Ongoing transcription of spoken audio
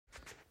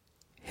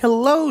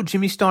Hello,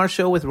 Jimmy Star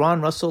Show with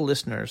Ron Russell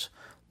listeners.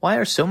 Why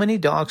are so many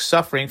dogs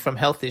suffering from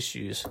health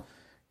issues?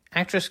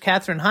 Actress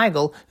Katherine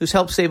Heigl, who's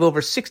helped save over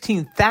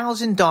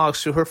 16,000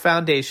 dogs through her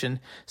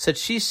foundation, said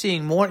she's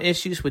seeing more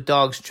issues with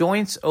dogs'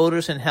 joints,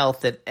 odors, and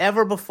health than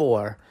ever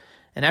before.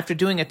 And after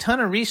doing a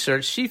ton of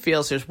research, she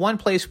feels there's one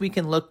place we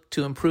can look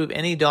to improve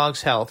any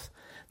dog's health.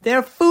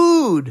 Their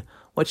food!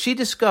 What she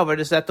discovered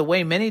is that the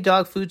way many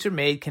dog foods are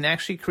made can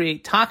actually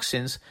create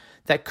toxins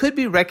that could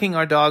be wrecking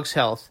our dog's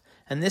health.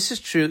 And this is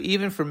true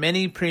even for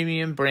many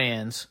premium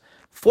brands.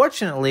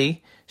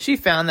 Fortunately, she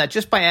found that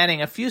just by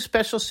adding a few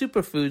special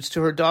superfoods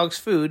to her dog's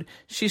food,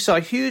 she saw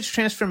huge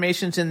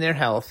transformations in their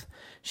health.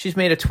 She's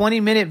made a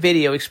 20-minute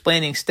video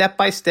explaining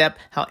step-by-step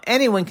how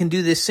anyone can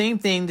do this same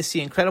thing to see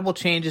incredible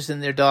changes in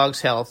their dog's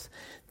health.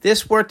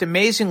 This worked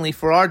amazingly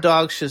for our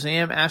dogs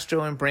Shazam,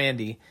 Astro, and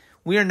Brandy.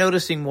 We are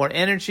noticing more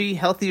energy,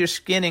 healthier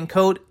skin and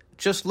coat,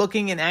 just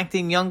looking and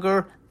acting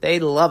younger. They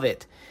love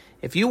it.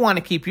 If you want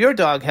to keep your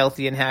dog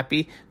healthy and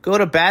happy, go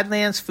to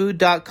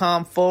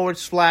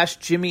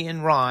badlandsfood.com/Jimmy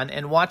and Ron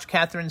and watch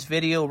Catherine's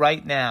video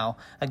right now.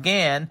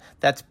 Again,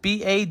 that's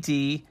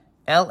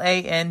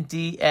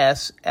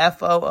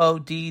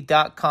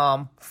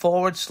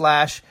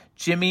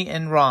badlandsfood.com/Jimmy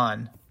and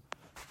Ron.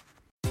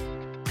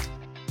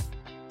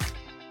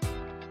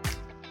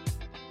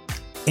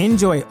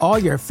 Enjoy all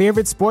your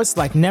favorite sports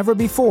like never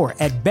before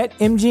at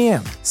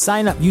BetMGM.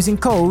 Sign up using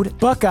code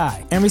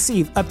Buckeye and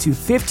receive up to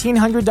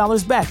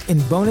 $1,500 back in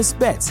bonus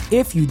bets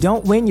if you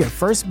don't win your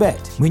first bet.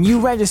 When you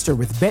register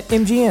with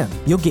BetMGM,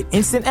 you'll get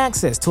instant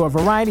access to a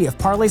variety of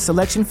parlay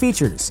selection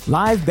features,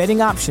 live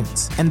betting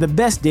options, and the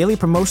best daily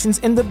promotions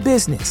in the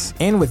business.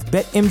 And with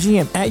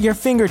BetMGM at your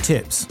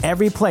fingertips,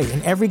 every play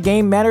and every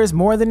game matters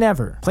more than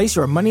ever. Place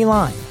your money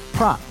line,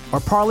 prop, or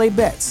parlay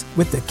bets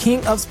with the king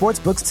of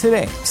sportsbooks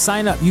today.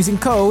 Sign up using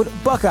code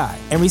Buckeye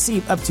and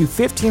receive up to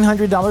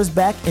 $1,500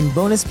 back in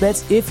bonus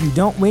bets if you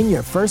don't win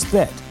your first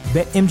bet.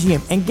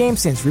 BetMGM and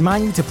GameSense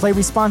remind you to play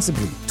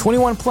responsibly.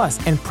 21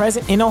 plus and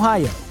present in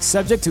Ohio,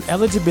 subject to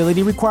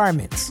eligibility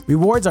requirements.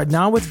 Rewards are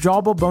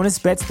non-withdrawable bonus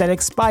bets that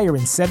expire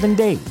in 7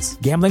 days.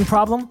 Gambling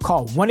problem?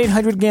 Call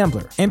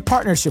 1-800-GAMBLER in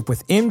partnership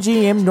with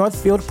MGM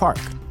Northfield Park.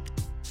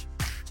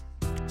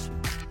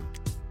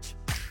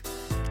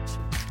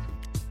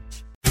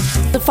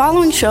 The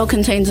following show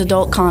contains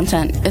adult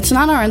content. It's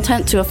not our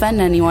intent to offend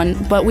anyone,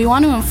 but we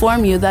want to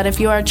inform you that if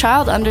you are a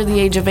child under the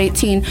age of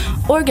 18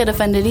 or get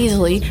offended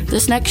easily,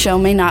 this next show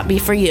may not be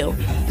for you.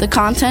 The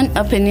content,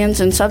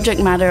 opinions, and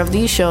subject matter of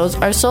these shows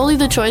are solely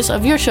the choice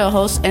of your show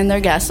hosts and their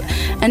guests,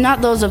 and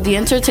not those of the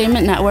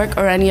Entertainment Network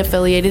or any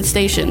affiliated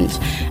stations.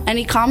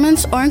 Any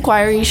comments or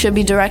inquiries should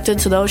be directed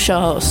to those show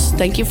hosts.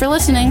 Thank you for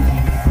listening.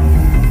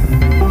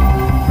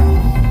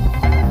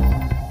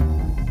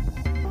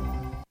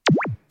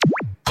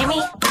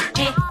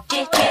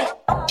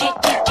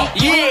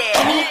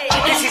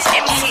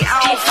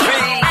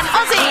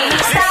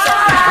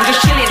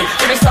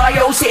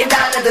 Sitting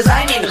down and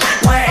designing,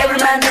 why every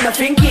man in my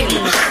thinking,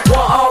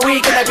 what are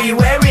we gonna be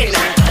wearing?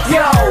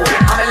 Yo,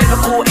 I'm a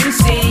Liverpool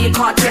MC, you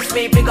can't test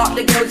me. Big up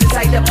the girls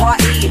inside the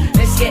party,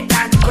 let's get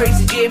down to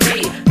crazy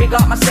Jimmy. Big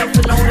up myself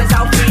and known as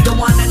Alfie, the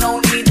one and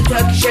only, the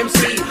Turkish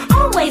MC.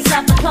 Always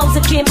love the clothes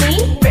of Jimmy.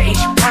 Bitch,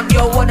 I'm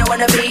your wanna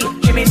be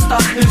Jimmy Star,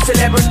 new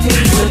celebrity.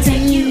 We'll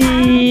take you.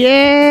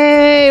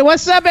 Yay!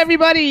 What's up,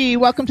 everybody?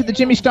 Welcome to the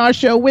Jimmy Star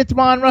Show with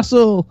Ron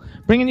Russell,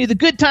 bringing you the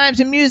good times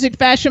in music,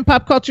 fashion,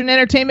 pop culture, and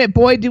entertainment.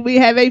 Boy, do we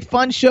have a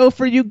fun show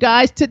for you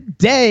guys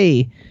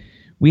today.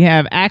 We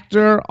have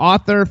actor,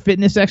 author,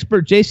 fitness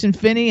expert Jason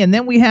Finney, and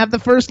then we have the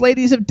First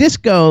Ladies of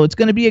Disco. It's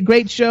going to be a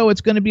great show.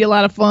 It's going to be a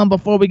lot of fun.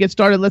 Before we get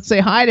started, let's say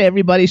hi to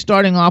everybody,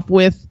 starting off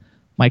with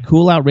my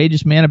cool,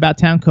 outrageous man about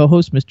town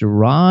co-host, Mr.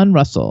 Ron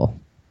Russell.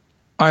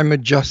 I'm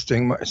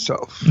adjusting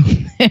myself.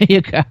 There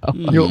you go.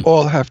 You'll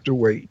all have to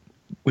wait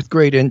with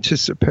great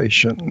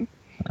anticipation.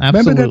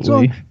 Absolutely. Remember that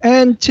song?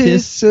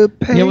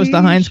 Anticipation. It was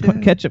the Heinz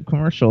ketchup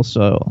commercial. Is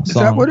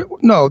that what it?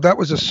 No, that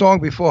was a song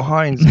before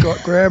Heinz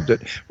grabbed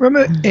it.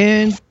 Remember?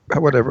 And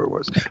whatever it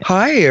was.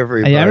 Hi,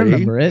 everybody. I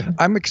remember it.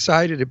 I'm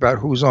excited about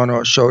who's on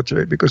our show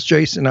today because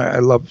Jason, I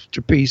love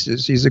to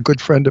pieces. He's a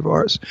good friend of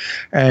ours,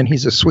 and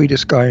he's the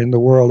sweetest guy in the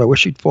world. I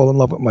wish he'd fall in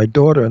love with my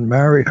daughter and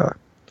marry her,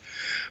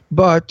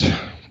 but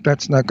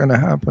that's not going to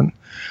happen.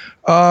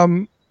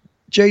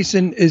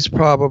 Jason is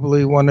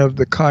probably one of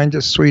the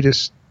kindest,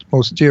 sweetest,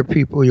 most dear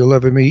people you'll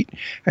ever meet,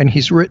 and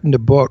he's written a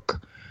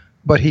book,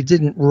 but he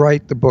didn't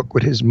write the book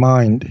with his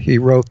mind. He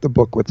wrote the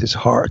book with his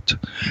heart,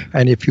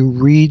 and if you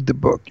read the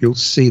book, you'll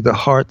see the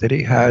heart that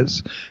he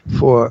has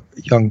for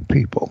young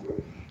people.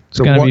 It's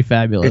going to be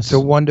fabulous. It's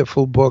a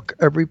wonderful book.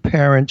 Every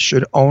parent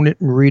should own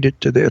it and read it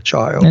to their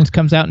child. And it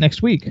comes out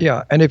next week.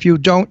 Yeah, and if you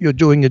don't, you're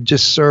doing a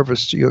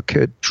disservice to your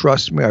kid.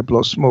 Trust me, I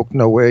blow smoke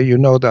nowhere. You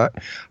know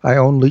that. I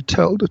only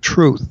tell the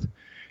truth.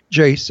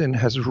 Jason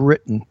has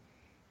written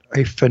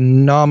a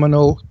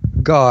phenomenal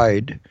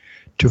guide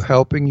to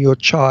helping your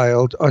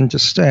child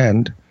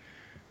understand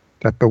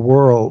that the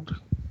world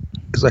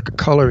is like a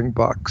coloring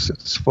box.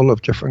 It's full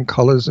of different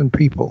colors and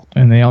people.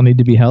 And they all need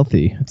to be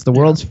healthy. It's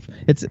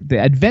the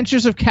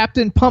Adventures of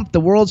Captain Pump,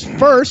 the world's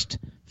first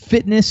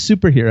fitness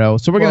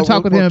superhero. So we're going to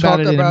talk with him about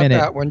it in a minute.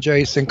 That when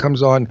Jason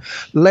comes on.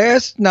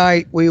 Last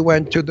night we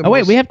went to the. Oh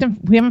wait, we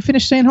haven't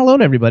finished saying hello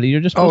to everybody. You're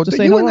just supposed to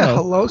say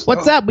hello.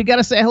 What's up? We got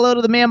to say hello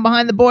to the man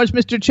behind the boards,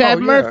 Mr. Chad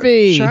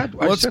Murphy. Chad,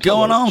 what's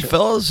going on,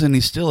 fellas? And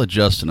he's still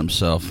adjusting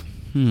himself.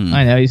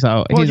 I know he's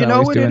all. Well, you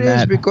know what it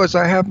is, because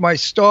I have my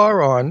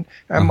star on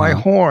and my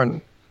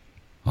horn,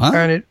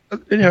 and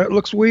it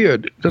looks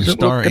weird. It doesn't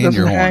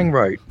hang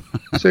right.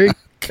 See.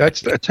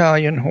 That's the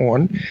Italian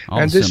horn,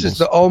 and this is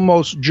the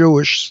almost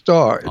Jewish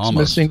star. It's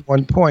missing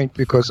 1 point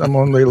because I'm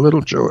only a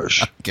little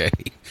Jewish. Okay,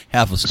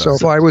 half a star. So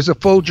if I was a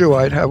full Jew,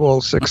 I'd have all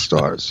 6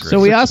 stars. So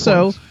we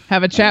also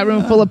have a chat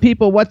room full of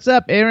people. What's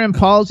up, Aaron?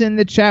 Paul's in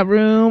the chat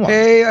room.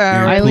 Hey,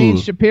 Aaron. Eileen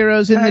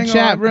Shapiro's in the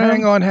chat room.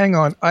 Hang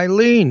on.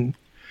 Eileen.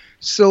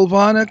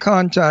 Silvana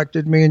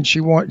contacted me, and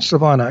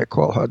Silvana, I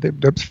call her,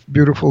 the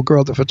beautiful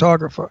girl, the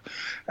photographer,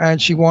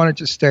 and she wanted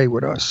to stay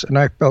with us, and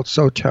I felt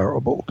so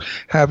terrible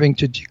having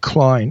to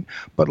decline.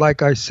 But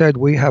like I said,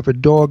 we have a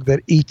dog that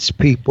eats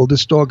people.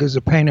 This dog is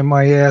a pain in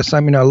my ass.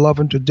 I mean, I love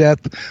him to death,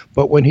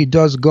 but when he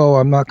does go,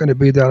 I'm not going to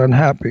be that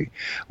unhappy.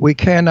 We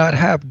cannot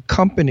have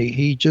company.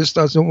 He just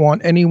doesn't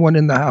want anyone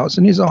in the house,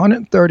 and he's a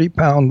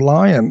 130-pound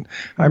lion.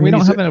 We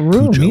don't have a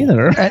room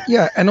either.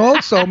 And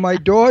also my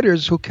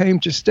daughters who came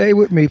to stay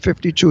with me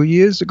 52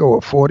 years ago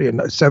or 40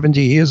 and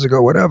 70 years ago,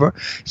 whatever,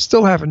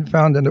 still haven't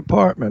found an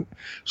apartment.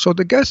 So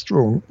the guest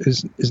room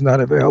is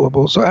not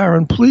available. So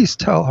Aaron, please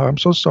tell her, I'm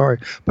so sorry,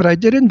 but I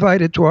did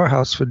invite her to our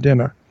house for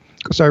dinner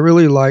because I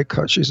really like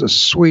her. She's a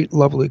sweet,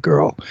 lovely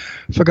girl.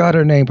 Forgot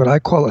her name, but I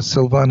call her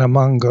Silvana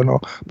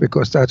Mangano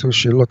because that's who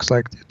she looks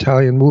like, the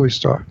Italian movie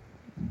star.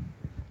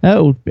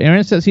 Oh,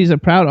 Aaron says he's a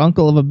proud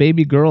uncle of a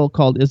baby girl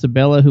called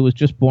Isabella who was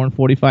just born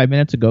 45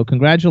 minutes ago.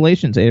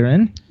 Congratulations,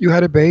 Aaron. You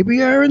had a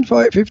baby, Aaron,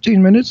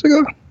 15 minutes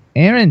ago?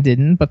 Aaron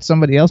didn't, but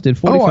somebody else did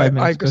 45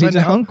 minutes ago. He's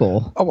an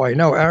uncle. Oh, I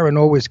know. Aaron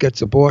always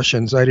gets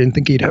abortions. I didn't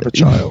think he'd have a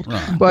child.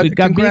 But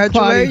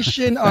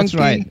congratulations, That's Unky.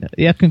 right.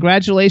 Yeah,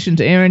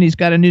 congratulations, Aaron. He's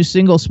got a new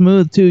single,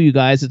 Smooth, too, you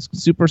guys. It's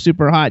super,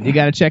 super hot. You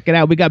got to check it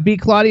out. We got B.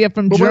 Claudia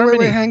from Germany.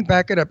 Wait, hang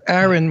back it up.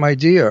 Aaron, my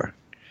dear,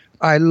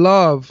 I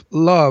love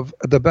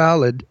the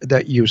ballad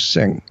that you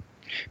sing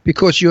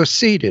because you're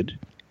seated.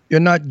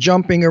 You're not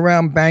jumping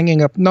around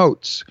banging up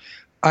notes.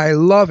 I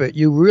love it.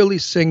 You really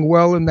sing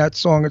well in that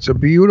song. It's a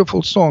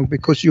beautiful song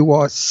because you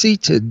are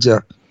seated.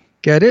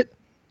 Get it?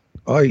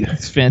 Oh, yeah.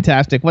 It's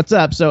fantastic. What's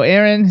up? So,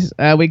 Aaron,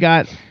 we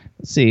got,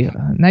 let's see.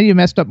 Now you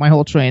messed up my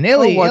whole train.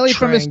 Ilya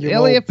from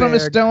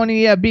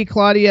Estonia. B.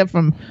 Claudia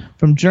from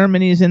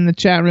Germany is in the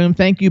chat room.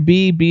 Thank you,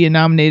 B. B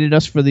nominated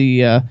us for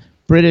the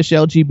British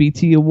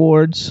LGBT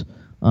Awards.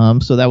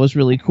 So that was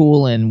really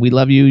cool, and we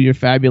love you. You're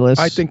fabulous.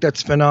 I think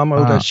that's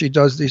phenomenal that she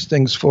does these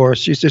things for us.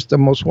 She's just the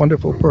most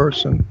wonderful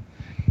person.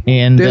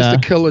 And there's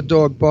the killer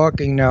dog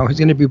barking now. He's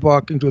going to be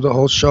barking through the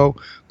whole show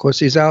because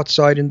he's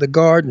outside in the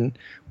garden.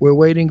 We're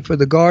waiting for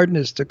the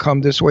gardeners to come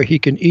this way he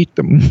can eat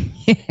them.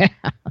 Yeah.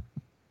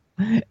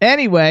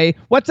 Anyway,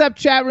 what's up,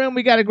 chat room?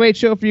 We got a great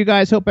show for you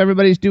guys. Hope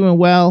everybody's doing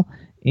well,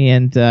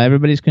 and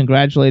everybody's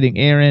congratulating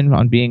Aaron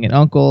on being an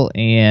uncle.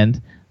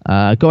 And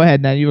go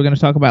ahead now. You were going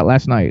to talk about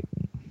last night.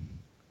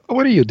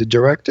 What are you, the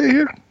director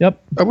here? Yep.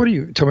 What are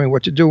you? Tell me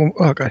what you're doing.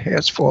 Oh, I got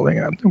hair's falling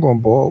out. I'm going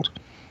bald.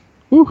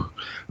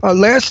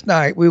 Last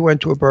night, we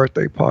went to a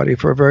birthday party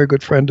for a very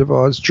good friend of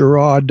ours,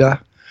 Gerard,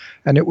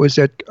 and it was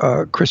at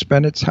Chris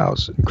Bennett's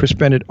house. Chris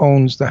Bennett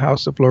owns the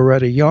house of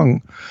Loretta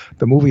Young,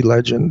 the movie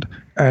legend,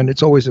 and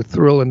it's always a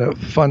thrill and a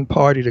fun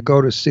party to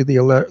go to see the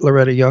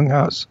Loretta Young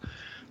house.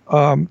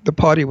 The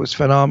party was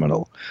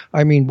phenomenal.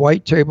 I mean,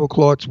 white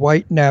tablecloths,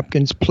 white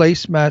napkins,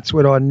 placemats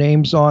with our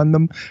names on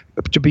them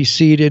to be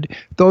seated.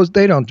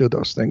 They don't do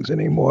those things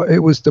anymore.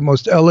 It was the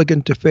most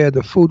elegant affair.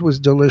 The food was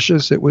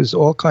delicious. It was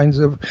all kinds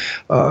of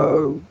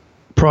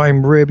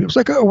prime rib. It was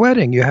like a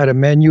wedding. You had a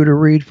menu to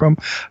read from.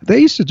 They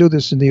used to do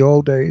this in the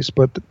old days,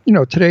 but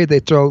today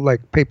they throw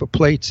like paper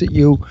plates at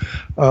you,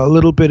 a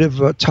little bit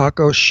of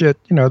taco shit.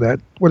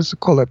 That, what is it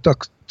called?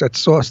 That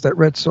sauce, that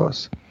red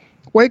sauce.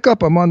 Wake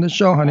up, I'm on the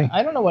show, honey.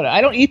 I don't know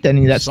I don't eat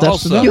any of that stuff.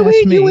 So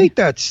you eat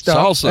that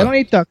stuff. Salsa. I don't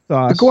eat duck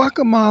sauce. The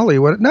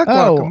guacamole. Not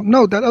guacamole.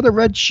 No, that other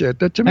red shit.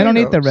 The tomatoes. I don't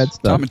eat the red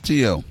stuff.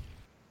 Tomatillo.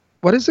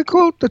 What is it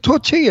called? The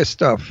tortilla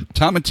stuff.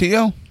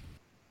 Tomatillo?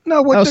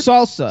 No,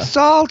 salsa.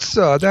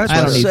 Salsa. That's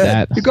I don't eat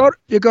that.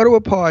 You go to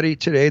a party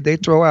today, they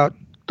throw out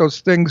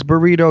those things,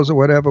 burritos or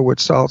whatever, with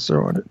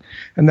salsa on it.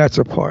 And that's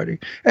a party.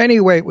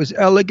 Anyway, it was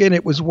elegant.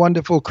 It was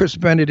wonderful. Chris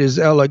Bennett is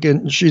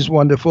elegant, and she's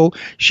wonderful.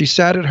 She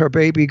sat at her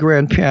baby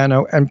grand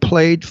piano and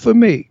played for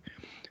me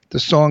the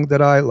song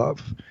that I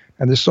love.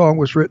 And the song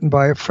was written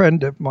by a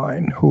friend of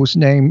mine whose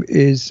name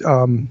is,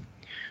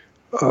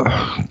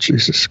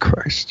 Jesus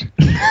Christ.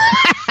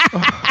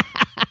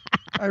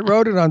 I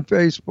wrote it on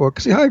Facebook.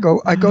 See, I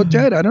go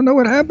dead. I don't know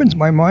what happens.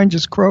 My mind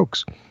just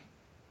croaks.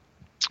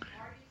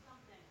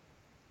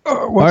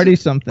 Artie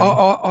something.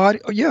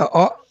 Yeah.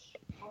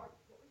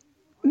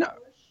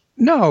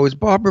 No, it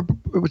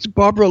was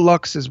Barbara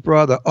Lux's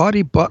brother,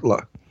 Artie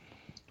Butler.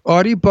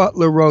 Artie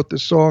Butler wrote the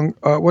song.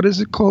 What is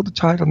it called? The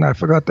title? No, I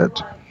forgot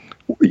that.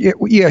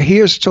 Yeah,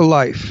 Here's to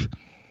Life.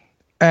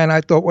 And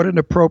I thought, what an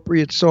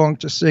appropriate song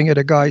to sing at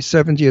a guy's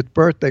 70th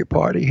birthday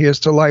party.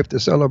 Here's to Life, the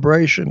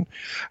celebration.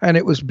 And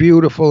it was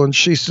beautiful, and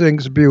she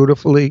sings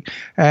beautifully,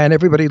 and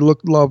everybody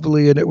looked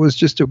lovely, and it was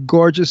just a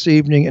gorgeous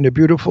evening in a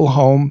beautiful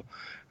home,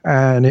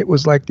 and it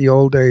was like the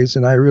old days,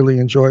 and I really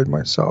enjoyed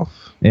myself.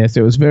 Yes,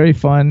 it was very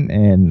fun,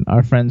 and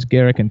our friends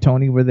Garrick and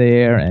Tony were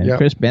there, and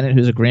Chris Bennett,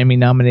 who's a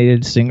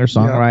Grammy-nominated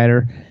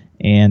singer-songwriter.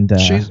 And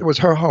it was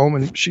her home,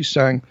 and she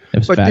sang. It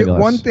was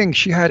fabulous. One thing,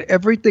 she had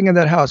everything in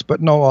that house,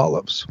 but no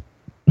olives.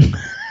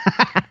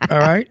 All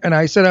right. And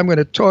I said, I'm going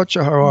to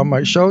torture her on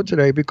my show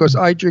today because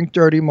I drink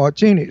dirty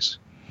martinis.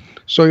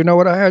 So you know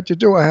what I had to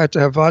do? I had to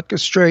have vodka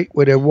straight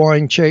with a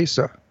wine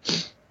chaser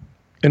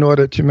in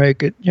order to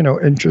make it,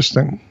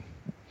 interesting.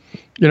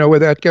 You know where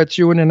that gets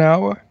you in an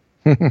hour?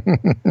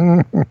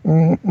 Didn't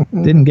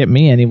get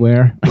me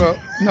anywhere. Well,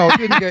 no, it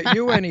didn't get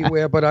you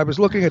anywhere, but I was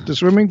looking at the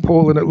swimming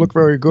pool and it looked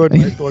very good.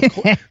 And I thought,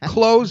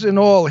 clothes and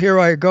all, here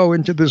I go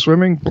into the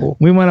swimming pool.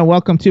 We want to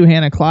welcome to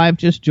Hannah Clive,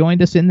 just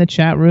joined us in the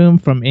chat room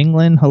from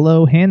England.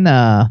 Hello,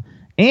 Hannah.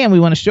 And we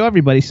want to show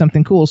everybody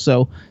something cool.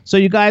 So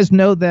you guys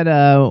know that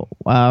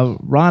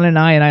Ron and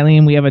I and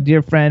Eileen, we have a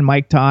dear friend,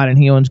 Mike Todd, and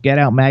he owns Get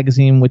Out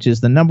Magazine, which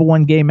is the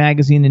 #1 gay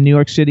magazine in New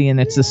York City,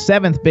 and it's the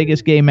 7th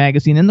biggest gay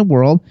magazine in the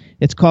world.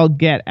 It's called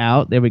Get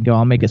Out. There we go.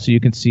 I'll make it so you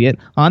can see it.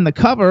 On the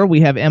cover,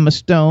 we have Emma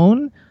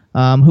Stone,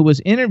 who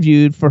was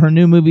interviewed for her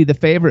new movie, The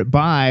Favorite,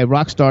 by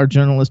rock star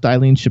journalist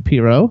Eileen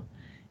Shapiro.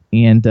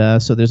 And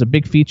so there's a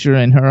big feature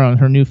in her on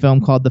her new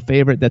film called The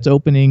Favorite that's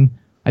opening,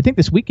 I think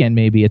this weekend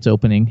maybe it's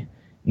opening.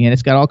 And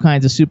it's got all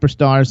kinds of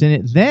superstars in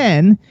it.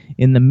 Then,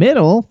 in the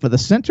middle, for the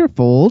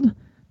centerfold,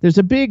 there's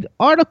a big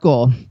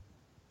article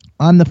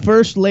on the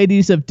First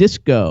Ladies of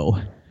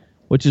Disco,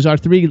 which is our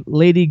 3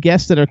 lady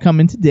guests that are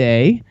coming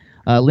today.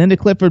 Linda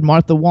Clifford,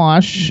 Martha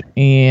Wash,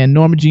 and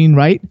Norma Jean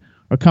Wright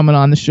are coming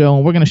on the show,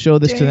 and we're going to show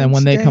this to them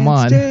when they come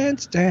on.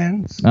 Dance.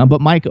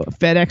 But Mike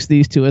FedEx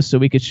these to us so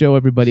we could show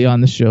everybody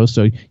on the show.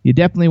 So you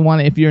definitely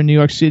want to, if you're in New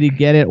York City,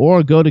 get it,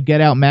 or go to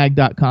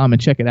getoutmag.com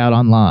and check it out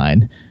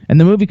online. And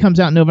the movie comes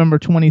out November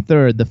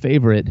 23rd, The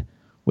Favorite,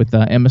 with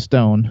Emma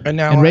Stone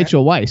and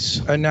Rachel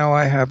Weisz. And now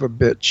I have a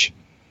bitch.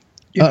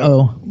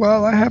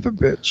 Well, I have a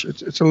bitch.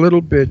 It's a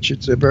little bitch.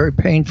 It's a very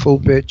painful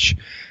bitch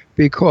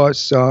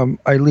because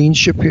Eileen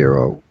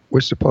Shapiro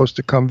was supposed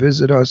to come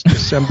visit us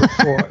December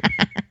 4th.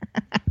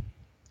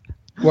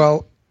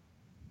 Well,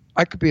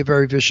 I could be a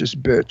very vicious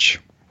bitch,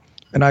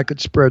 and I could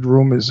spread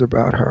rumors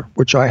about her,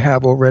 which I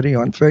have already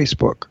on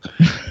Facebook.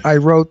 I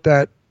wrote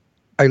that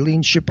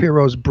Eileen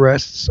Shapiro's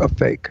breasts are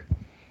fake.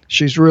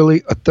 She's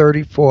really a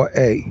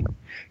 34A.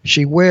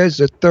 She wears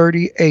a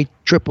 38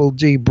 triple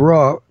D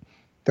bra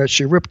that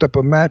she ripped up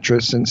a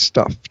mattress and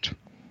stuffed.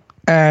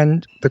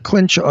 And the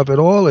clincher of it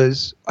all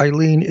is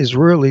Eileen is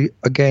really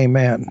a gay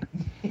man.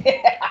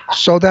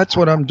 So that's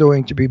what I'm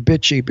doing, to be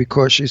bitchy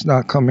because she's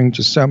not coming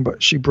December.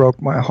 She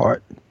broke my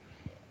heart.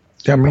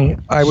 I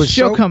mean,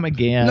 She'll come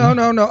again.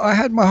 No. I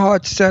had my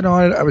heart set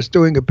on it. I was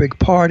doing a big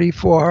party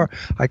for her.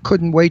 I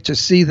couldn't wait to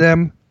see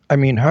them. I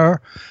mean,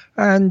 her.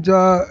 And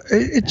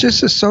it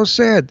just is so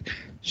sad.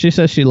 She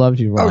says she loves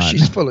you, Ron. Oh,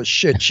 she's full of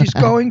shit. She's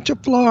going to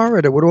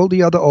Florida with all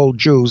the other old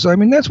Jews. I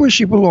mean, that's where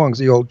she belongs,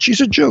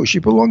 she's a Jew. She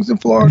belongs in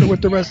Florida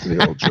with the rest of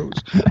the old Jews.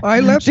 I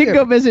left there. She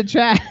go visit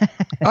Chad.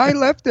 I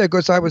left there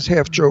because I was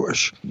half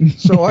Jewish.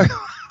 So I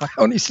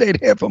only stayed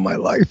half of my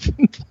life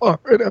in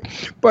Florida.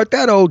 But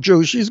that old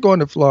Jew, she's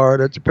going to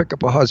Florida to pick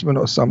up a husband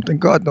or something.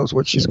 God knows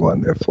what she's going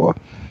there for.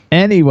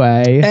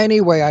 Anyway,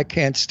 I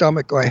can't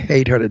stomach her. I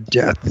hate her to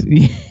death.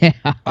 Yeah.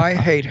 I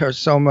hate her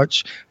so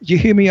much. You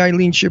hear me,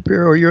 Eileen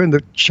Shapiro? You're in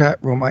the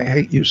chat room. I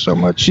hate you so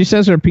much. She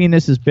says her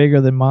penis is bigger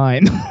than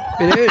mine.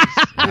 It is.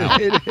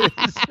 It is.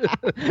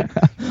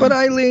 But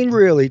Eileen,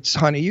 really,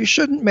 honey, you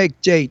shouldn't make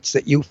dates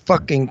that you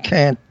fucking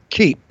can't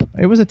keep.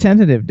 It was a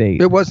tentative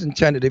date. It wasn't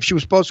tentative. She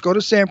was supposed to go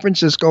to San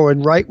Francisco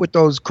and write with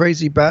those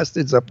crazy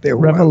bastards up there.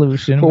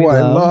 Revolution. Who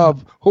I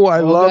love.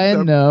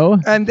 Them. Know.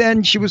 And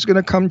then she was going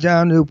to come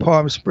down to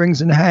Palm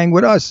Springs and hang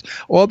with us.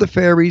 All the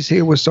fairies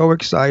here were so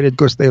excited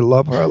because they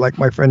love her. Like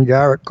my friend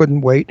Garrick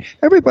couldn't wait.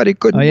 Everybody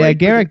couldn't wait. Oh, yeah,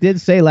 Garrick did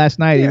say last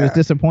night he was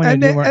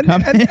disappointed you weren't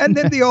coming. And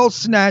then the old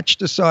snatch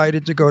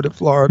decided to go to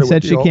Florida.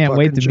 Said she can't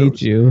wait to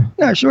meet you.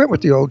 No, she went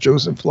with the old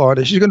Jews in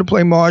Florida. She's going to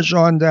play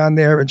mahjong down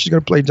there, and she's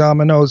going to play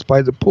dominoes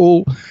by the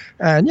pool.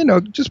 And,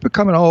 just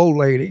become an old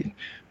lady.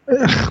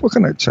 What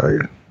can I tell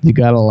you? You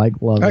got to love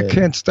it. I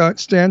can't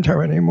stand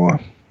her anymore.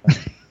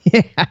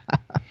 Yeah.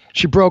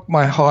 She broke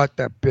my heart,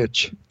 that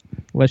bitch.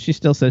 Well, she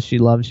still says she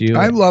loves you.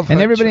 I love her.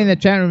 And everybody in the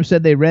chat room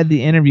said they read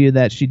the interview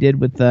that she did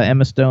with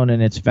Emma Stone,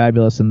 and it's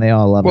fabulous, and they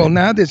all love it. Well,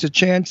 now there's a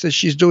chance that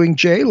she's doing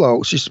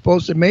J-Lo. She's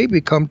supposed to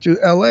maybe come to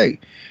L.A.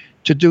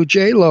 to do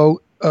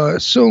J-Lo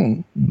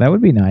soon. That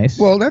would be nice.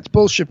 Well, that's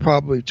bullshit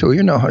probably, too.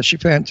 You know how she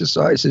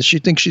fantasizes. She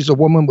thinks she's a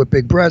woman with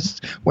big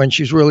breasts when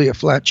she's really a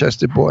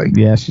flat-chested boy.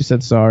 Yeah, she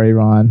said, sorry,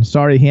 Ron.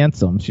 Sorry,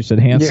 handsome. She said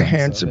handsome. Yeah,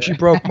 handsome. She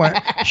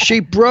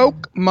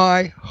broke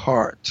my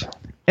heart.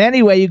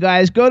 Anyway, you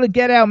guys, go to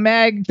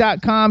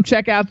getoutmag.com.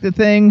 Check out the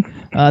thing,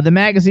 the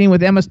magazine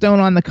with Emma Stone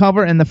on the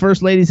cover and the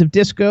First Ladies of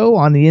Disco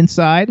on the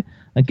inside.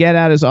 Get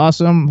Out is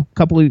awesome.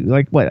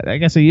 I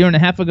guess a year and a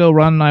half ago,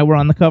 Ron and I were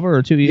on the cover,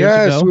 or 2 years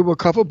ago. Yes, we were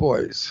cover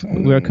boys.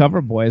 We were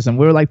cover boys, and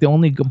we were like the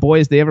only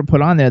boys they ever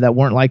put on there that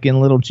weren't like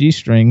in little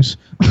G-strings.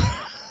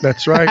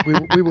 That's right.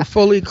 We were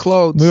fully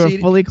clothed.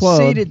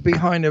 Seated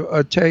behind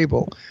a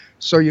table,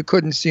 so you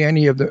couldn't see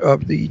any of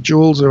the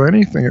jewels or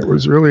anything. It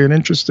was really an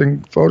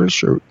interesting photo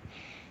shoot.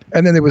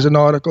 And then there was an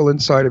article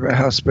inside about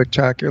how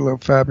spectacular,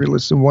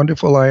 fabulous, and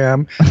wonderful I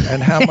am,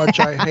 and how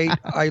much I hate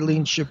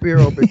Eileen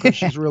Shapiro because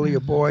she's really a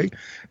boy.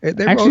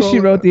 Actually, she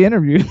wrote the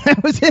interview.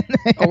 That was in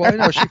there. Oh, well, I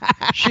know.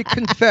 She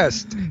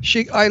confessed.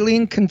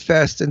 Eileen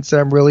confessed and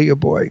said, I'm really a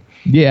boy.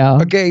 Yeah.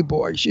 A gay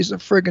boy. She's a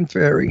friggin'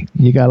 fairy.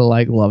 You gotta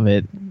love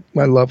it.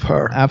 I love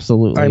her.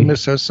 Absolutely. I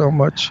miss her so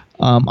much.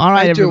 All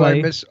right,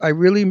 everybody. I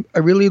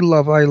really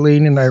love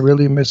Eileen, and I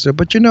really miss her.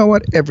 But you know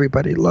what?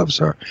 Everybody loves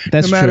her.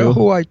 That's true. No matter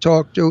who I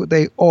talk to,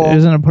 they all There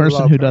isn't a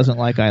person love who her. doesn't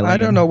like Eileen. I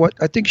don't know what.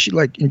 I think she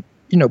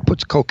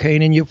puts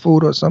cocaine in your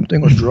food or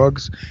something, or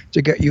drugs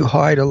to get you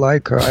high to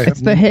like her. It's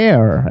the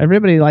hair.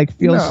 Everybody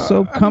feels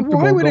so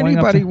comfortable. Why would going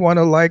anybody want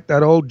to like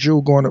that old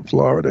Jew going to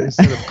Florida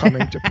instead of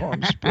coming to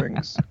Palm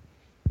Springs?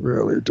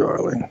 Really,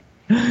 darling.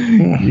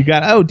 You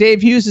got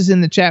Dave Hughes is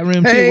in the chat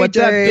room too. Hey, What's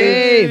up,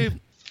 Dave?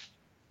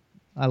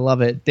 I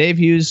love it. Dave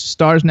Hughes,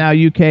 Stars Now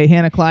UK.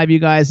 Hannah Clive, you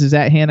guys, is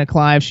at Hannah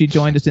Clive. She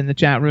joined us in the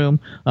chat room.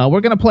 We're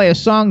going to play a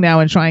song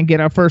now and try and get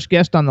our first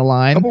guest on the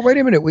line. Oh, but wait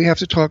a minute. We have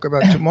to talk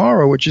about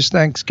tomorrow, which is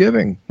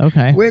Thanksgiving.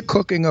 Okay. We're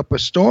cooking up a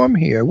storm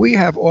here. We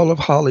have all of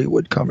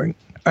Hollywood coming.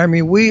 I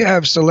mean, we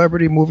have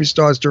celebrity movie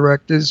stars,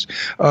 directors,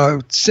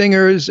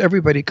 singers,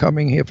 everybody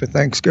coming here for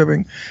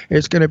Thanksgiving.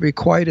 It's going to be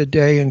quite a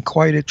day and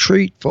quite a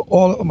treat for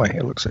all. Oh, my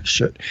hair looks like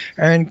shit.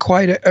 And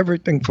quite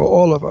everything for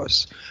all of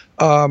us.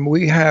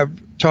 We have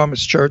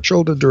Thomas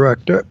Churchill, the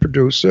director,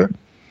 producer.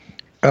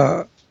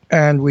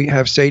 And we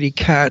have Sadie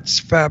Katz,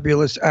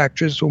 fabulous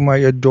actress whom I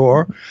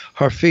adore.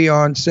 Her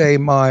fiancé,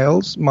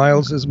 Miles.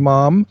 Miles'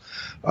 mom.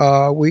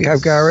 We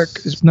have Garrick.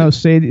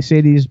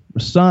 Sadie's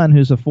son,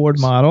 who's a Ford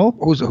model.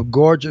 Who's a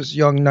gorgeous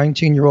young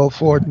 19-year-old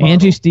Ford model.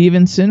 Angie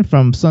Stevenson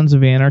from Sons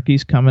of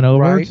Anarchy's coming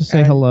over to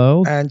say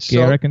hello. And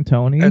Garrick and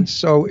Tony. And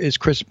so is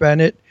Chris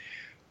Bennett.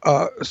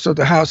 So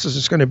the house is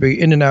just going to be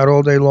in and out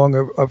all day long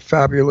of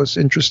fabulous,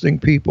 interesting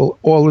people,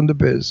 all in the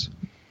biz.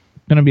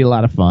 Going to be a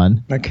lot of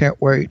fun. I can't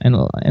wait. And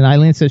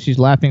Eileen says she's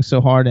laughing so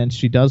hard, and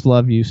she does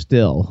love you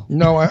still.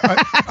 No,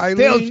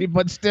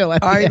 Eileen. Still.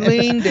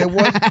 Eileen, there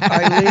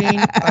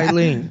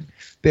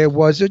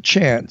was a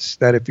chance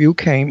that if you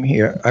came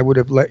here, I would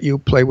have let you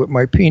play with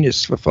my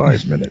penis for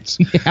 5 minutes.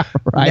 Yeah,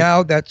 right.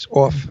 Now that's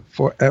off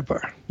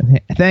forever.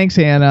 Thanks,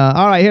 Hannah.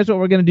 All right, here's what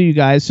we're going to do, you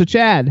guys. So,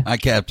 Chad. Hi,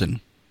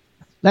 Captain.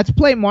 Let's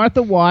play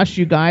Martha Wash,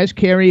 you guys.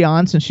 Carry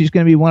on, since she's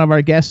going to be one of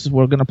our guests.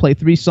 We're going to play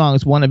 3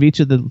 songs, one of each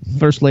of the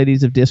First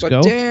Ladies of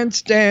Disco. But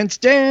dance, dance,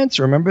 dance.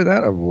 Remember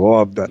that? I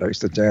loved that. I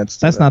used to dance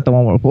to That's not the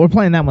one we're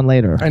playing that one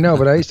later. I know,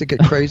 but I used to get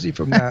crazy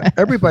from that.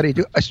 Everybody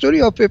do.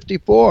 Studio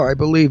 54, I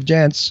believe,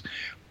 dance.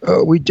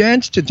 We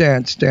danced to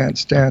dance,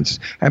 dance, dance.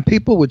 And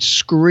people would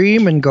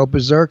scream and go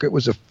berserk. It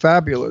was a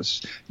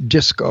fabulous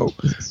disco.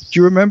 Do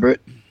you remember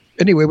it?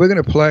 Anyway, we're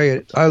going to play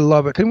it. I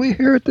love it. Can we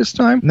hear it this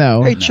time?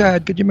 No. Hey,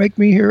 Chad, could you make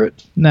me hear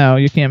it? No,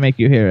 you can't make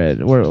you hear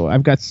it.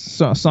 I've got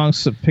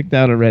songs picked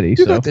out already.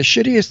 You got the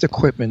shittiest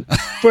equipment.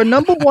 For a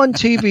number 1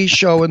 TV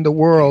show in the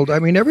world, I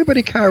mean,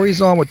 everybody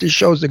carries on with this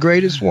show's the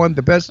greatest one,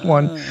 the best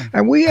one,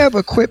 and we have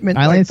equipment.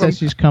 Eileen says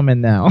she's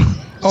coming now.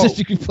 Oh. So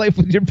you can play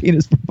with your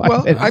penis for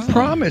 5 minutes. I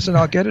promise, and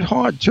I'll get it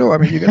hard, too. I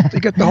mean, you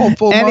get the whole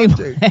full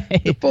Monty.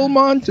 The full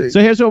Monty.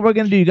 So here's what we're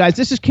going to do, you guys.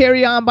 This is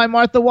Carry On by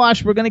Martha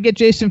Wash. We're going to get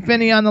Jason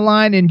Finney on the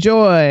line.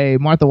 Enjoy.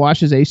 Martha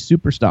Wash is a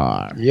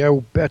superstar. Yeah,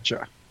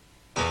 betcha.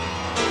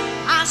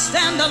 I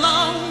stand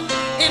alone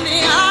in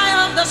the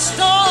eye of the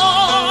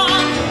storm.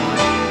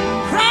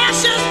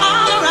 Crashes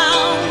all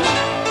around,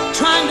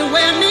 trying to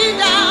wear me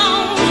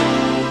down.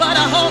 But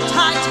I hold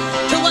tight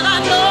to what I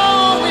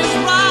know is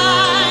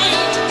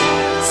right.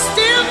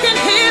 Still can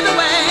hear the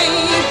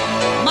way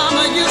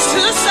Mama used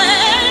to say,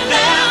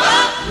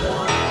 never,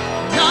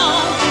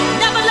 no,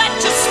 never let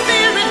your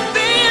spirit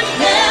bend.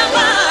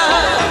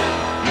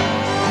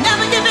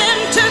 Never give in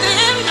to the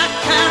end. I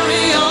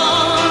carry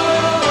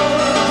on.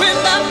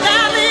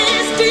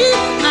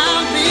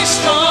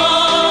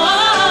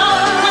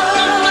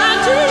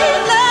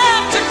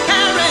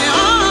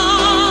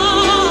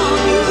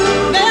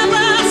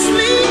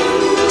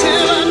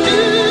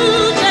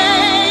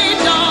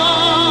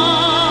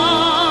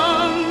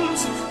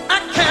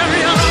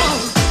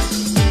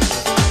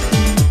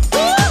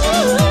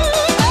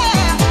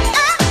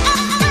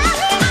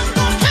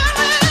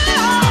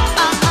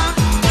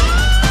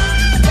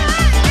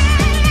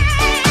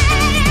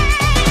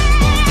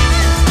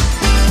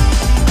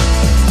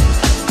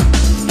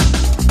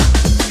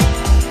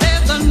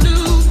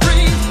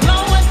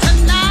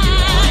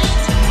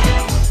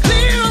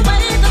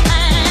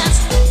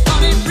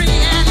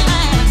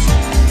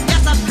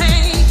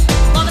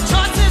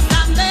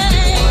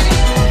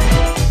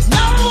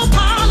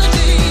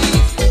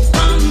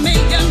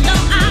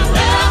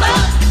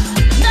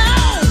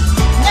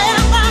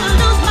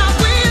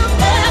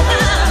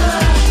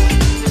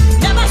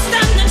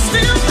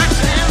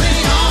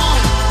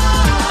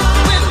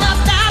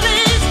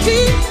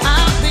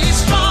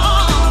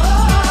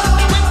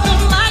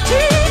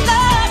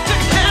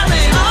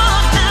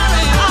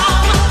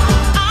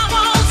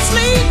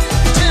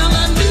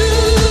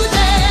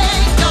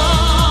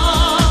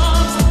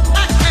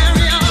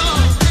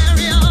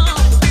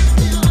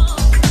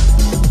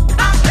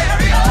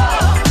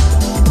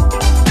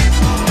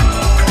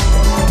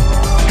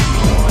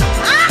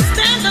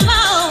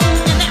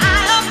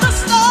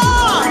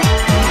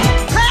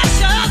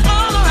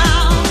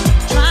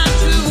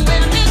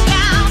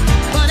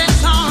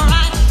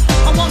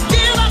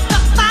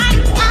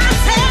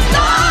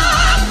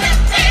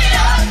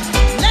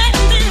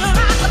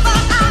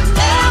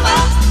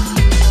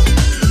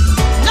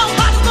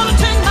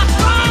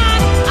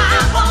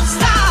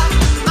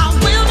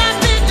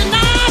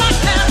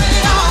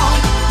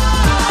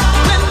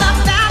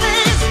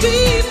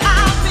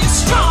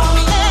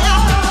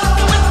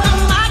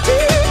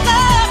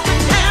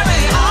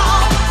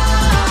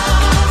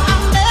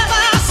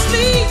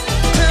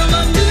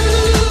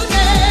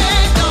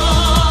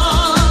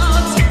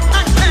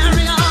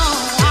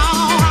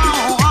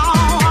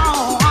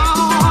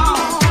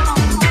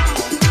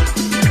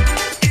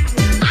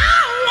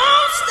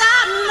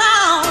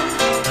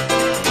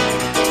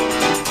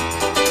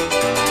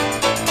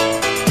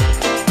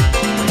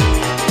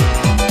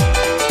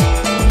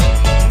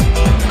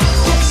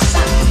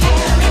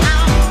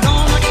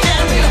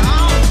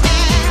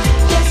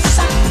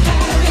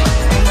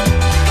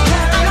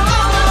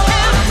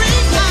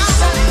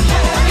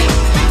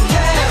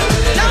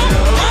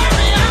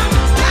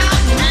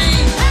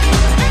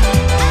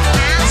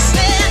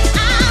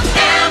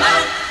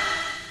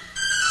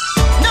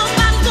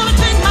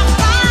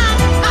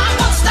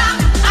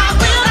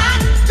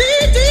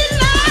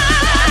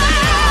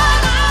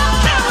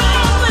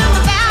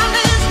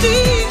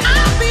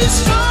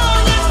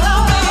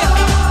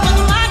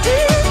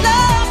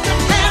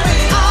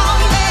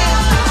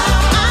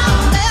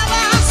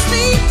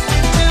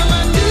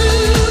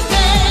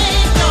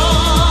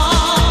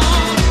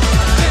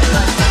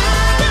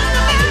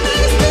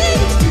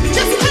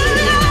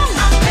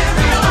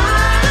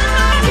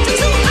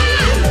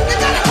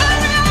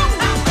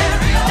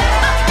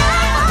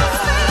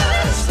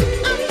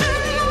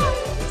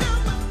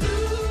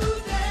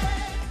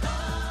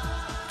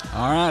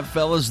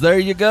 fellas. There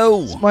you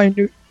go. My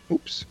new.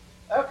 Oops.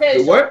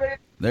 Okay, What?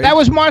 that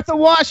was Martha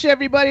Wash,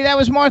 everybody. That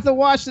was Martha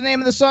Wash. The name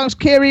of the song's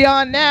Carry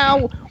On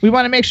Now. We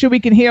want to make sure we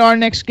can hear our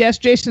next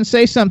guest. Jason,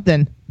 say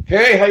something.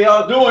 Hey, how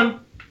y'all doing?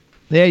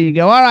 There you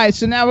go. All right,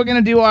 so now we're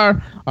going to do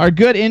our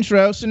good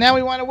intro. So now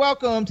we want to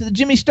welcome to the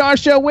Jimmy Star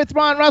Show with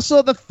Ron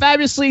Russell, the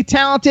fabulously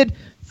talented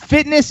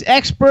fitness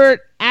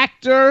expert,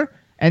 actor,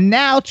 and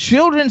now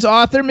children's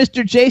author,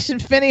 Mr. Jason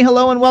Finney.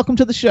 Hello and welcome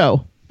to the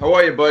show. How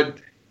are you,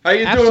 bud? How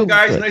you doing,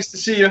 guys? Nice to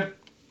see you.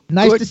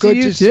 Nice to see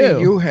you, too. See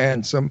you,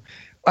 handsome.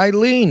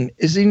 Eileen,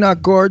 is he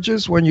not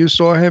gorgeous when you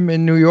saw him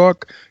in New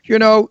York? You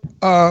know,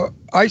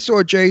 I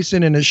saw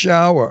Jason in a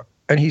shower,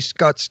 and he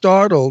got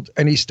startled,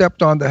 and he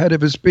stepped on the head of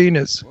his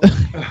penis.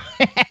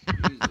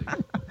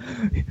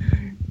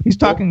 He's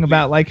talking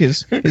about like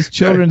his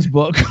children's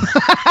book.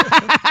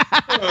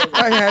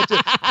 I had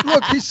to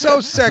look. He's so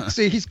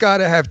sexy. He's got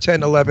to have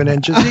 10, 11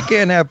 inches. He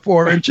can't have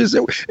 4 inches.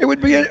 It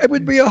would be a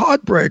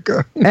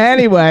heartbreaker.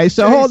 Anyway,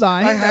 so hold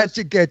on. I had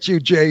to get you,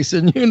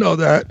 Jason. You know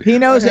that. He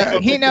knows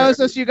it. He knows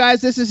us, you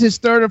guys. This is his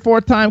third or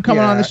fourth time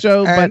coming on the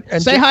show.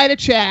 But say hi to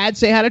Chad.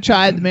 Say hi to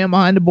Chad, the man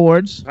behind the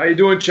boards. How you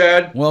doing,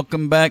 Chad?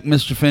 Welcome back,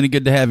 Mr. Finney.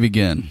 Good to have you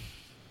again.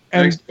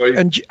 Thanks, buddy.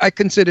 And I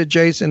consider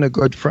Jason a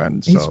good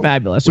friend. He's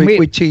fabulous.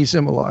 We tease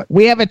him a lot.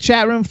 We have a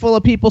chat room full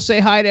of people. Say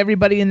hi to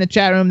everybody in the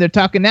chat room. They're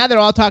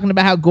all talking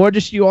about how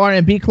gorgeous you are.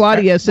 And B.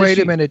 Claudia says, wait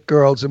a minute,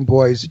 girls and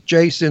boys.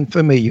 Jason,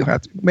 for me, you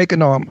have to make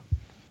an arm.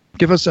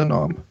 Give us an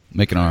arm.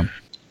 Make an arm.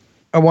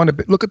 I want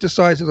to look at the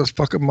size of those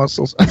fucking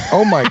muscles.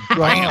 Oh my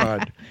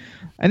God.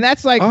 And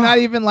that's like not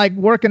even like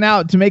working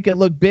out to make it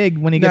look big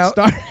when he gets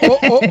started.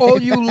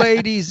 all you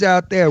ladies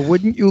out there,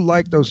 wouldn't you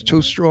like those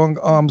two strong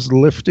arms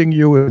lifting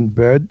you in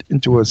bed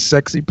into a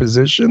sexy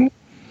position?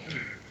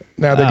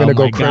 Now they're going to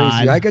go crazy.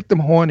 God. I get them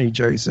horny,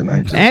 Jason.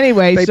 They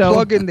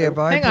plug in their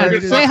vibrators. Hang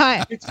on, say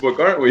hi. Facebook,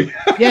 aren't we?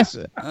 Yes.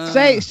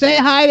 Say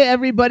hi to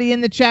everybody in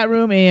the chat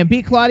room. And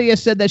B. Claudia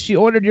said that she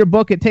ordered your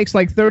book. It takes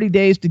like 30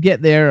 days to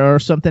get there or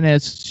something.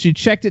 She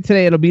checked it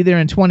today. It'll be there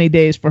in 20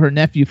 days for her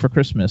nephew for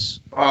Christmas.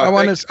 I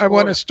want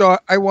to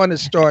start.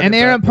 And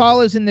Aaron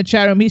Paul is in the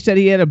chat room. He said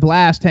he had a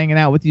blast hanging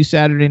out with you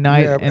Saturday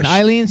night. Yeah, and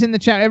Eileen's in the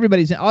chat.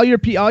 Everybody's in. All your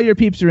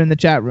peeps are in the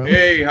chat room.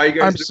 Hey, how you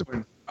guys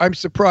doing? I'm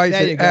surprised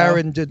that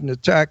Aaron didn't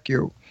attack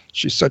you.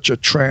 She's such a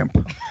tramp.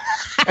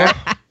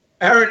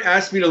 Aaron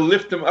asked me to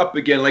lift him up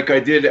again like I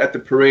did at the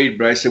parade,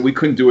 but I said we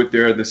couldn't do it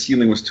there. The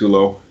ceiling was too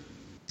low.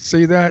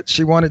 See that?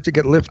 She wanted to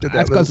get lifted,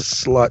 that little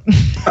slut.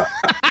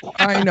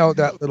 I know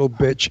that little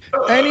bitch.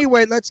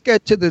 Anyway, let's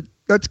get to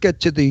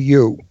the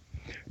you.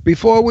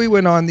 Before we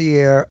went on the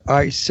air,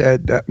 I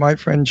said that my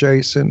friend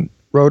Jason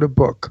wrote a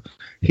book.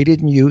 He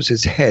didn't use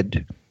his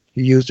head.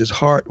 He used his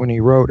heart when he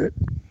wrote it.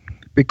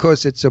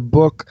 Because it's a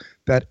book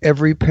that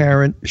every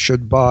parent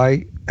should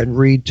buy and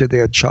read to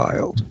their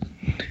child.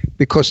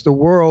 Because the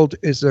world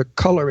is a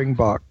coloring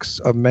box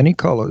of many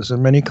colors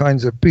and many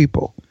kinds of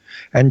people.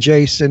 And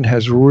Jason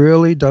has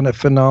really done a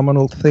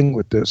phenomenal thing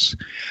with this.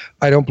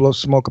 I don't blow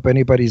smoke up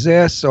anybody's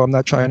ass, so I'm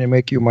not trying to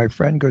make you my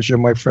friend because you're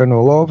my friend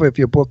all over. If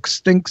your book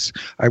stinks,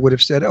 I would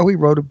have said, he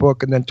wrote a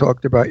book and then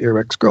talked about your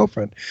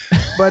ex-girlfriend.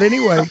 But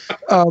anyway,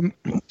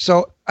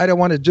 so I don't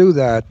want to do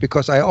that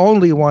because I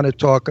only want to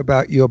talk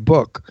about your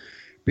book.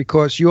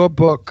 Because your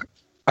book,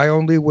 I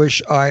only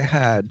wish I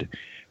had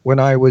when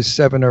I was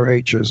 7 or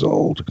 8 years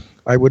old.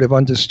 I would have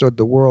understood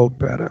the world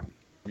better.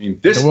 I mean,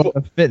 this world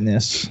of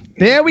fitness.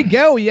 There we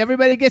go.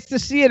 Everybody gets to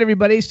see it,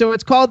 everybody. So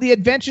it's called The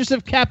Adventures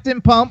of Captain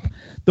Pump,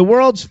 the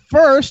world's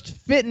first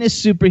fitness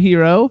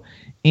superhero.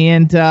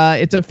 And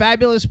it's a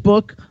fabulous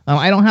book.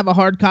 I don't have a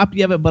hard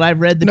copy of it, but I've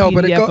read the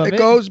PDF of it. It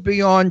goes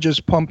beyond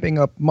just pumping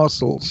up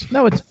muscles.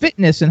 No, it's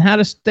fitness and how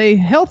to stay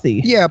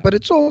healthy. Yeah, but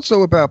it's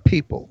also about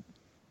people.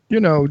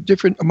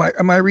 Different.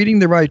 Am I reading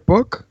the right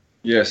book?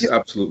 Yes,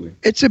 absolutely.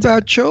 It's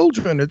about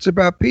children. It's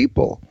about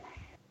people.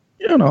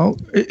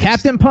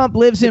 Captain Pump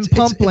lives in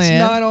Pumpland. It's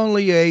not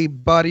only a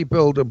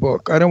bodybuilder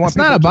book. I don't want. It's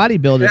not a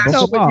bodybuilder book.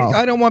 No, but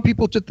I don't want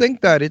people to think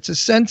that it's a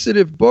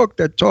sensitive book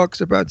that talks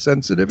about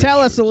sensitive.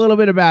 Tell us a little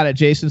bit about it,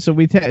 Jason, so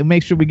we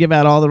make sure we give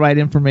out all the right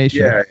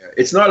information. Yeah,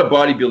 it's not a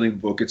bodybuilding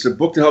book. It's a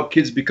book to help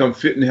kids become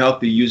fit and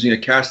healthy using a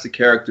cast of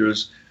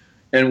characters,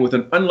 and with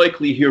an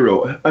unlikely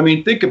hero. I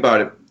mean, think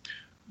about it.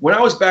 When I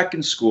was back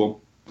in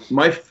school,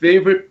 my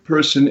favorite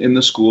person in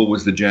the school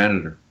was the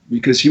janitor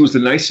because he was the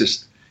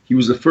nicest. He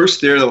was the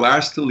first there, the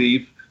last to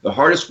leave, the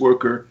hardest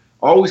worker,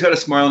 always had a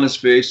smile on his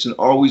face and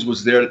always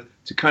was there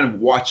to kind of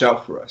watch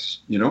out for us,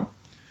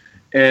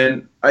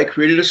 And I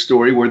created a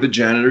story where the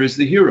janitor is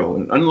the hero,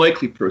 an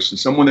unlikely person,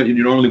 someone that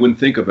you normally wouldn't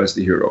think of as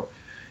the hero.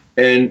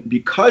 And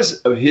because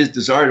of his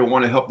desire to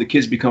want to help the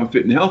kids become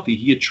fit and healthy,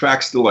 he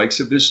attracts the likes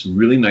of this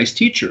really nice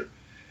teacher.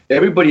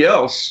 Everybody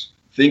else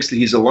thinks that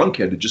he's a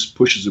lunkhead that just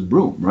pushes a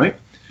broom, right?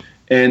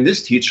 And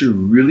this teacher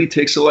really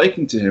takes a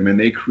liking to him, and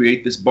they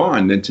create this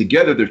bond. And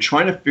together, they're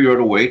trying to figure out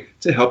a way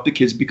to help the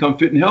kids become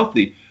fit and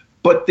healthy,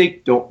 but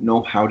they don't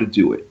know how to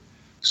do it.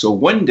 So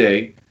one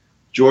day,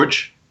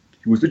 George,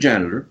 who was the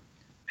janitor,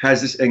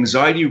 has this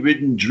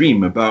anxiety-ridden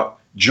dream about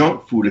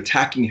junk food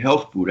attacking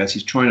health food as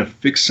he's trying to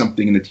fix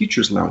something in the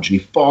teacher's lounge, and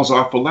he falls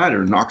off a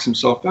ladder and knocks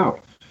himself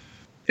out.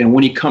 And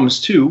when he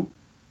comes to,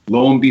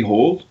 lo and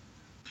behold,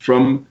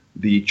 from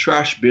the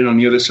trash bin on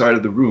the other side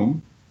of the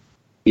room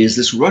is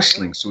this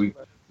rustling. So he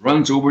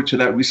runs over to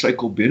that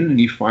recycle bin and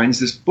he finds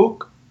this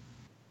book.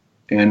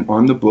 And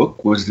on the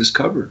book was this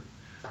cover.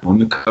 On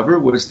the cover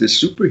was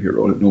this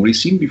superhero that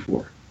nobody's seen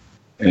before.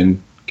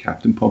 And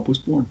Captain Pump was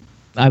born.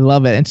 I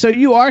love it. And so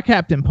you are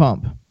Captain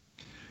Pump.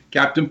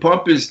 Captain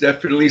Pump is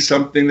definitely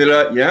something that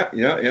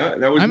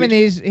that was. I mean,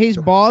 he's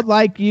bald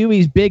like you.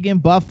 He's big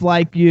and buff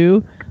like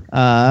you.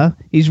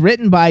 He's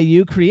written by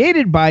you,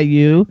 created by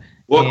you.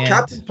 Well,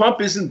 Captain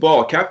Pump isn't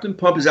bald. Captain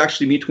Pump is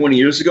actually me 20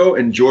 years ago,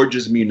 and George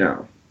is me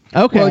now.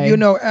 Okay. Well, you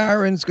know,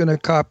 Aaron's going to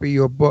copy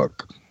your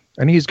book,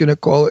 and he's going to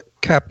call it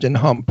Captain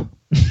Hump.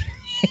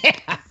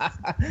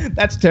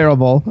 That's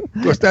terrible.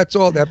 Because that's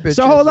all that bitch.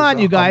 So hold on,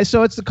 you guys.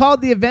 So it's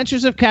called The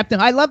Adventures of Captain.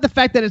 I love the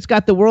fact that it's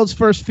got the world's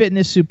first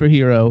fitness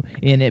superhero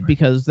in it,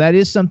 because that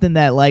is something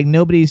that like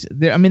nobody's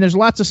there. I mean, there's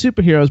lots of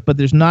superheroes, but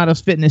there's not a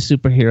fitness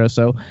superhero.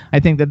 So I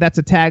think that that's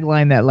a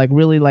tagline that like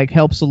really like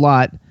helps a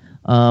lot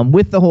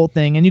with the whole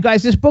thing. And you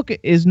guys, this book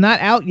is not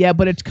out yet,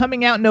 but it's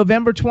coming out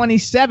November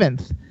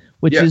 27th,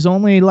 which is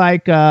only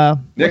like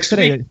next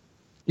week.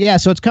 Yeah,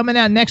 so it's coming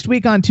out next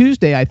week on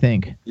Tuesday, I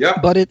think. Yeah.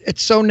 But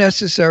it's so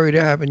necessary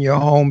to have in your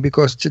home,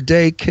 because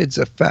today kids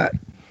are fat.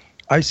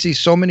 I see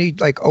so many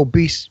like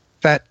obese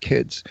fat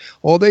kids.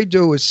 All they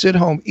do is sit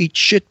home, eat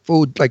shit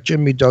food like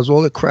Jimmy does,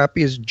 all the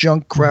crappiest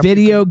junk crap.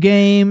 Video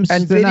games,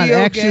 and they're not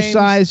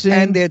exercising.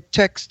 And they're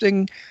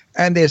texting,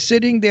 and they're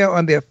sitting there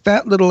on their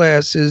fat little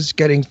asses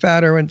getting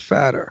fatter and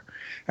fatter.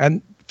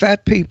 And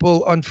fat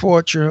people,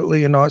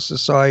 unfortunately, in our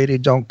society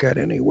don't get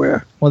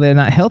anywhere. Well, they're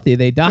not healthy.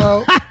 They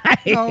die.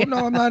 Well,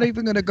 no, I'm not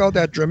even going to go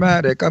that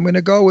dramatic. I'm going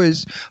to go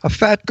as a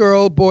fat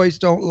girl boys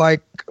don't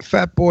like,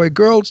 fat boy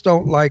girls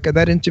don't like, and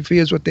that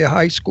interferes with their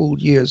high school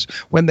years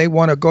when they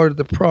want to go to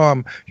the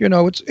prom. You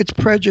know, it's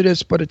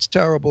prejudice, but it's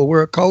terrible.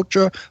 We're a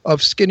culture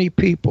of skinny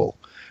people.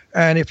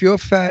 And if you're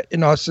fat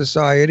in our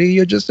society,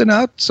 you're just an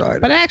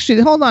outsider. But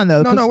actually, hold on,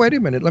 though. No, wait a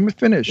minute. Let me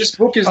finish. This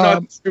book is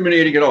not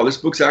discriminating at all. This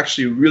book's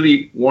actually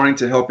really wanting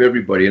to help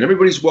everybody. And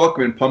everybody's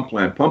welcome in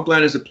Pumpland.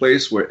 Pumpland is a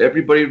place where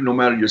everybody, no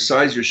matter your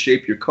size, your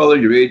shape, your color,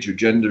 your age, your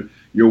gender,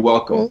 you're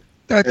welcome. Well,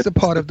 that's the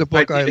part of the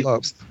book I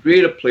love.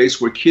 Create a place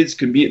where kids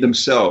can be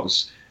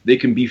themselves. They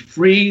can be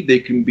free, they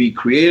can be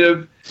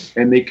creative,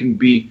 and they can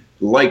be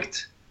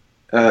liked.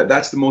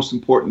 That's the most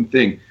important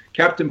thing.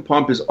 Captain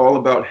Pump is all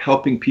about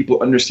helping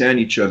people understand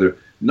each other,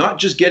 not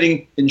just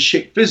getting in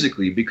shape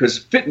physically, because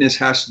fitness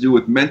has to do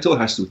with mental,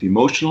 has to do with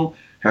emotional,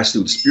 has to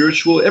do with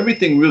spiritual.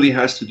 Everything really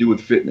has to do with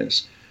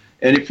fitness.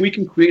 And if we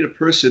can create a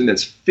person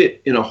that's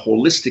fit in a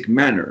holistic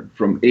manner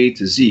from A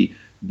to Z,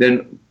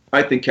 then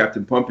I think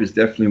Captain Pump has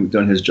definitely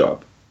done his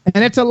job.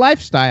 And it's a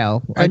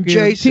lifestyle. And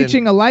you're Jason,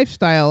 teaching a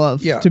lifestyle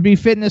to be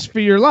fitness for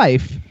your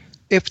life.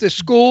 If the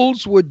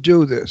schools would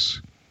do this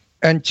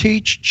and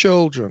teach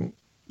children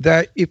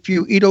that if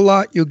you eat a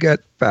lot, you get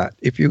fat.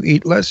 If you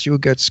eat less, you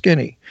get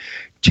skinny.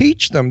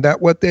 Teach them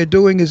that what they're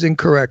doing is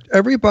incorrect.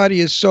 Everybody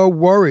is so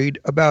worried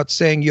about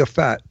saying you're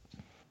fat.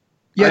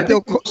 Yeah,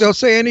 they'll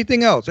say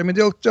anything else. I mean,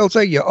 they'll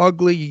say you're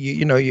ugly,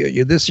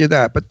 you're this, you're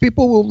that. But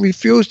people will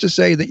refuse to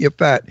say that you're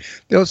fat.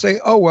 They'll say,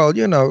 oh, well,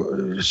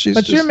 she's.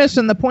 But you're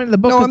missing the point of the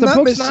book. No, I'm the not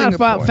book's missing not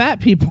about point. fat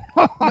people.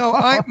 No,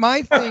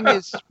 my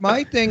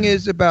thing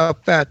is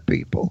about fat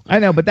people. I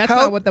know, but that's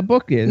not what the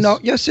book is. No,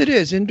 yes, it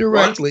is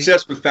indirectly. I'm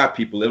obsessed with fat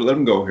people. Let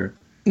them go here.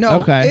 No,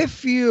 okay.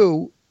 If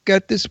you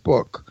get this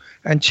book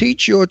and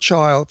teach your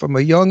child from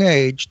a young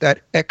age that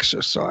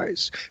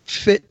exercise,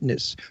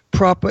 fitness,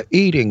 proper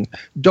eating,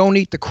 don't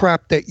eat the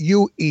crap that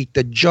you eat,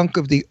 the junk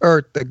of the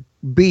earth, the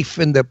beef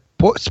and the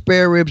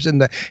spare ribs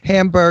and the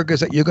hamburgers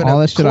that you're going to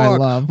clog. Shit I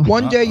love.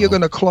 One day you're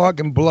going to clog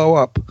and blow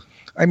up.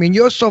 I mean,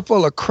 you're so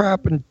full of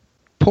crap and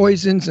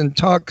poisons and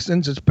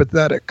toxins, it's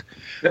pathetic.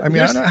 I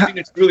mean, the thing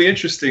that's really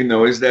interesting,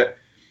 though, is that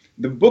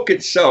the book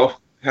itself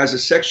has a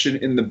section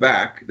in the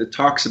back that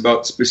talks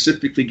about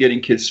specifically getting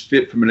kids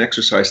fit from an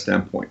exercise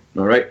standpoint,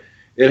 all right?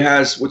 It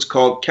has what's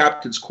called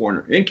Captain's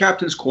Corner. In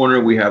Captain's Corner,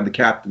 we have the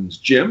Captain's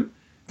Gym.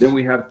 Then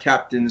we have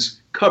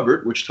Captain's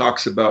Cupboard, which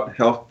talks about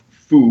health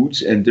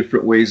foods and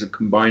different ways of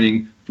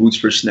combining foods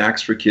for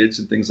snacks for kids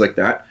and things like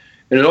that.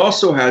 And it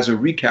also has a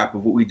recap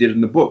of what we did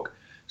in the book.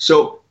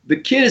 So the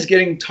kid is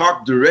getting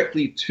talked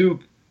directly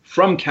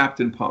from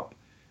Captain Pump.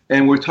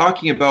 And we're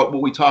talking about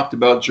what we talked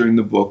about during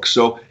the book.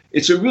 So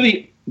it's a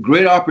really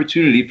great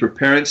opportunity for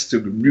parents to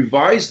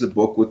revise the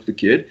book with the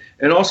kid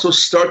and also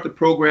start the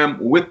program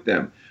with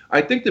them.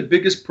 I think the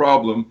biggest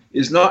problem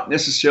is not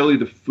necessarily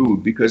the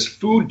food, because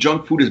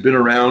junk food has been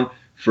around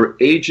for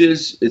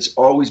ages. It's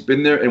always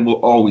been there and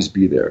will always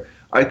be there.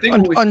 I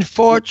think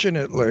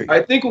unfortunately,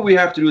 I think what we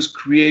have to do is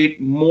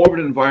create more of an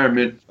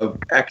environment of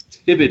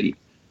activity.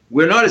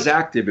 We're not as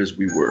active as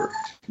we were.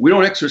 We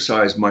don't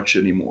exercise much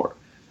anymore.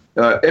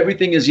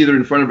 Everything is either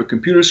in front of a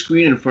computer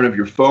screen, in front of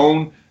your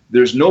phone.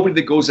 There's nobody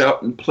that goes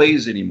out and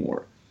plays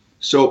anymore.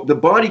 So the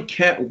body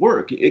can't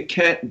work. It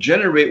can't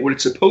generate what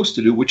it's supposed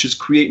to do, which is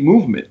create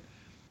movement.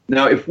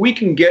 Now, if we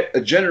can get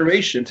a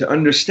generation to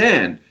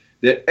understand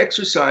that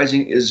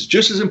exercising is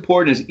just as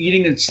important as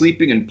eating and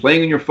sleeping and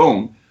playing on your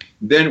phone,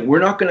 then we're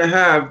not going to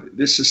have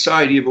this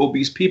society of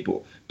obese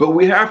people. But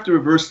we have to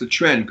reverse the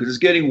trend because it's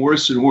getting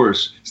worse and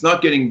worse. It's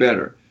not getting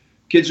better.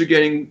 Kids are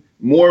getting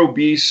more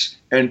obese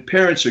and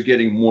parents are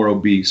getting more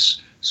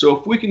obese. So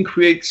if we can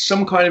create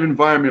some kind of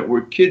environment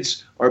where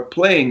kids are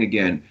playing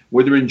again,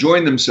 where they're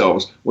enjoying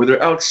themselves, where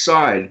they're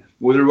outside,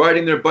 where they're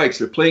riding their bikes,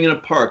 they're playing in a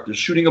park, they're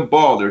shooting a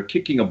ball, they're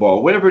kicking a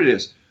ball, whatever it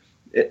is,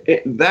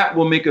 that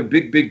will make a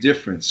big, big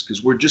difference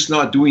because we're just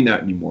not doing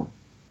that anymore.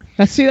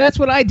 That's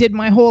what I did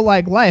my whole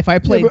life. I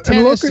played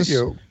tennis. Look at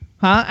you.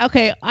 Huh?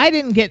 Okay,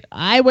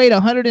 I weighed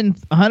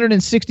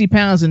 160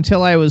 pounds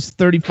until I was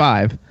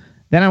 35.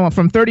 Then I went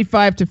from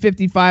 35 to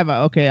 55.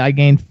 Okay, I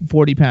gained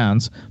 40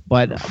 pounds.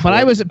 But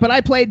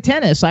I played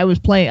tennis.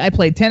 I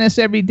played tennis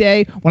every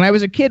day. When I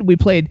was a kid, we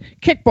played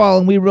kickball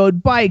and we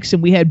rode bikes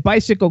and we had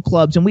bicycle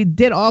clubs and we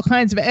did all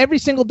kinds of every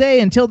single day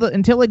until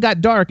it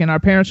got dark and our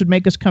parents would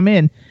make us come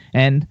in.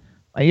 And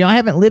I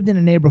haven't lived in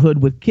a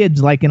neighborhood with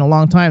kids like in a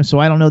long time, so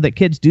I don't know that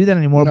kids do that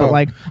anymore. No. But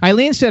like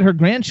Eileen said, her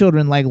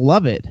grandchildren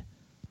love it.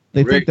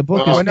 They think the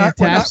book is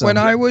fantastic. When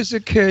I was a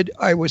kid,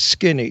 I was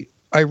skinny.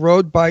 I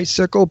rode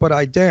bicycle, but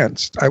I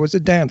danced. I was a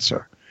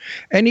dancer.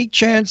 Any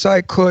chance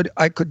I could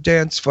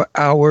dance for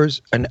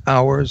hours and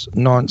hours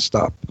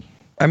nonstop.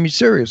 I mean,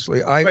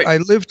 seriously, I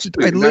lived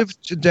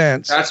to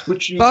dance. That's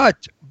what you.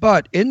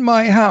 But in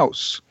my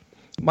house,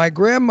 my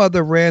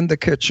grandmother ran the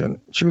kitchen.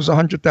 She was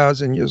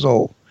 100,000 years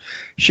old.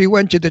 She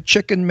went to the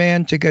chicken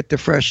man to get the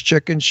fresh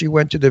chicken. She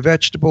went to the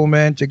vegetable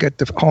man to get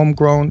the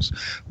homegrowns.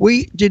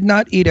 We did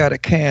not eat out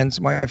of cans.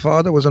 My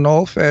father was an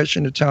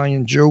old-fashioned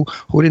Italian Jew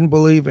who didn't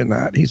believe in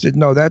that. He said,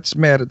 no, that's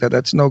mad at that.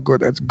 That's no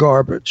good. That's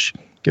garbage.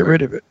 Get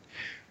rid of it.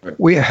 Right.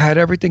 We had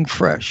everything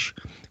fresh.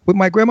 But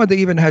my grandmother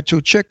even had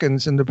 2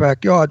 chickens in the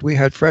backyard. We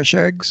had fresh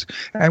eggs,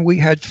 and we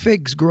had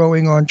figs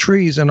growing on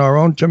trees and our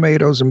own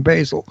tomatoes and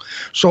basil.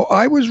 So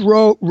I was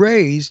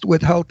raised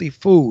with healthy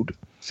food.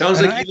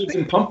 Sounds like you live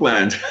in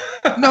Pumpland.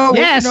 No,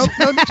 yes. No,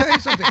 let me tell you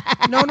something.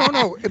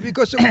 No.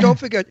 Because don't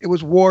forget, it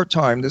was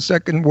wartime, the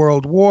Second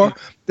World War.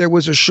 There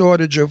was a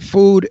shortage of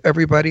food.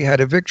 Everybody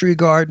had a victory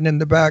garden in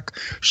the back.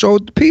 So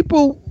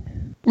people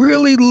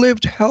really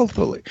lived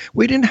healthily.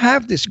 We didn't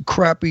have this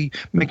crappy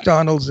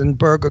McDonald's and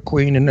Burger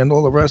Queen and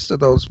all the rest of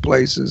those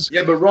places.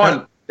 Yeah, but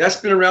Ron, that's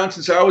been around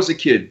since I was a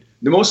kid.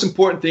 The most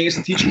important thing is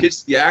to teach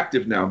kids to be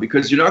active now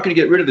because you're not going to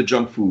get rid of the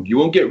junk food. You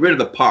won't get rid of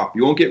the pop.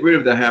 You won't get rid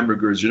of the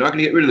hamburgers. You're not going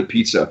to get rid of the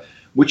pizza.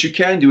 What you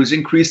can do is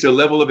increase their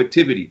level of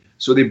activity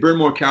so they burn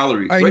more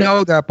calories. I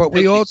know that, but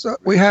we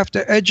have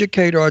to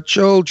educate our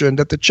children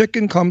that the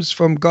chicken comes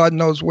from God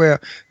knows where,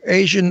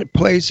 Asian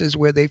places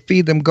where they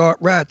feed them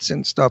rats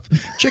and stuff.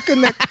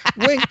 Chicken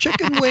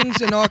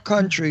wings in our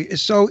country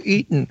is so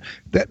eaten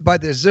that by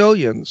the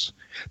zillions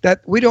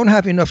that we don't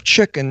have enough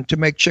chicken to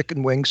make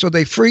chicken wings. So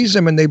they freeze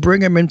them and they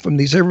bring them in from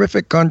these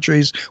horrific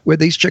countries where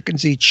these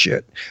chickens eat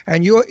shit.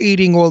 And you're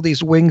eating all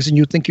these wings and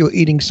you think you're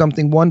eating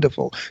something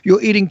wonderful.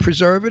 You're eating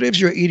preservatives,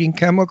 you're eating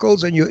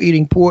chemicals, and you're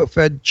eating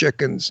poor-fed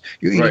chickens.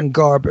 You're eating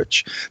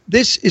garbage.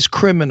 This is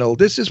criminal.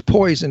 This is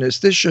poisonous.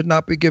 This should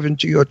not be given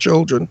to your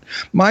children.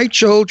 My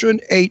children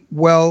ate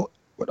well.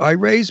 I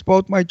raised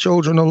both my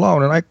children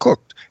alone, and I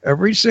cooked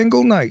every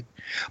single night.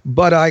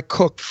 But I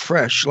cooked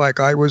fresh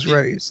like I was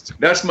raised.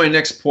 That's my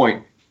next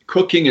point.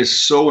 Cooking is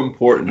so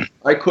important.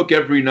 I cook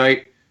every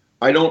night.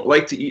 I don't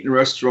like to eat in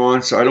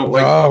restaurants. I don't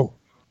like. No,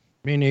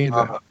 me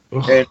neither.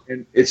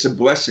 And it's a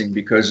blessing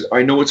because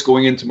I know what's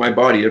going into my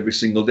body every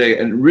single day.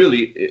 And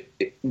really,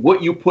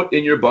 what you put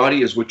in your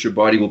body is what your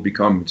body will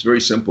become. It's very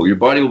simple. Your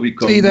body will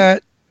become. See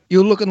that?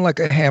 You're looking like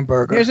a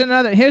hamburger. Here's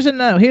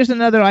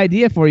another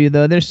idea for you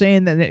though. They're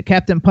saying that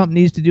Captain Pump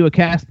needs to do a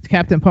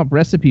Captain Pump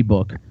recipe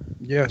book.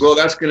 Yes. Well,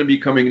 that's going to be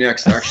coming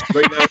next,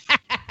 actually. Right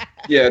now,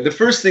 yeah, the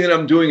first thing that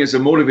I'm doing is a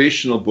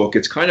motivational book.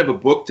 It's kind of a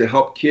book to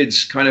help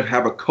kids kind of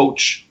have a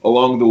coach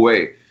along the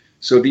way.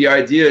 So the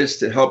idea is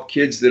to help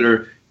kids that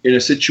are in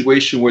a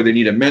situation where they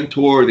need a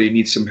mentor, or they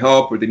need some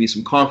help, or they need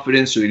some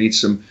confidence, or they need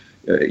some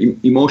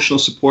emotional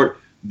support.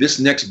 This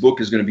next book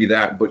is going to be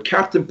that. But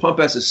Captain Pump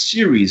as a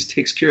series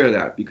takes care of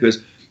that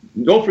because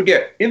don't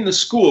forget, in the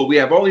school, we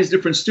have all these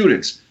different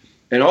students.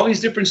 And all these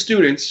different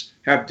students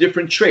have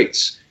different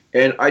traits.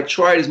 And I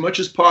tried as much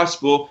as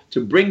possible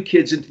to bring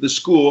kids into the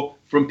school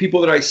from people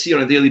that I see on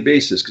a daily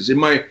basis. Because in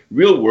my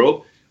real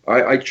world,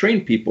 I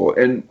train people.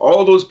 And all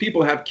of those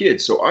people have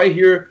kids. So I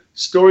hear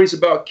stories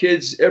about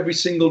kids every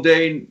single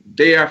day,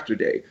 day after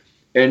day.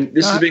 And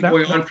this has been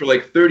going on for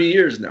like 30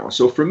 years now.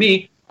 So for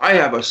me, I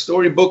have a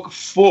storybook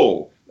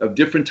full of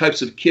different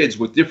types of kids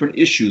with different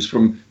issues,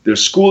 from their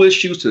school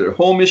issues to their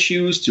home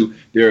issues to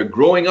their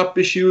growing up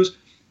issues.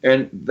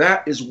 And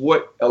that is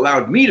what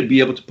allowed me to be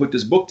able to put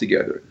this book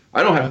together.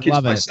 I don't have kids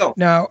myself.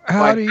 Now,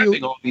 how do you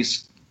having all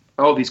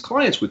these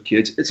clients with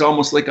kids? It's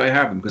almost like I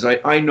have them because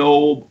I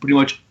know pretty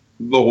much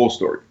the whole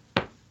story.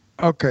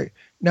 Okay.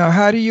 Now,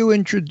 how do you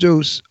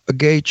introduce a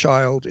gay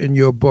child in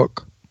your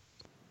book?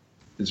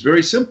 It's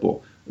very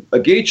simple. A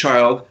gay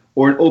child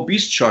or an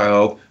obese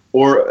child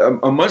or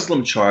a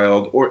Muslim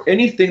child or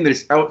anything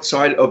that's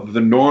outside of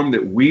the norm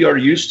that we are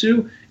used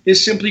to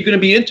is simply going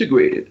to be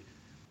integrated.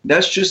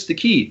 That's just the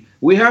key.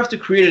 We have to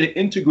create an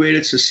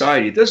integrated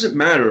society. It doesn't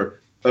matter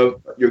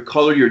of your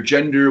color, your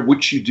gender,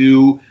 what you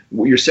do,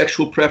 what your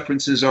sexual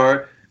preferences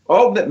are.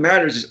 All that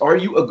matters is, are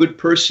you a good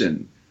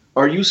person?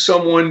 Are you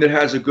someone that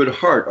has a good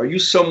heart? Are you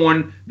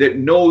someone that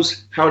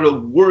knows how to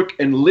work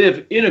and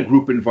live in a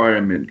group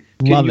environment?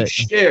 Can you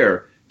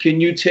share? Can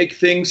you take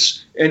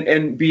things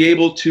and be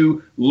able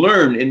to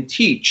learn and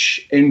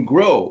teach and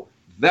grow?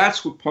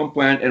 That's what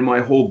Pumpland and my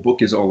whole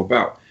book is all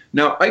about.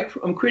 Now,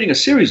 I'm creating a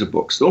series of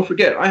books. Don't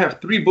forget, I have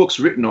 3 books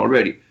written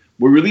already.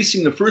 We're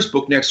releasing the first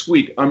book next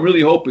week. I'm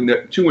really hoping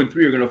that 2 and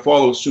 3 are going to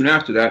follow soon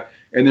after that.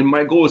 And then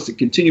my goal is to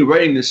continue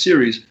writing this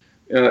series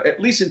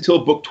at least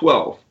until book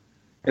 12.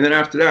 And then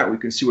after that, we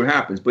can see what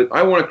happens. But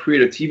I want to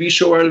create a TV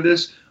show out of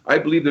this. I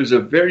believe there's a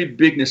very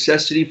big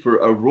necessity for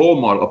a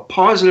role model, a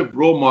positive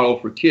role model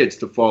for kids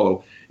to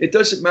follow. It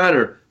doesn't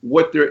matter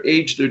what their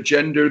age, their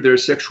gender, their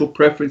sexual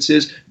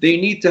preferences. They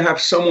need to have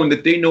someone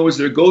that they know is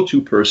their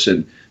go-to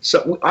person.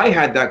 So I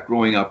had that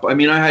growing up. I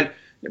mean, I had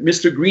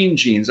Mr. Green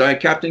Jeans, I had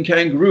Captain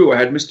Kangaroo, I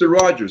had Mr.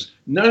 Rogers.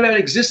 None of that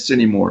exists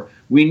anymore.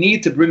 We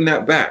need to bring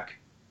that back.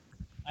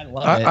 I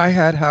love it. I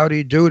had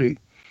Howdy Doody.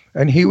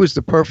 And he was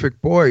the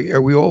perfect boy.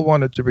 And we all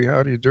wanted to be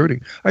Howdy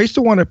Doody. I used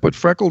to want to put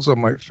freckles on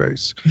my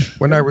face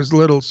when I was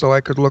little so I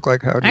could look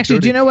like Howdy Doody. Actually,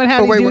 do you know what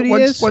Howdy Doody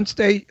is? Once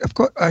they, of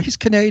course, he's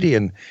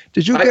Canadian.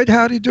 Did you get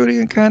Howdy Doody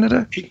in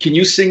Canada? Can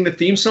you sing the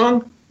theme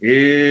song?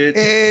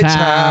 It's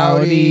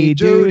Howdy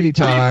Doody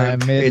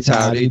time. It's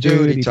Howdy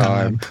Doody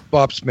time.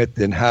 Bob Smith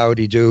and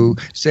Howdy Do.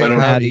 Say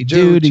Howdy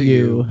Do to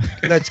you.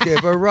 Let's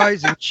give a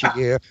rising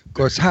cheer,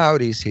 'cause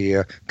Howdy's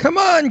here. Come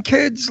on,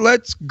 kids,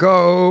 let's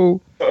go.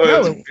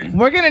 No,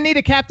 we're going to need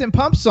a Captain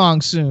Pump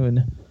song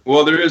soon.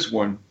 Well, there is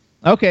one.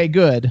 Okay,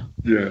 good.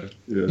 Yeah.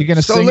 You're going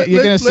to sing it?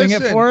 You're going to sing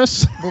it for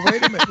us? Well,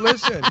 wait a minute.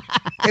 Listen.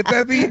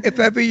 If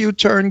ever you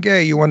turn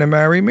gay, you want to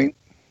marry me?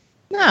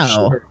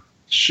 No.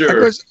 Sure.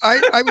 Because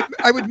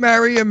I would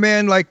marry a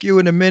man like you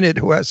in a minute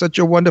who has such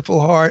a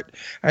wonderful heart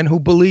and who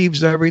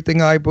believes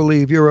everything I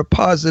believe. You're a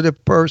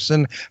positive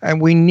person, and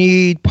we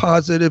need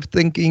positive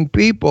thinking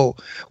people.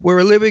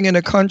 We're living in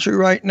a country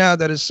right now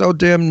that is so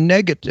damn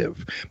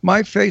negative.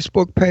 My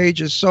Facebook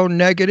page is so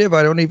negative,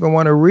 I don't even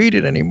want to read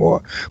it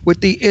anymore.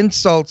 With the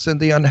insults and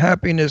the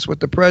unhappiness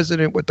with the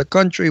president, with the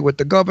country, with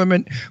the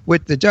government,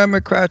 with the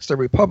Democrats, the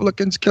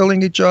Republicans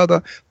killing each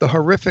other, the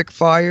horrific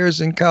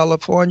fires in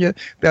California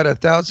that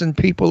 1,000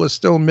 people are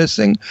still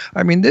missing.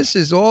 I mean, this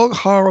is all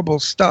horrible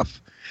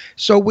stuff.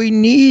 So we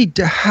need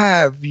to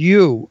have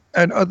you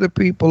and other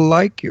people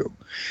like you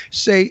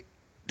say,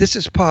 this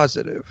is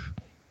positive.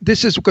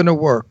 This is going to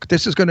work.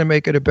 This is going to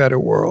make it a better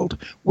world.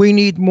 We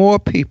need more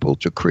people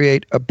to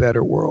create a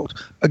better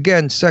world.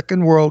 Again,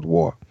 Second World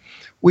War.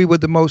 We were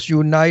the most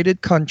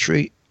united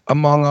country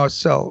among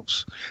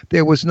ourselves.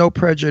 There was no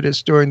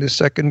prejudice during the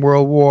Second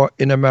World War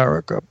in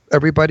America.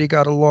 Everybody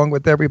got along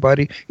with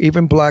everybody,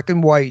 even black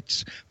and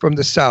whites from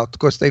the South,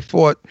 because they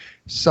fought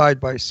side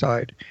by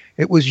side.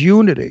 It was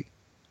unity.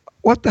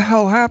 What the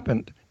hell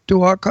happened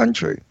to our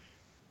country?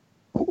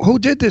 Who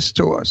did this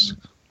to us?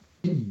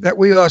 That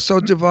we are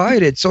so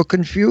divided, so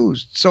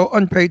confused, so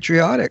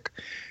unpatriotic.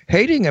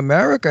 Hating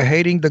America,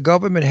 hating the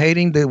government,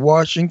 hating the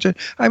Washington.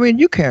 I mean,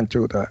 you can't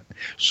do that.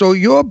 So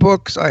your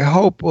books, I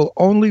hope, will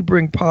only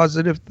bring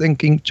positive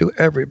thinking to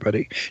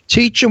everybody.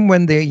 Teach them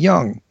when they're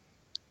young,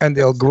 and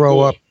they'll grow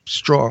up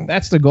strong.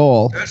 That's the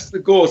goal. That's the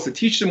goal, is to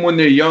teach them when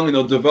they're young, and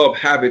they'll develop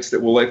habits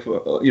that will,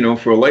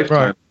 for a lifetime.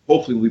 Right.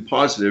 Hopefully will be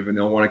positive, and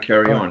they'll want to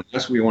carry on.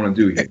 That's what we want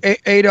to do here.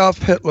 Adolf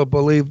Hitler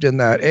believed in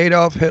that.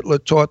 Adolf Hitler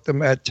taught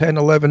them at 10,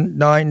 11,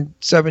 9,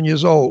 7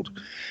 years old.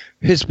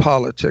 His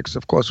politics,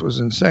 of course, was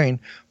insane.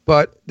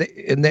 But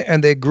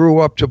they grew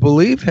up to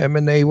believe him,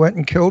 and they went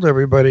and killed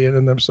everybody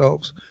and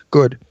themselves.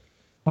 Good.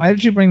 Why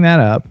did you bring that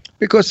up?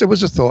 Because it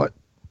was a thought.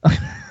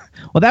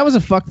 Well, that was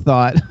a fuck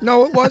thought.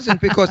 No, it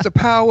wasn't, because the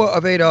power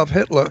of Adolf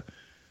Hitler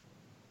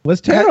was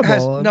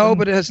terrible.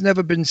 But it has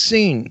never been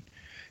seen.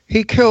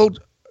 He killed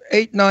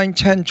 8, 9,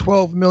 10,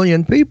 12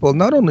 million people,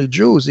 not only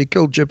Jews. He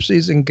killed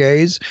gypsies and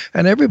gays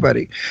and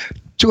everybody.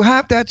 To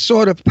have that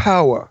sort of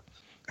power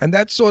and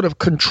that sort of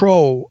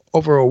control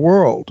over a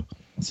world.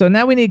 So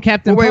now we need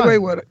Captain Pump.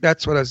 Wait.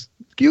 That's what I was.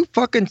 You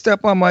fucking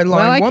step on my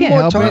line one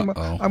more time.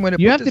 I'm going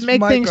to. You have to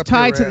make things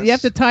tied to. You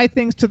have to tie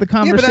things to the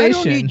conversation. Yeah, but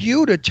I don't need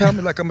you to tell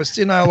me like I'm a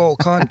senile old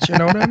cunt. You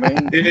know what I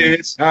mean?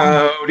 It's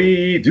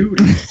howdy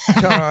doody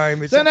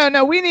time.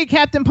 No. We need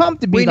Captain Pump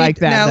to be like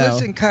that. Now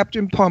listen,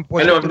 Captain Pump.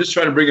 I know. I'm just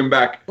trying to bring him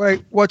back.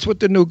 Wait, what's with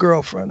the new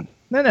girlfriend?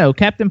 No,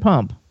 Captain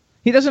Pump.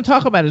 He doesn't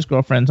talk about his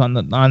girlfriends on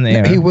the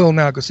air. He will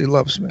now because he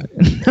loves me.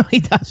 No,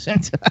 he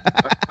doesn't.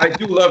 I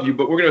do love you,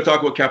 but we're going to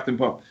talk about Captain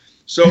Pump.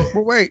 So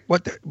well, wait,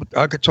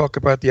 I could talk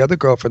about the other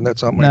girlfriend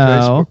that's on my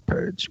Facebook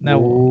page. No,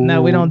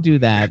 we don't do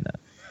that.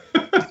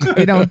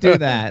 We don't do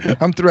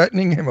that. I'm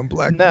threatening him. I'm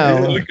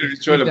blackmailing. No, look at him.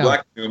 He's trying to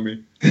blackmail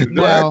me.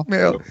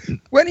 Blackmail.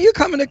 When are you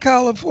coming to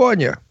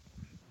California?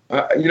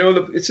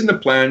 It's in the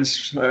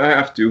plans. I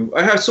have to.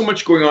 I have so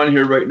much going on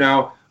here right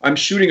now. I'm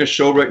shooting a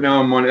show right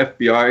now. I'm on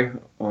FBI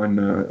on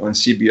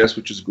CBS,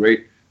 which is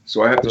great.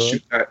 So I have to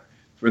shoot that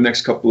for the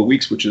next couple of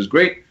weeks, which is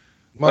great.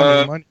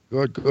 Money.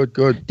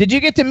 Good. Did you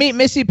get to meet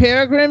Missy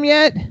Peregrine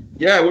yet?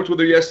 Yeah, I worked with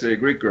her yesterday.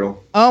 Great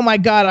girl. Oh my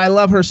God, I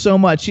love her so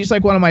much. She's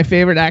like one of my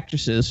favorite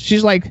actresses.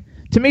 She's like,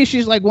 to me,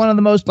 she's like one of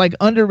the most like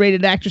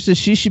underrated actresses.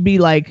 She should be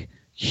like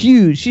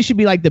huge. She should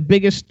be like the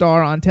biggest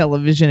star on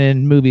television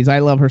and movies. I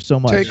love her so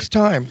much. Takes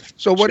time.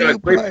 So what do you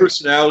play? Great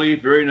personality,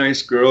 very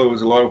nice girl. It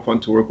was a lot of fun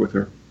to work with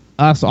her.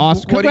 That's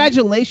awesome.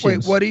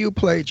 Congratulations. What do you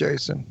play,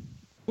 Jason?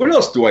 What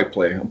else do I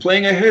play? I'm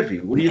playing a heavy.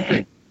 What do you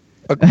think?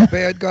 A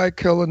bad guy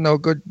killer, no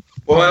good.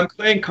 Well, I'm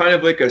playing kind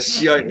of like a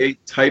CIA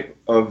type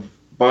of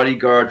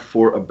bodyguard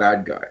for a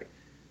bad guy.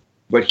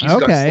 But he's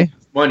got so much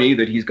money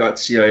that he's got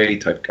CIA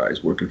type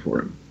guys working for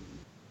him.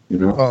 You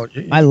know? Oh,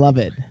 I love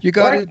it. You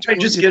got I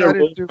just get a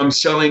role. I'm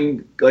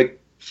selling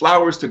like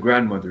flowers to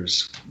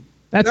grandmothers.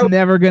 That's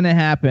never going to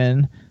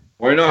happen.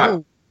 Why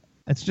not?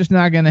 It's just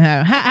not going to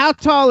happen. How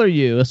tall are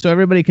you? So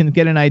everybody can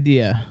get an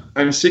idea.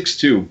 I'm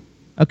 6'2".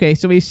 Okay,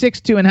 so he's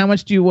 6'2", and how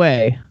much do you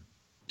weigh?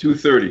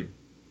 230.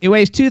 He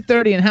weighs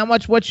 230, and how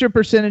much? What's your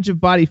percentage of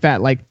body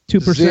fat? Like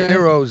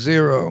 2%?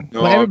 Zero.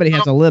 No, well, everybody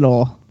has a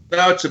little.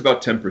 Now it's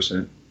about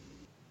 10%.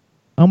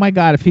 Oh my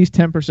God! If he's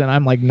 10%,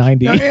 I'm like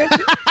 90. Now,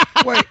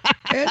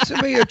 answer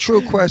me a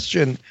true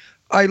question.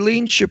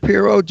 Eileen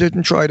Shapiro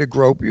didn't try to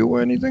grope you or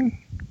anything?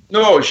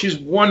 No, she's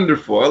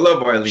wonderful. I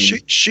love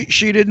Eileen.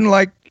 She didn't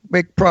like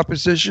make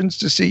propositions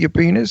to see your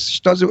penis.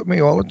 She does it with me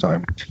all the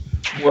time.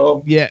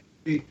 Well, yeah.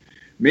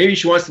 Maybe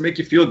she wants to make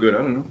you feel good. I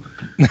don't know.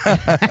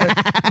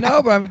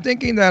 No, but I'm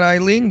thinking that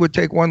Eileen would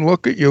take one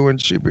look at you and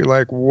she'd be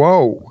like,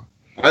 whoa.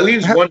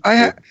 Eileen's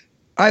wonderful.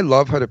 I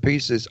love her to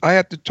pieces. I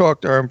have to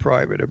talk to her in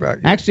private about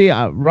you. Actually,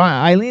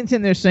 Eileen's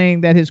in there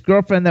saying that his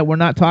girlfriend that we're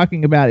not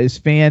talking about is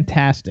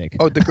fantastic.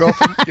 Oh, the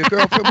girlfriend? Your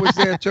girlfriend was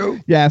there too?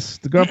 Yes,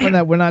 the girlfriend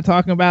that we're not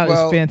talking about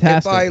is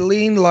fantastic. If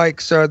Eileen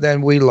likes her,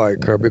 then we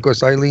like her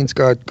because Eileen's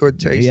got good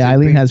taste. Yeah,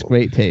 Eileen has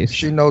great taste.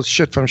 She knows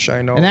shit from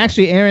Shino. And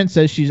actually, Aaron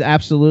says she's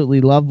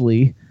absolutely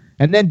lovely.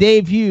 And then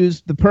Dave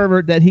Hughes, the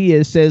pervert that he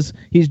is, says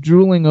he's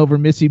drooling over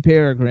Missy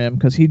Peregrine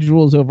because he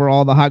drools over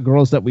all the hot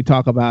girls that we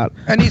talk about.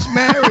 And he's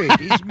married.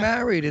 He's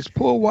married. His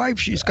poor wife,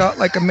 she's got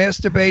like a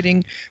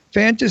masturbating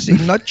fantasy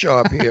nut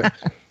job here.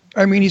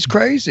 I mean, he's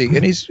crazy,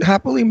 and he's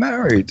happily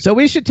married. So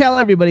we should tell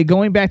everybody,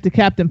 going back to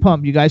Captain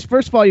Pump, you guys,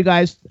 first of all, you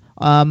guys,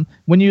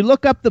 when you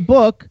look up the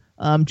book,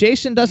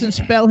 Jason doesn't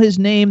spell his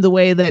name the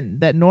way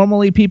that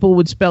normally people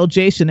would spell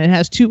Jason. It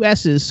has two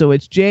S's, so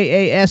it's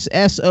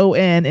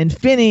Jasson, and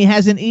Finney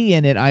has an E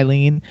in it,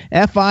 Eileen.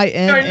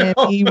 Finney.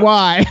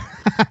 Finney.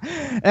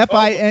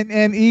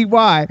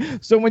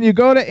 So when you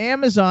go to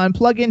Amazon,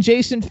 plug in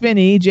Jason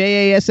Finney,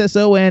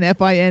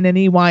 Jasson,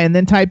 Finney, and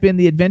then type in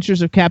The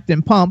Adventures of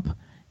Captain Pump,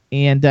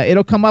 and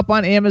it'll come up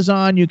on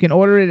Amazon. You can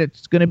order it.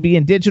 It's going to be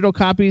in digital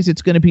copies.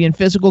 It's going to be in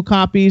physical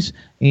copies,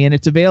 and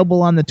it's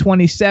available on the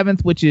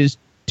 27th, which is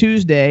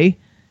Tuesday,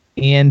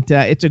 and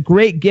it's a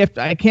great gift.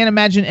 I can't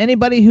imagine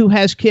anybody who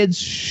has kids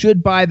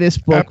should buy this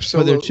book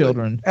for their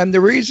children. And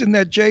the reason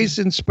that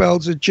Jason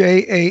spells it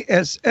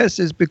Jass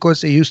is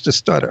because he used to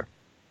stutter.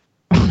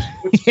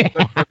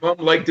 My mom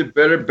liked it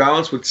better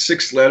balanced with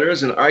 6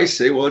 letters, and I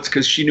say, well, it's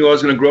because she knew I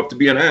was going to grow up to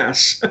be an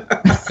ass.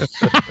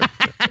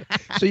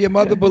 So your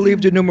mother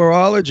believed in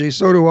numerology,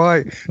 so do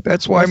I.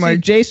 That's why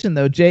Jason,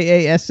 though,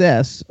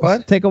 Jass.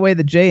 What? Take away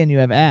the J and you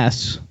have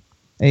ass.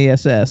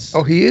 ASS.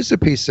 Oh, he is a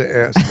piece of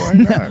ass. Why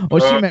not?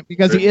 Well, she meant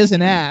because he is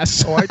an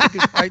ass. I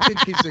think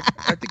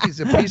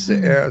he's a piece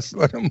of ass.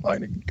 Let him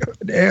mind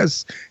an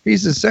ass.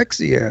 He's a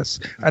sexy ass,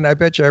 and I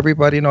bet you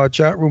everybody in our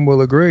chat room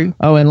will agree.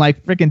 Oh, and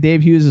like freaking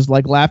Dave Hughes is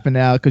like laughing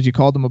now because you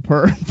called him a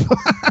perv.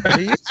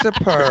 He is a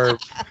perv.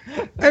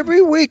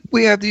 Every week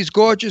we have these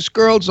gorgeous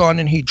girls on,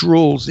 and he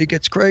drools. He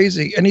gets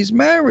crazy, and he's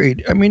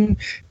married. I mean,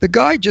 the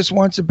guy just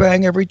wants to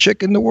bang every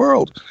chick in the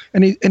world,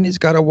 and he's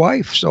got a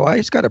wife. So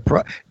he's got a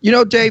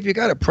Dave, you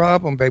got a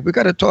problem, babe. We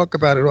got to talk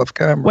about it off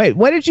camera. Wait,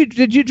 what did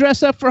you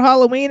dress up for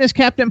Halloween as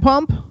Captain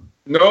Pump?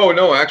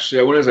 No, actually,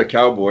 I went as a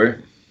cowboy.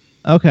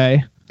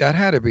 Okay, that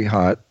had to be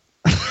hot.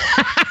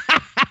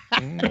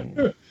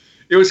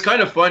 It was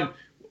kind of fun.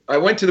 I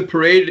went to the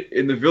parade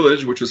in the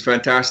village, which was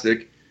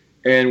fantastic,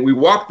 and we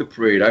walked the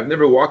parade. I've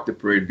never walked the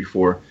parade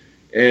before,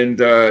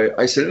 and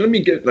I said, let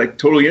me get like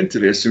totally into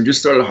this, and just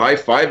started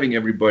high-fiving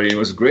everybody. It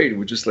was great. It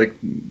was just like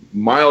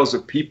miles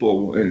of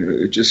people, and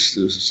it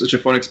was such a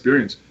fun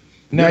experience.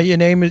 Now your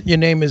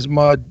name is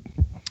Mud.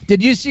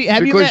 Did you see?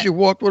 Because you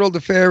walked with all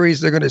the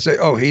fairies, they're going to say,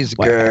 "Oh, he's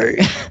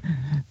gay."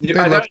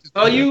 I have to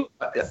tell you,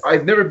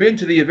 I've never been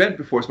to the event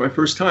before. It's my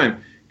first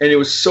time, and it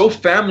was so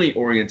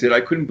family-oriented.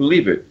 I couldn't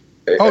believe it.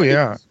 Oh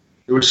yeah,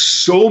 there were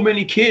so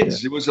many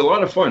kids. Yeah. It was a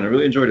lot of fun. I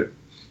really enjoyed it.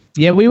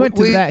 Yeah, we went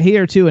to that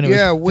here too, and it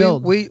was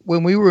filled.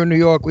 When we were in New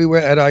York, we were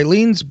at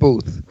Eileen's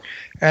booth.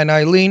 And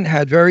Eileen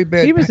had very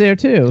bad... He was there,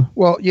 too.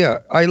 Well, yeah.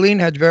 Eileen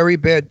had very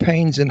bad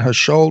pains in her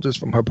shoulders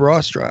from her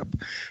bra strap.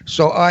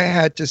 So I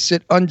had to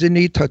sit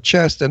underneath her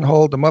chest and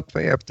hold them up for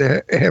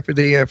half of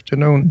the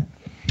afternoon.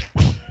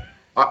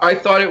 I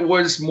thought it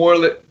was more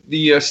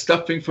the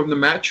stuffing from the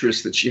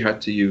mattress that she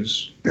had to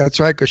use. That's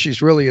right, because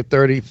she's really a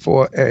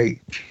 34A.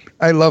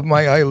 I love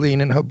my Eileen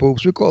and her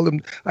boobs. We call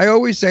them. I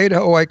always say to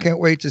her, "Oh, I can't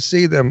wait to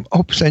see them."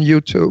 Oops, and you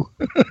too.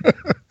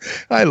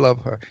 I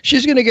love her.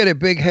 She's gonna get a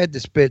big head,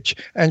 this bitch,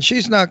 and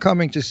she's not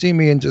coming to see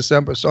me in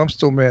December, so I'm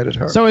still mad at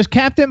her. So is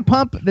Captain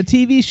Pump the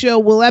TV show?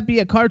 Will that be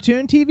a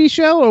cartoon TV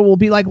show, or will it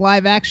be like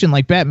live action,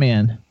 like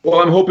Batman?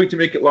 Well, I'm hoping to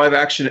make it live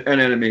action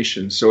and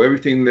animation. So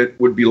everything that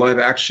would be live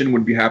action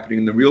would be happening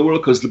in the real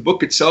world, because the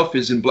book itself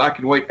is in black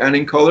and white and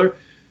in color.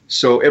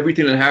 So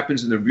everything that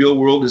happens in the real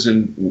world is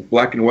in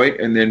black and white,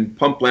 and then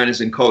Pumpland is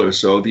in color.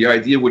 So the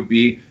idea would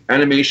be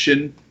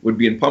animation would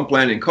be in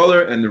Pumpland in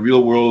color, and the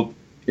real world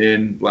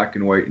in black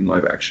and white in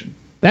live action.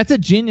 That's a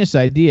genius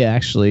idea,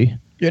 actually.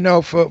 You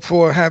know,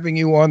 for having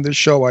you on the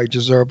show, I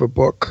deserve a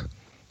book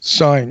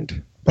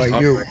signed by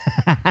you,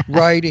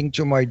 writing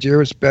to my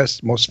dearest,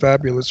 best, most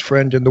fabulous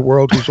friend in the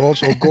world, who's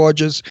also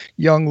gorgeous,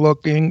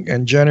 young-looking,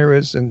 and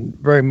generous, and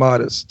very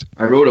modest.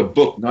 I wrote a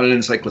book, not an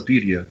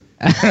encyclopedia.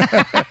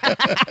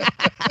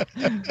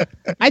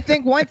 I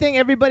think one thing,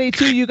 everybody,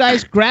 too, you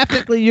guys,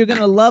 graphically, you're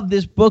going to love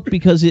this book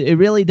because it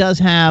really does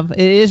have, it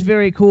is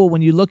very cool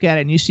when you look at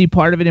it and you see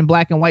part of it in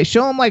black and white.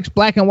 Show them like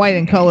black and white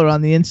and color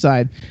on the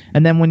inside.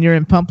 And then when you're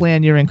in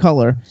Pumpland, you're in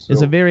color.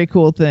 It's a very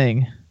cool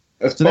thing.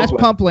 That's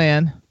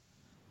Pumpland,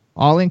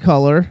 all in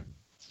color.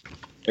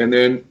 And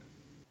then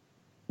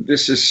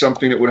this is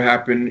something that would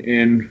happen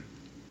in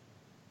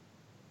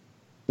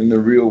the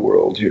real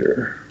world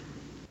here.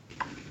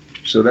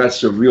 So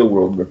that's a real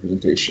world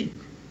representation.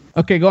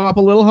 Okay, go up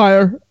a little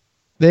higher.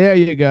 There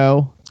you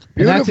go.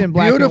 And that's in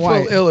black and white.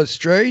 Beautiful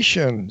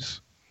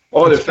illustrations.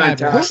 Oh, they're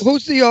fantastic.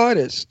 Who's the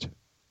artist?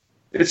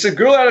 It's a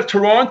girl out of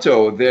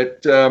Toronto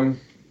that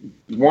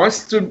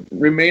wants to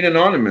remain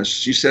anonymous.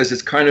 She says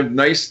it's kind of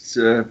nice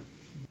to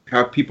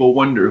have people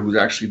wonder who's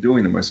actually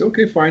doing them. I said,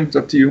 okay, fine, it's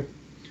up to you.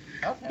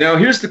 Okay. Now,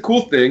 here's the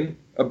cool thing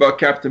about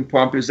Captain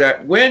Pump is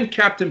that when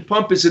Captain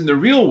Pump is in the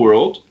real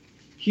world,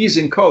 he's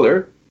in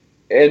color,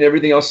 and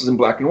everything else is in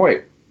black and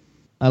white.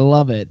 I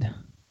love it.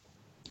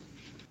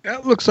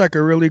 That looks like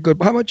a really good.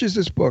 How much is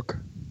this book?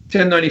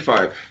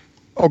 $10.95.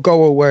 Oh,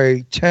 go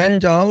away.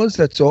 $10?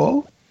 That's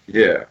all?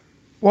 Yeah.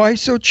 Why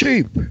so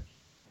cheap?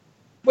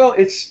 Well,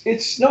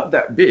 it's not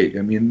that big.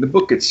 I mean, the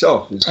book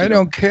itself is. I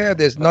don't care.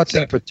 There's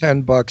nothing for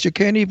 $10. You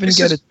can't even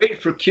get it.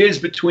 Great for kids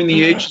between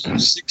the ages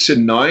of 6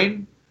 and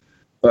 9.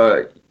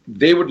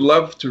 They would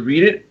love to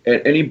read it,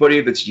 and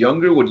anybody that's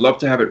younger would love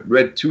to have it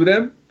read to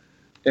them.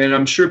 And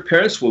I'm sure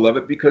parents will love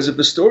it because of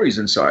the stories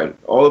inside,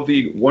 all of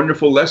the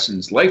wonderful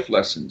lessons, life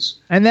lessons.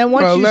 And then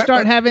once you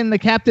start having the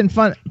Captain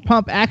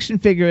Pump action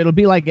figure, it'll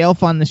be like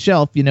Elf on the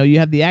Shelf. You know, you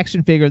have the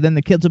action figure, then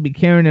the kids will be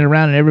carrying it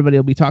around, and everybody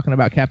will be talking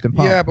about Captain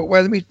Pump. Yeah, but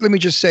let me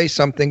just say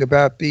something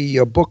about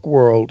the book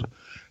world.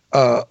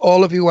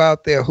 All of you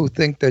out there who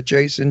think that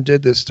Jason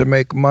did this to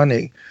make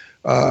money,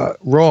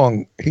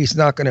 wrong. He's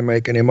not going to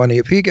make any money.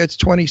 If he gets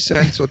 20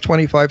 cents or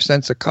 25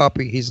 cents a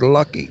copy, he's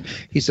lucky.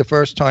 He's a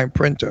first-time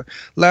printer.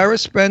 Lara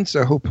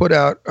Spencer, who put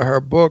out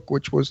her book,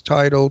 which was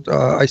titled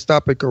I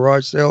Stop at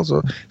Garage Sales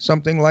or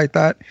something like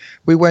that,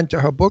 we went to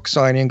her book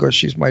signing because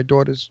she's my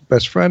daughter's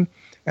best friend.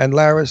 And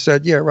Lara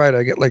said, yeah, right,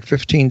 I get like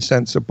 15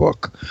 cents a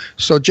book.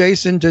 So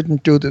Jason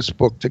didn't do this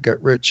book to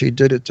get rich. He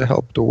did it to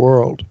help the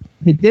world.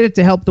 He did it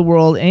to help the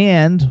world,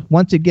 and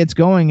once it gets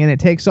going and it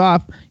takes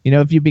off, you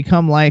know, if you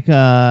become like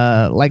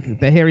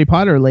the Harry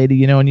Potter lady,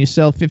 you know, and you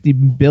sell 50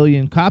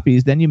 billion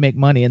copies, then you make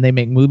money, and they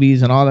make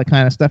movies and all that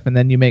kind of stuff, and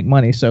then you make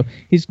money. So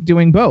he's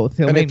doing both.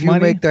 He'll and make if you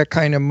make that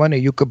kind of money,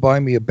 you could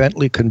buy me a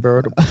Bentley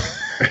convertible.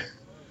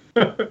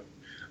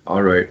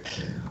 All right.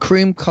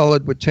 Cream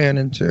colored with tan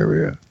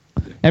interior.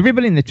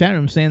 Everybody in the chat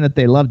room saying that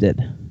they loved it.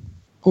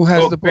 Who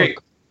has the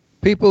book?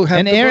 People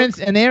have book?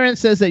 And Aaron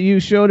says that you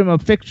showed him a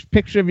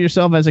picture of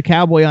yourself as a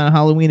cowboy on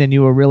Halloween and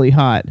you were really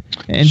hot.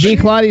 And D.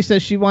 Claudia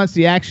says she wants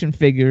the action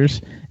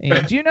figures.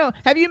 And do you know,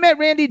 have you met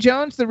Randy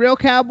Jones, the real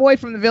cowboy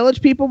from the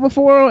Village People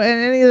before, and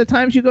any of the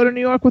times you go to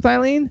New York with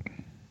Eileen?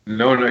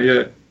 No, not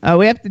yet.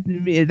 We have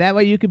to. That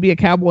way you could be a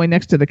cowboy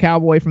next to the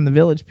cowboy from the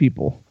Village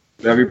People.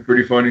 That'd be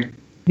pretty funny.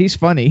 He's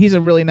funny. He's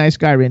a really nice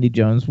guy, Randy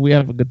Jones. We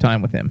have a good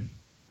time with him.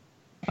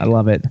 I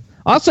love it.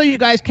 Also, you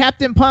guys,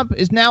 Captain Pump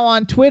is now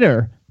on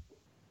Twitter,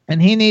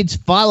 and he needs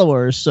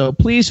followers. So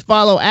please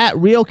follow at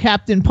Real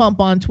Captain Pump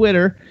on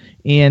Twitter,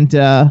 and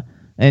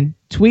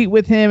tweet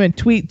with him and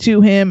tweet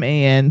to him,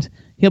 and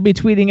he'll be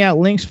tweeting out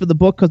links for the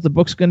book because the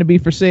book's going to be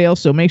for sale.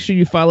 So make sure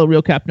you follow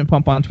Real Captain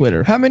Pump on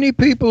Twitter. How many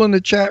people in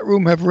the chat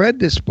room have read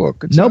this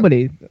book?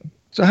 Nobody.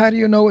 So how do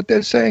you know what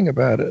they're saying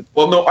about it?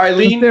 Well, no,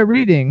 Eileen. They're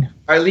reading.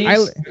 Eileen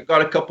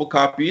got a couple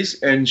copies,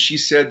 and she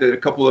said that a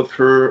couple of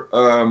her,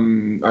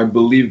 I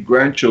believe,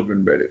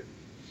 grandchildren read it.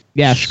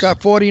 Yes. She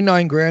got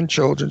 49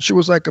 grandchildren. She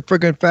was like a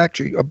friggin'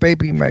 factory, a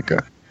baby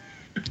maker.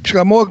 She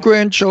got more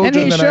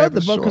grandchildren than I ever saw. And he showed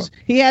the book because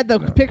he had the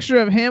picture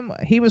of him.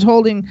 He was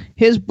holding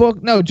his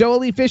book. No,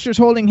 Joel E. Fisher's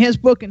holding his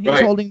book, and he's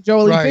holding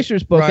Joel E.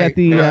 Fisher's book at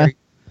the...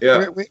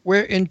 Yeah.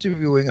 We're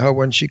interviewing her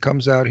when she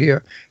comes out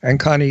here, and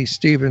Connie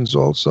Stevens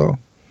also.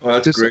 Oh,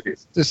 that's great.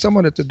 There's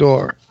someone at the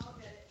door.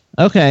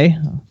 Okay.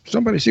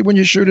 Somebody see when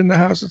you shoot in the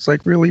house, it's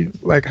like really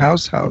like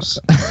house.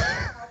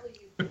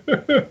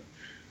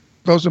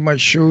 Those are my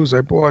shoes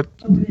I bought.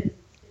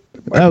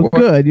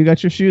 Good. You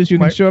got your shoes. You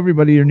can show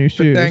everybody your new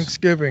shoes.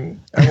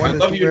 Thanksgiving. I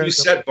love your new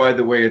set, by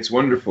the way. It's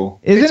wonderful.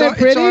 Isn't it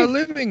pretty? It's our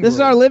living room. This is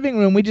our living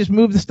room. We just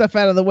moved the stuff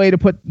out of the way to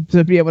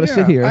be able to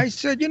sit here. I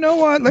said, you know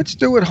what? Let's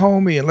do it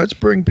homey and let's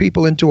bring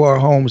people into our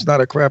homes,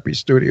 not a crappy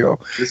studio.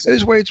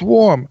 This way it's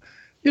warm.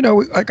 You know,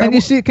 like can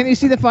you see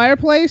the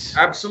fireplace?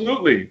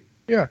 Absolutely.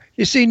 Yeah.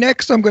 You see,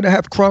 next I'm going to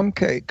have crumb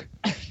cake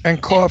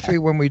and coffee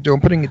when we do.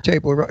 I'm putting a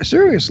table around.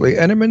 Seriously,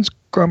 Entenmann's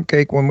crumb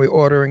cake when we're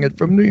ordering it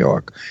from New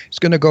York. It's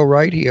going to go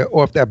right here.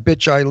 Or if that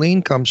bitch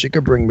Eileen comes, she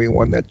could bring me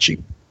one that's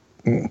cheap.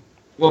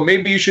 Well,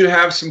 maybe you should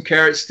have some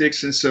carrot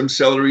sticks and some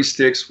celery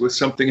sticks with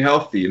something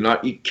healthy and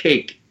not eat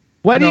cake.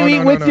 What do you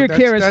eat with your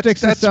carrot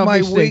sticks and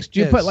celery sticks? Do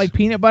you put like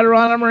peanut butter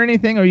on them or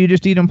anything, or you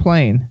just eat them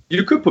plain?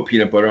 You could put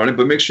peanut butter on it,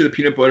 but make sure the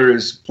peanut butter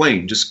is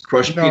plain. Just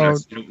crushed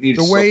peanuts. You don't need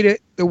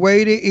the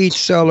way to eat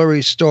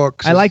celery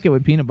stalks. I like it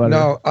with peanut butter.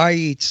 No, I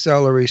eat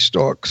celery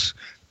stalks.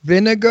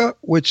 Vinegar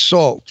with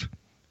salt.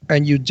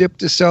 And you dip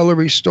the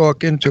celery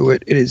stalk into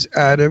it. It is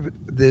out of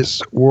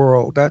this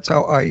world. That's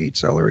how I eat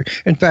celery.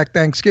 In fact,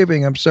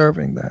 Thanksgiving, I'm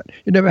serving that.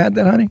 You never had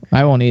that, honey?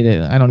 I won't eat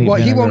it. I don't eat Well,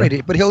 vinegar. he won't eat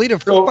it, but he'll eat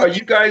it. So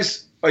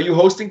are you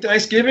hosting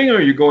Thanksgiving or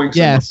are you going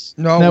somewhere? Yes.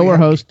 No, we're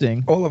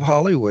hosting. All of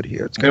Hollywood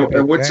here. It's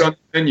and what's on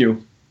the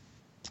menu?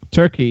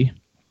 Turkey.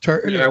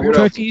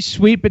 Turkey,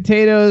 sweet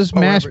potatoes,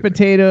 mashed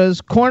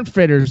potatoes, corn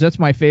fritters. That's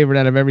my favorite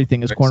out of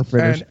everything is corn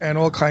fritters. And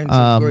all kinds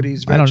of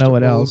goodies. I don't know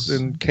what else.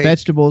 And cake.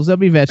 Vegetables. There'll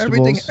be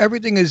vegetables.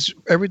 Everything is.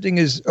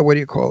 What do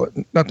you call it?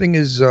 Nothing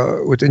is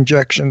with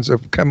injections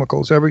of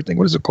chemicals. Everything.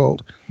 What is it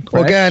called?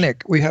 Fresh.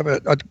 Organic. We have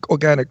a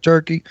organic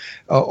turkey.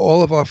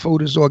 All of our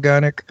food is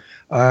organic.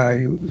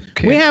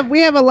 We have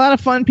a lot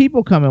of fun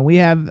people coming. We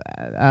have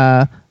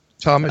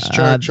Thomas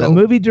Churchill, the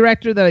movie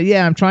director that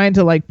I'm trying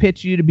to like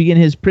pitch you to be in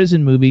his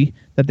prison movie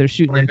that they're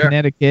shooting in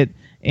Connecticut.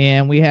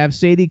 And we have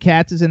Sadie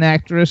Katz as an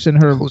actress, and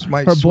her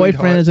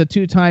boyfriend is a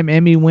 2-time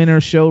Emmy winner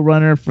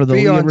showrunner for the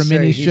Leah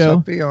Remini show.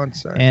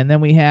 Beyonce. And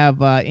then we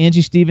have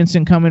Angie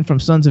Stevenson coming from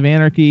Sons of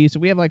Anarchy. So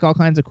we have like all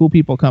kinds of cool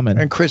people coming.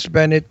 And Chris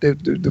Bennett, the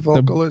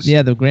vocalist.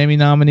 The Grammy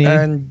nominee.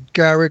 And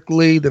Garrick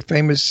Lee, the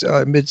famous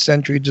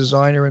mid-century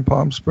designer in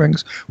Palm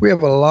Springs. We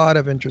have a lot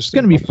of interesting.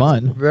 It's going to be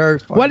fun. Very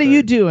fun. What are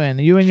you doing?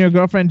 Are you and your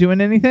girlfriend doing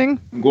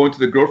anything? I'm going to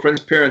the girlfriend's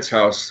parents'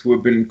 house who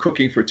have been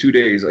cooking for 2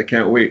 days. I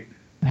can't wait.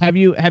 Have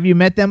you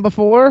met them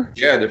before?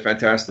 Yeah, they're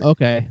fantastic.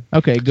 Okay,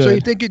 good. So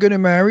you think you're going to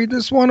marry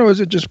this one, or is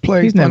it just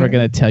playing? He's never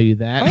going to tell you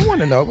that. I want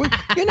to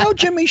know.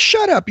 Jimmy,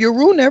 shut up. You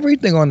ruin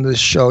everything on this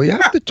show. You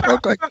have to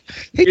talk like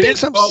he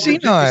thinks I'm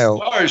senile.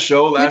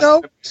 Show last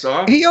time we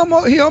saw. He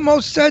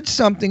almost said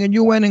something, and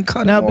you went and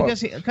cut him off.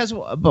 Because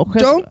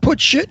don't put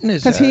shit in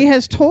his head. Because he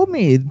has told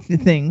me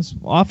things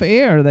off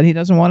air that he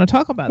doesn't want to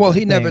talk about. Well,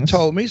 he never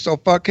told me, so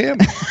fuck him.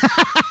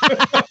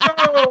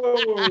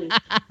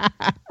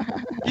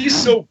 He's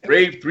so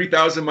brave,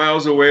 3,000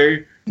 miles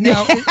away.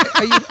 Now,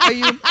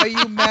 are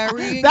you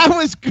marrying? That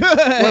was good.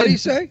 What did he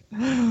say?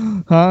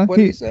 Huh? What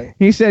did he say?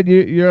 He said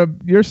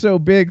you're so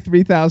big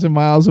 3,000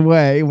 miles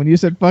away. When you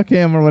said fuck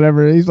him or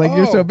whatever, he's like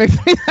you're so big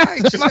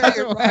 3,000 miles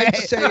away. I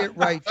say it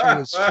right through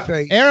his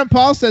face. Aaron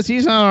Paul says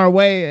he's on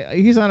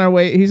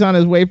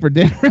his way for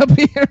dinner. He'll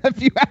be here in a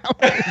few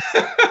hours.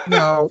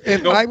 No,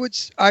 I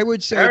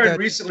would say Aaron that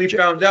recently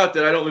found out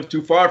that I don't live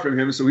too far from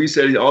him, so he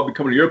said I'll be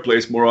coming to your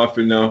place more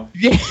often now.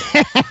 Yeah.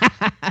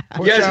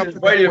 He hasn't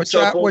invited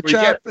himself over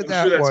yet. For I'm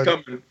that sure that's one.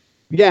 coming.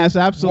 Yes,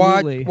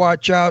 absolutely.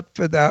 Watch out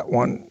for that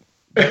one,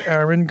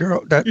 Aaron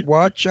girl.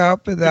 Watch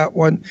out for that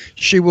one.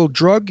 She will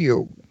drug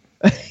you.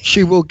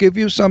 She will give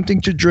you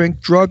something to drink,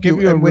 drug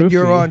you, and when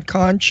you're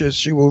unconscious,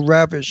 she will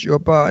ravish your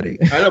body.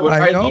 I know, but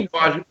Eileen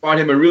bought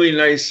him a really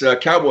nice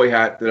cowboy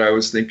hat that I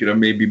was thinking of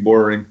maybe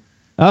borrowing.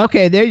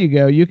 Okay, there you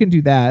go. You can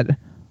do that.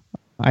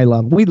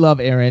 We love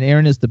Aaron.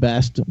 Aaron is the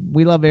best.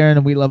 We love Aaron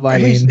and we love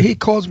Eileen. He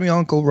calls me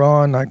Uncle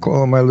Ron. I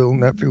call him my little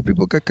nephew.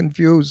 People get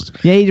confused.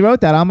 Yeah, he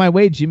wrote that on my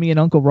way, Jimmy and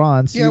Uncle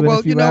Ron. Yeah,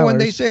 well, when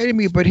they say to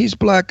me, but he's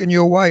black and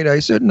you're white,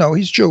 I said, no,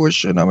 he's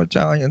Jewish and I'm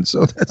Italian.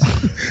 So that's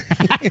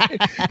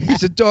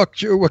he's a dark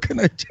Jew. What can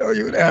I tell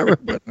you, an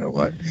Arab?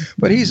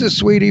 But he's a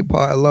sweetie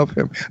pie. I love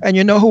him. And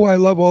you know who I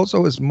love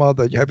also? His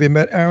mother. Have you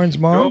met Aaron's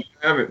mom? No,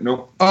 I haven't.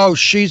 No. Oh,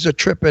 she's a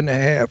trip and a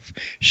half.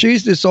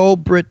 She's this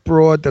old Brit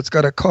broad that's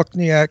got a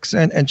Cockney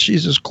accent, and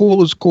she's as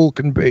cool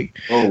can be.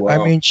 Oh, wow.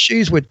 I mean,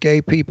 she's with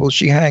gay people.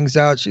 She hangs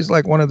out. She's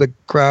like one of the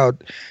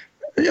crowd.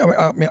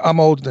 I mean, I'm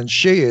older than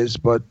she is,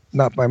 but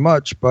not by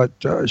much. But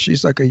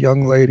she's like a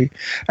young lady.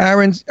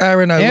 Aaron,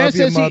 love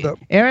your mother.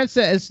 Aaron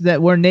says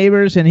that we're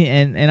neighbors, and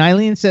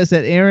Eileen says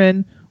that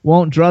Aaron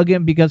won't drug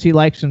him because he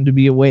likes him to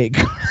be awake.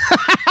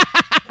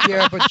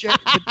 Yeah, but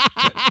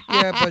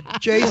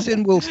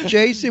Jason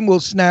will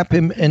snap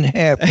him in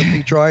half if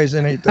he tries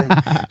anything.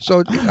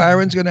 So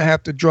Aaron's going to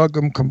have to drug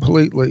him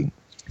completely.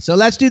 So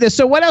let's do this.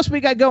 So what else we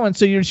got going?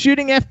 So you're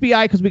shooting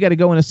FBI because we got to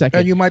go in a second.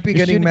 And you might be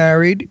getting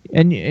married.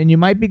 And you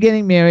might be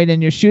getting married,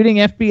 and you're shooting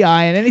FBI,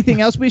 and anything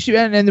else we shoot.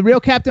 And the Real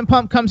Captain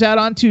Pump comes out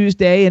on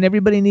Tuesday, and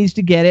everybody needs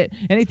to get it.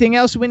 Anything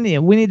else we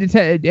need to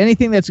tell?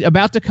 Anything that's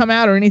about to come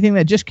out, or anything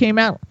that just came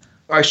out?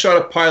 I shot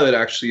a pilot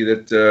actually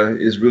that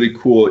is really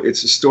cool.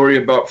 It's a story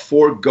about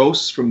 4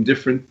 ghosts from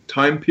different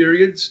time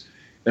periods,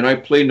 and I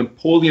play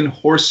Napoleon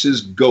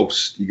Horse's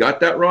ghost. You got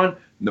that, Ron?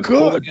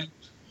 Napoleon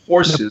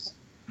Horse's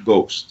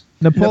ghost.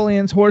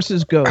 Napoleon's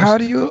Horse's ghost. How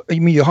do you? I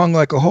mean, you hung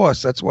like a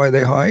horse. That's why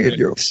they hired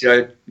you.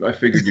 See, I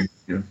figured you.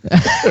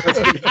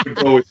 Let's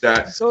go with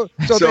that. So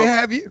they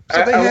have you.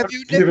 So they have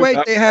you. Wait,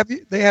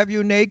 they have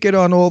you naked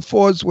on all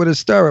fours with a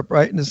stirrup,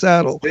 right in the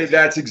saddle.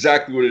 That's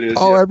exactly what it is.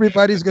 Oh,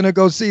 everybody's gonna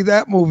go see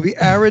that movie.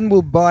 Aaron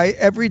will buy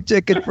every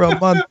ticket for a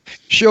month.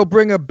 She'll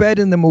bring a bed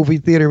in the movie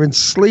theater and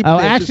sleep. Oh,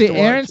 there actually,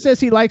 Aaron says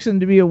he likes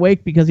him to be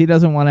awake because he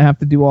doesn't want to have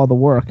to do all the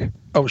work.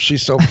 Oh,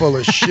 she's so full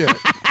of shit.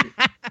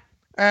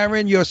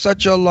 Aaron, you're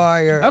such a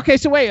liar. Okay,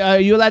 so wait, are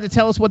you allowed to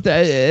tell us what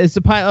is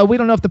the pilot? We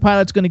don't know if the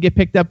pilot's going to get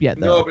picked up yet,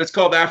 though. No, but it's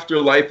called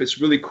Afterlife. It's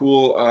really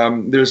cool.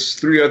 There's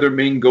 3 other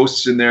main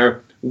ghosts in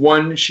there.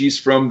 One, she's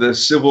from the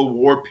Civil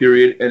War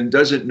period and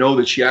doesn't know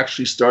that she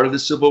actually started the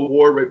Civil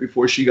War right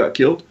before she got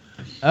killed.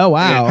 Oh,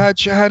 wow.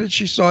 How did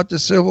she start the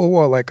Civil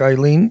War? Like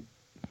Eileen?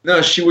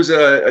 No, she was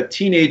a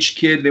teenage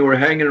kid. They were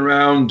hanging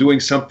around doing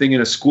something in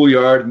a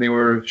schoolyard, and they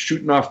were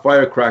shooting off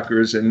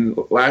firecrackers. And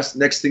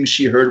next thing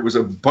she heard was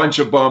a bunch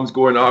of bombs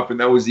going off, and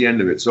that was the end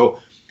of it.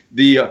 So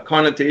the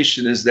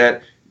connotation is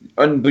that,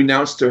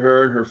 unbeknownst to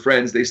her and her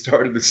friends, they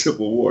started the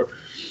Civil War.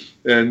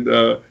 And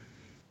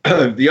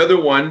the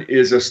other one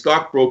is a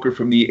stockbroker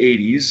from the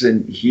 80s,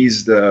 and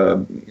he's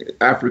the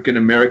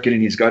African-American,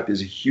 and he's got this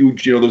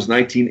huge, those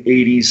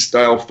 1980s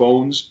style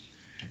phones.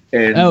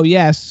 And oh,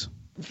 yes.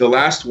 The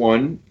last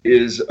one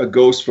is a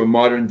ghost from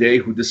modern day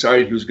who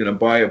decided he was going to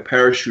buy a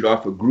parachute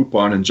off a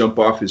Groupon and jump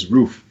off his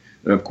roof.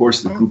 And of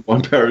course, the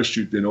Groupon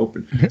parachute didn't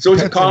open. So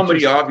it's a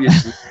comedy,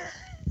 obviously.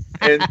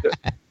 And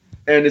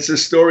it's a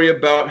story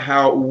about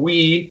how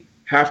we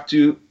have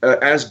to,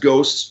 as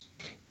ghosts,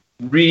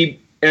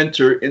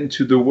 re-enter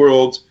into the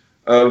world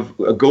of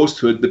a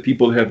ghosthood, the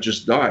people have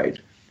just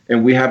died.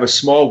 And we have a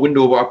small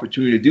window of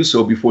opportunity to do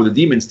so before the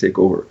demons take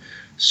over.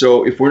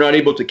 So if we're not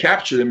able to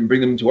capture them and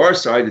bring them to our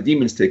side, the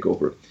demons take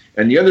over.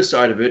 And the other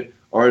side of it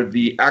are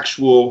the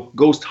actual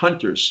ghost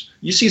hunters.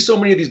 You see so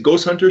many of these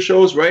ghost hunter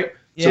shows, right?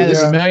 Yeah, so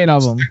there's a million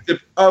of them.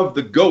 Of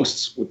the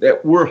ghosts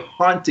that we're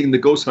haunting the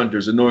ghost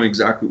hunters and knowing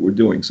exactly what we're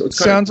doing. So it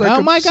sounds like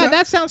oh my God,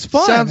 that sounds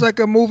fun. Sounds like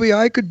a movie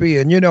I could be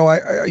in.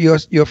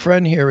 Your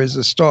friend here is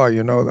a star.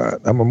 You know that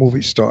I'm a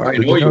movie star. I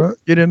know you.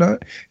 You didn't know?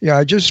 Yeah,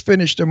 I just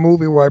finished a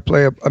movie where I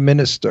play a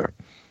minister.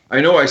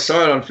 I know. I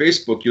saw it on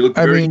Facebook. You look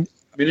very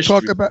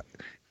ministry.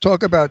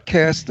 Talk about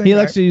casting.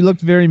 He looked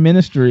very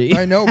ministry.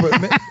 I know,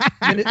 but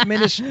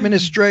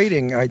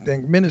ministrating, I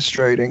think.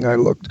 Ministrating, I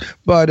looked.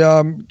 But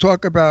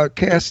talk about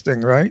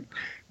casting, right?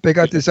 They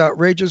got this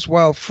outrageous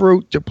wild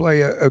fruit to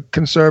play a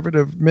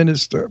conservative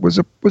minister. It was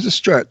a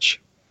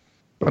stretch,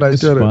 but I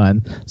did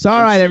fun. it. So,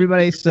 all right,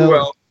 everybody.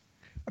 So,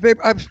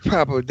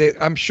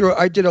 I'm sure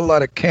I did a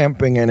lot of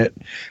camping in it,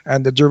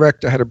 and the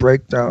director had a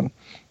breakdown.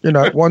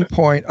 At one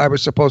point I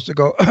was supposed to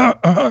go,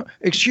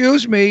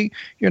 excuse me,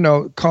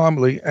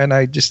 calmly. And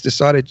I just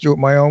decided to do it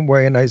my own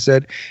way. And I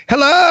said,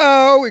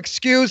 hello,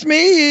 excuse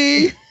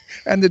me.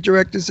 And the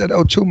director said,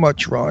 oh, too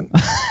much, Ron.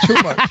 Too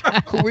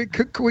much.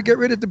 Could we get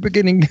rid of the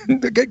beginning?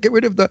 Get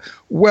rid of the,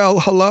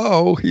 well,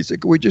 hello. He said,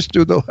 could we just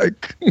do the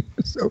like?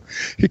 So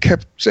he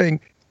kept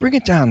saying, bring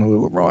it down a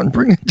little, Ron.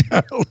 Bring it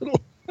down a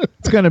little.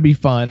 It's going to be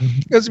fun.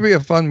 It's going to be a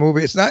fun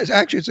movie. It's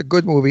a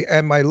good movie.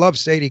 And my love,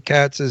 Sadie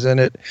Katz, is in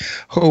it.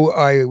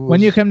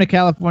 When you come to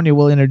California,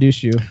 we'll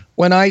introduce you.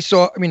 When I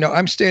saw,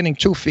 I'm standing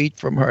 2 feet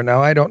from her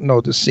now. I don't know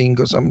the scene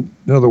because I'm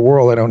the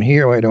world. I don't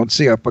hear, I don't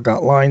see. I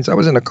forgot lines. I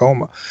was in a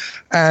coma.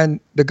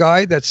 And the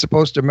guy that's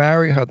supposed to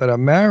marry her that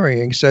I'm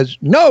marrying says,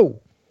 no,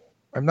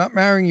 I'm not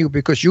marrying you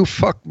because you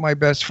fucked my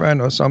best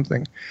friend or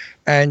something.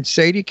 And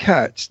Sadie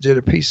Katz did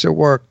a piece of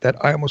work that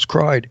I almost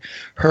cried.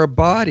 Her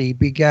body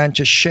began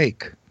to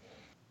shake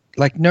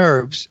like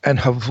nerves, and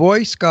her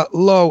voice got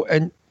low.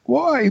 And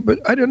why? But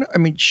I don't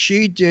know.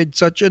 She did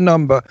such a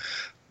number.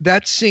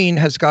 That scene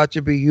has got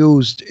to be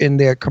used in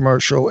their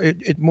commercial.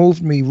 It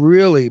moved me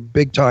really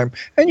big time.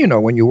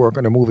 And when you work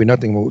on a movie,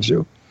 nothing moves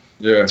you.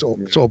 Yeah,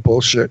 it's all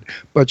bullshit.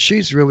 But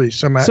she's really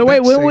some. So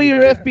wait, when will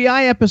your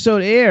FBI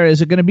episode air?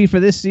 Is it going to be for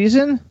this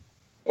season?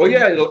 Oh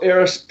yeah, it'll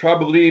air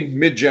probably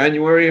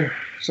mid-January,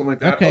 something like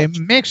that. Okay,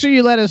 make sure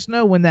you let us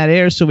know when that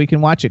airs so we can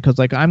watch it. Because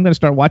I'm going to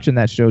start watching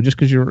that show just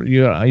because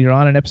you're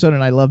on an episode,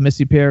 and I love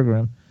Missy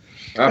Peregrine.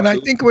 Absolutely. And I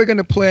think we're going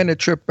to plan a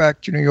trip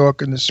back to New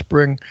York in the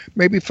spring.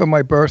 Maybe for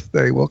my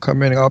birthday, we'll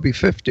come in. I'll be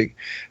 50,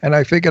 and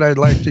I figured I'd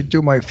like to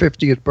do my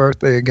 50th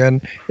birthday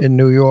again in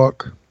New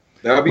York.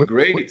 That would be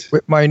great.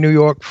 With my New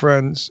York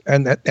friends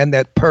and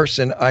that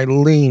person,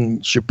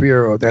 Eileen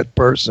Shapiro, that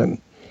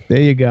person. There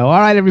you go.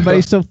 All right,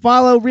 everybody. So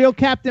follow Real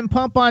Captain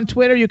Pump on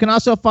Twitter. You can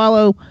also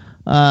follow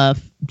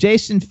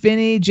Jason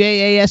Finney,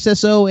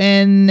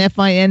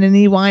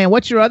 JassonFinney. And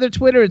what's your other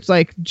Twitter? It's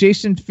like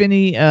Jason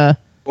Finney.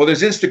 Well,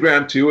 there's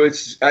Instagram too.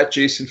 It's at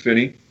Jason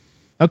Finney.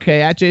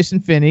 Okay, at Jason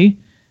Finney.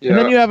 Yeah.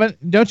 And then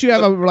don't you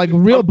have a like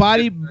real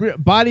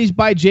bodies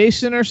by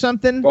Jason or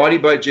something? Body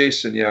by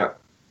Jason, yeah.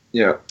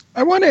 Yeah.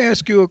 I want to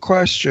ask you a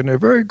question, a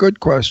very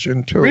good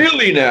question too.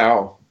 Really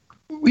now?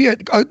 We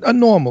had a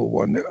normal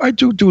one. I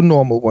do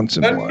normal once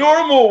in a while. A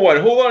normal one.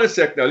 Hold on a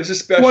sec now. This is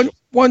special.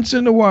 Once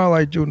in a while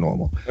I do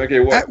normal. Okay,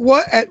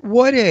 what? At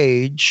what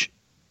age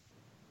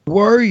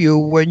were you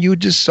when you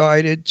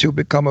decided to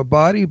become a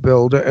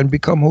bodybuilder and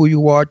become who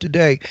you are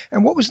today?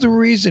 And what was the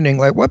reasoning?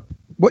 Like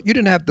what you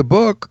didn't have the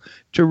book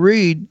to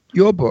read,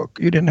 your book.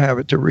 You didn't have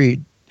it to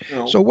read.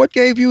 No. So what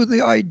gave you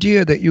the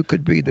idea that you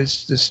could be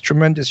this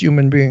tremendous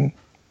human being?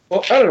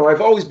 Well, I don't know.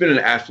 I've always been an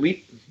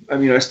athlete. I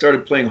mean, I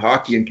started playing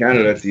hockey in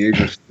Canada at the age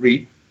of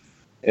 3.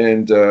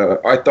 And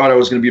I thought I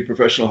was going to be a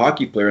professional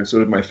hockey player, and so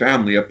did my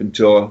family up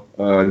until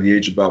the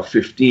age of about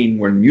 15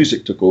 when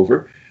music took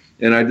over.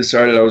 And I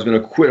decided I was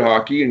going to quit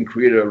hockey and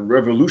create a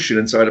revolution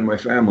inside of my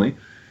family.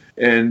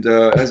 And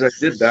as I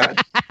did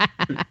that,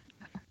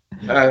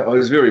 I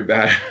was very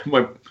bad.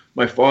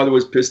 My father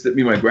was pissed at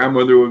me. My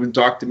grandmother wouldn't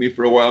talk to me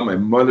for a while. My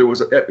mother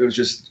it was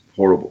just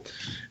horrible.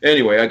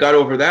 Anyway, I got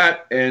over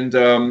that, and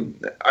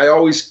I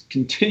always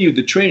continued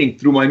the training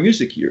through my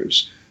music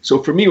years.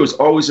 So for me, it was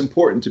always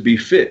important to be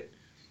fit.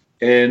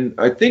 And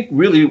I think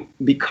really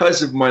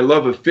because of my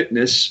love of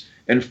fitness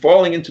and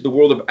falling into the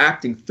world of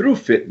acting through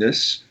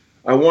fitness,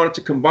 I wanted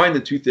to combine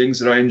the two things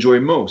that I enjoy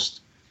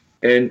most.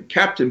 And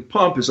Captain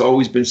Pump has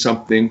always been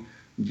something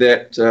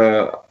that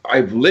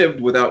I've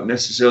lived without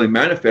necessarily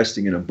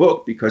manifesting in a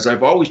book, because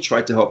I've always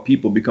tried to help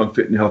people become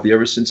fit and healthy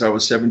ever since I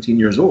was 17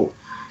 years old.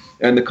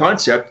 And the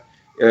concept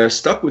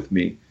stuck with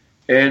me.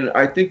 And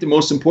I think the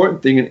most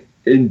important thing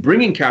in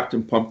bringing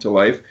Captain Pump to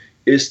life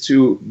is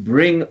to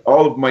bring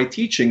all of my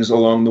teachings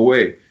along the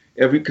way.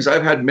 Because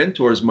I've had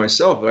mentors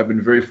myself that I've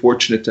been very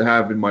fortunate to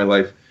have in my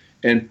life.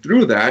 And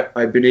through that,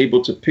 I've been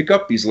able to pick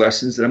up these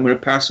lessons that I'm going to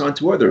pass on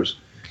to others.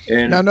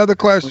 And now, another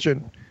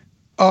question.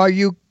 Are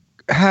you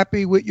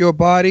happy with your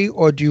body,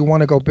 or do you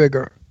want to go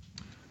bigger?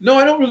 No,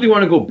 I don't really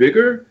want to go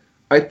bigger.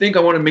 I think I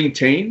want to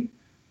maintain.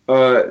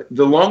 The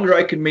longer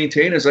I can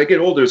maintain, as I get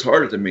older, it's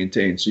harder to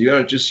maintain. So you got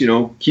to just,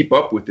 keep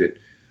up with it.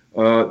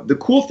 The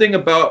cool thing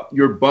about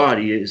your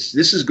body is,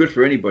 this is good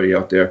for anybody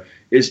out there,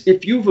 is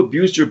if you've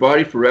abused your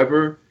body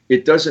forever,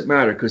 it doesn't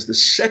matter, because the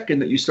second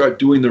that you start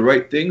doing the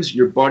right things,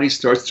 your body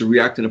starts to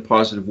react in a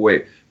positive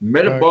way.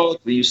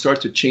 Metabolically, you start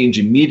to change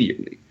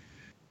immediately.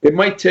 It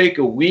might take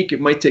a week,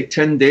 it might take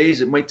 10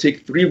 days, it might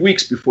take 3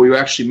 weeks before you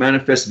actually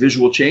manifest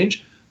visual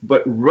change.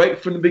 But right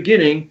from the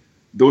beginning,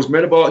 those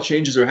metabolic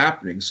changes are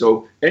happening.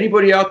 So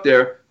anybody out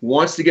there who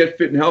wants to get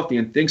fit and healthy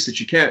and thinks that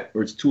you can't,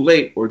 or it's too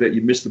late, or that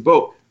you missed the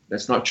boat,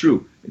 that's not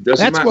true. It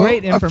doesn't matter. That's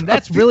great information.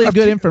 That's really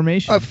good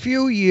information. A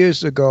few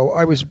years ago,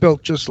 I was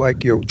built just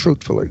like you,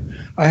 truthfully.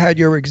 I had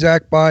your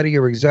exact body,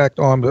 your exact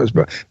arms.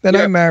 Then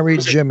I married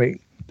Jimmy.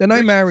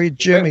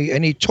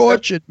 And he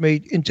tortured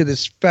me into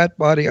this fat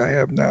body I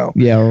have now.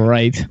 Yeah,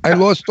 right. I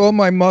lost all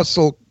my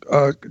muscle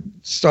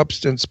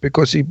substance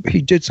because he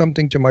did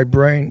something to my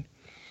brain.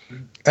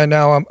 And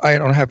now I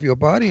don't have your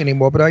body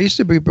anymore, but I used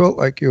to be built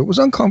like you. It was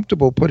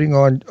uncomfortable putting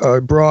on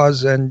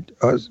bras and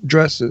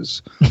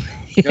dresses.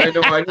 Yeah, I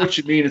know what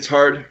you mean. It's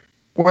hard.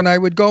 When I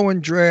would go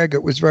and drag,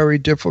 it was very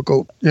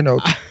difficult,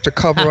 to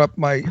cover up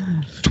my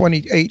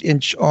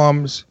 28-inch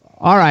arms.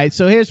 All right,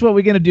 so here's what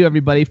we're going to do,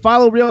 everybody.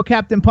 Follow Real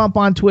Captain Pump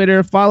on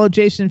Twitter. Follow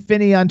Jason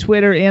Finney on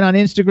Twitter and on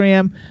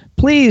Instagram.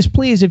 Please,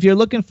 if you're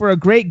looking for a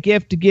great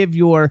gift to give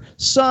your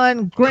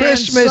son,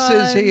 grandson. Christmas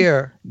is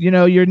here.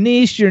 Your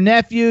niece, your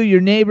nephew,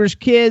 your neighbor's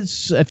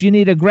kids. If you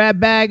need a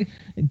grab bag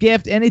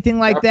gift, anything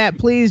like that,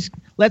 please.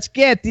 Let's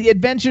get The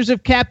Adventures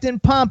of Captain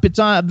Pump. It's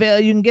on.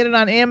 You can get it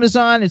on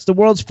Amazon. It's the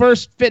world's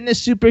first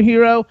fitness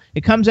superhero.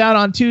 It comes out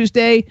on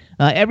Tuesday.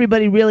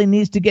 Everybody really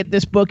needs to get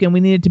this book, and we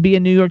need it to be a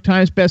New York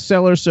Times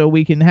bestseller so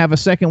we can have a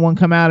second one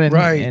come out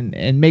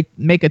and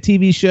make a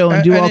TV show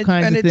and do all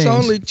kinds of things. And it's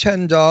only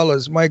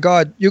 $10. My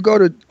God, you go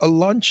to a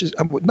lunch.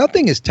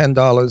 Nothing is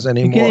 $10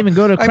 anymore. You can't even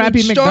go to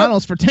crappy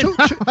McDonald's for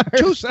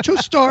 $10. Two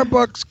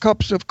Starbucks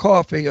cups of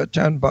coffee are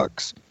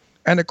 $10,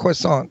 and a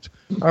croissant.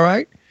 All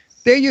right.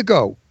 There you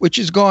go, which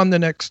is gone the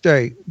next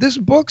day. This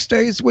book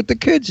stays with the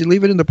kids. You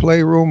leave it in the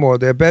playroom or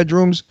their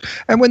bedrooms.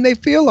 And when they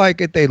feel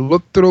like it, they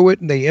look through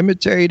it and they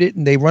imitate it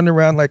and they run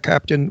around like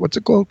Captain, what's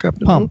it called?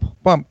 Captain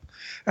Pump.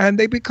 And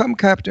they become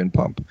Captain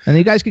Pump. And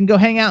you guys can go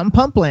hang out in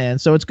Pumpland.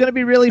 So it's going to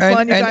be really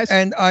fun, you guys.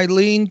 And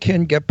Eileen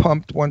can get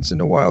pumped once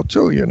in a while,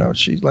 too.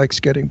 She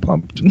likes getting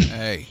pumped.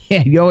 Hey.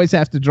 Yeah, you always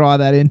have to draw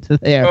that into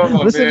there.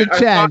 Listen to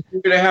Chad.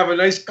 You're going to have a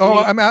nice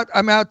clean...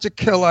 I'm out to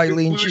kill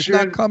Eileen. She's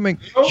not coming.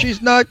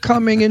 She's not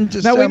coming in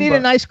December. No, we need a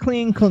nice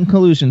clean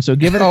conclusion. So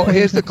give it a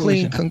here's the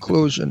clean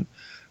conclusion.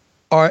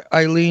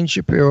 Eileen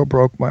Shapiro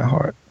broke my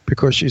heart,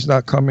 because she's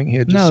not coming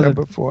here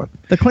December 4th.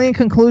 The clean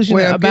conclusion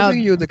about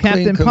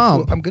Captain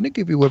Pump. I'm going to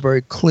give you a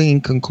very clean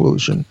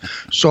conclusion.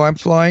 So I'm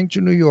flying to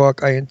New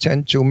York. I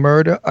intend to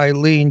murder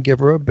Eileen, give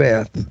her a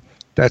bath,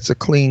 That's a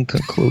clean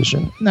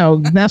conclusion. No,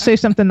 now say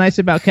something nice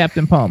about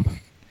Captain Pump.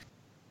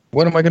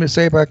 What am I going to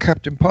say about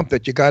Captain Pump?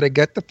 That you got to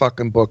get the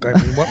fucking book. I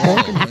mean, what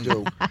more can you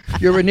do?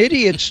 You're an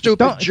idiot,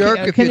 stupid jerk.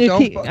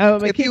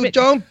 If you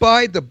don't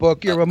buy the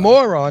book, you're a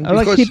moron.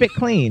 Because keep it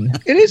clean.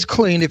 It is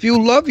clean. If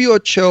you love your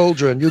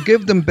children, you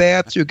give them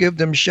baths, you give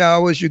them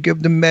showers, you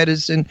give them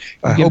medicine.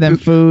 Give them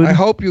food. I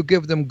hope you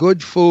give them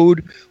good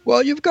food.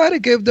 Well, you've got to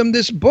give them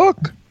this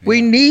book.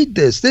 We need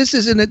this. This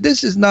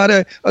is not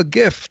a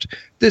gift.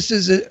 This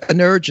is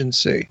an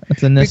urgency.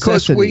 It's a necessity.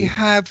 Because we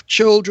have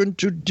children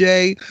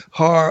today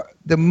who are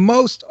the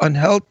most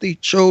unhealthy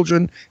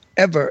children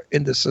ever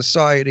in the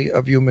society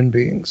of human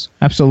beings.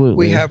 Absolutely.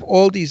 We have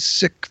all these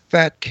sick,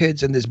 fat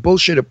kids and this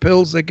bullshit of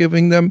pills they're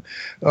giving them.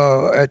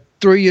 At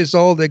 3 years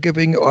old, they're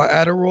giving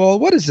Adderall.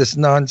 What is this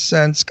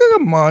nonsense?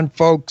 Come on,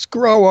 folks.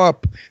 Grow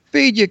up.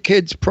 Feed your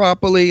kids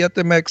properly. Let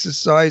them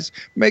exercise.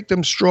 Make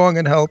them strong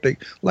and healthy,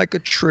 like a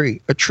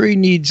tree. A tree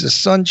needs the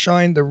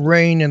sunshine, the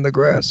rain, and the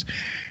grass.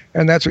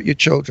 And that's what your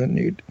children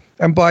need.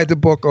 And buy the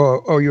book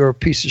or you're a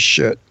piece of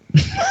shit.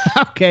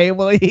 Okay,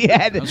 well, he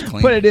had to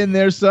put it in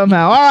there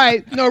somehow. All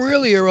right. No,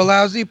 really, you're a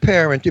lousy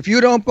parent. If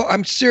you don't,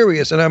 I'm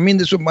serious, and I mean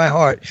this with my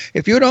heart.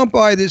 If you don't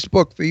buy this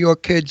book for your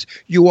kids,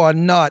 you are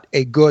not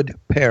a good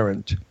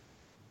parent.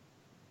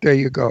 There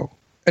you go.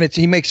 And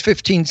he makes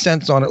 15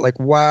 cents on it. Like,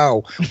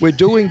 wow, we're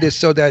doing this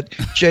so that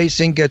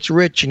Jason gets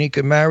rich and he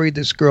can marry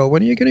this girl.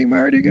 When are you getting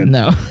married again?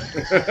 No.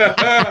 He's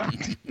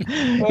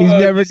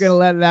never going to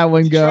let that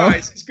one go.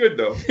 It's good,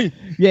 though.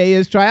 Yeah, he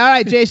is trying. All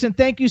right, Jason,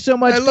 thank you so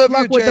much. Good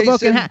luck with the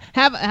book. And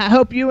I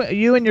hope you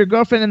and your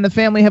girlfriend and the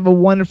family have a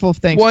wonderful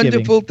Thanksgiving.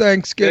 Wonderful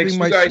Thanksgiving,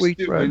 my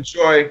sweet friend.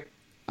 Enjoy.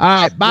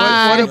 All right,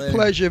 bye. What a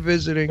pleasure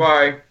visiting.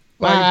 Bye.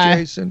 Bye,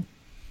 Jason.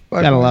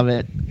 Bye. Gotta love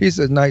it. He's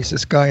the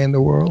nicest guy in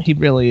the world. He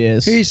really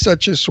is. He's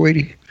such a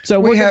sweetie. So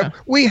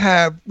we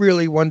have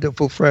really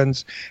wonderful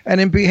friends.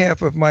 And in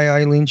behalf of my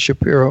Eileen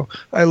Shapiro,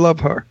 I love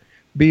her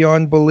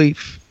beyond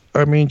belief.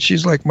 I mean,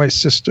 she's like my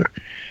sister.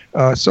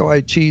 So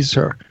I tease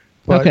her.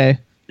 But okay.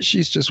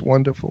 She's just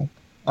wonderful.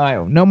 All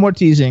right, no more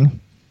teasing.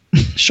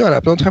 Shut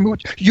up. Don't tell me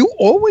what you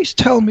always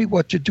tell me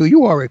what to do.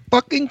 You are a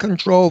fucking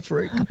control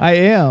freak. I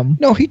am.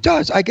 No, he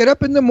does. I get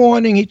up in the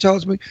morning. He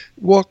tells me,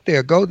 walk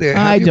there, go there.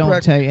 I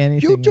don't tell you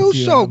anything. You do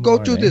so. Go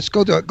do this.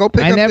 Go do it. Go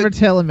pick up. I never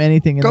tell him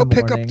anything in the morning.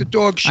 Go pick up the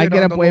dog shit on the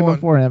lawn. I get up way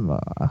before him.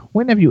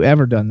 When have you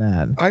ever done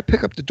that? I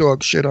pick up the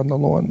dog shit on the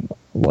lawn.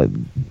 What?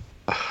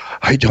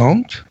 I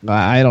don't.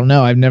 I don't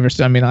know. I've never.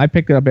 I mean, I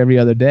pick it up every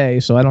other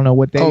day, so I don't know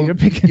what day you're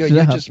picking it up.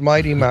 You're just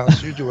Mighty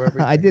Mouse. You do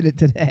everything. I did it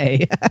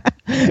today.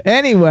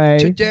 Anyway.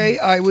 Today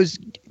I was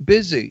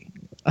busy.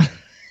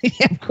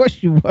 Yeah, of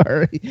course you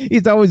were.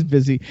 He's always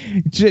busy.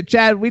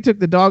 Chad, we took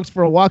the dogs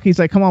for a walk. He's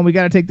like, come on, we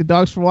got to take the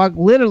dogs for a walk.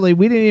 Literally,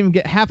 we didn't even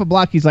get half a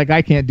block. He's like,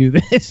 I can't do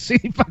this.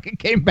 He fucking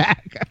came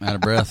back. Out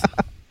of breath.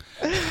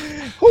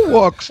 Who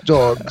walks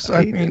dogs?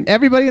 I mean,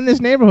 everybody in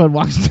this neighborhood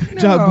walks their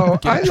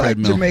dog. I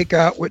like to make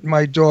out with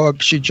my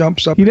dog. She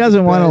jumps up. He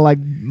doesn't want to like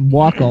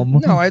walk them.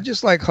 No, I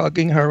just like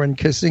hugging her and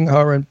kissing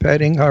her and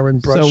petting her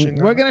and brushing her.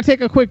 So we're gonna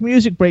take a quick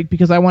music break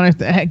because I want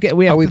to get.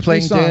 Are we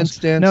playing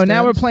Dance? No,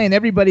 now we're playing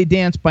Everybody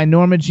Dance by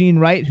Norma Jean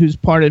Wright, who's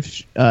part of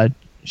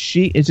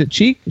Chic. Is it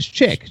Chic? It's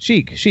Chic.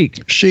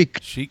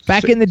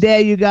 Back in the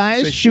day, you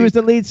guys. She was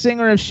the lead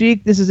singer of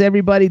Chic. This is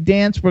Everybody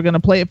Dance. We're going to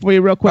play it for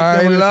you real quick.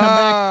 I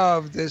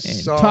love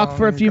this song. Talk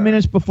for a few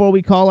minutes before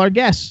we call our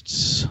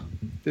guests.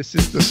 This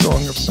is the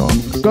song of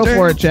songs. Go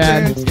for it,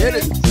 Chad. Dance, get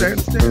it.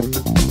 Dance.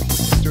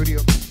 Studio.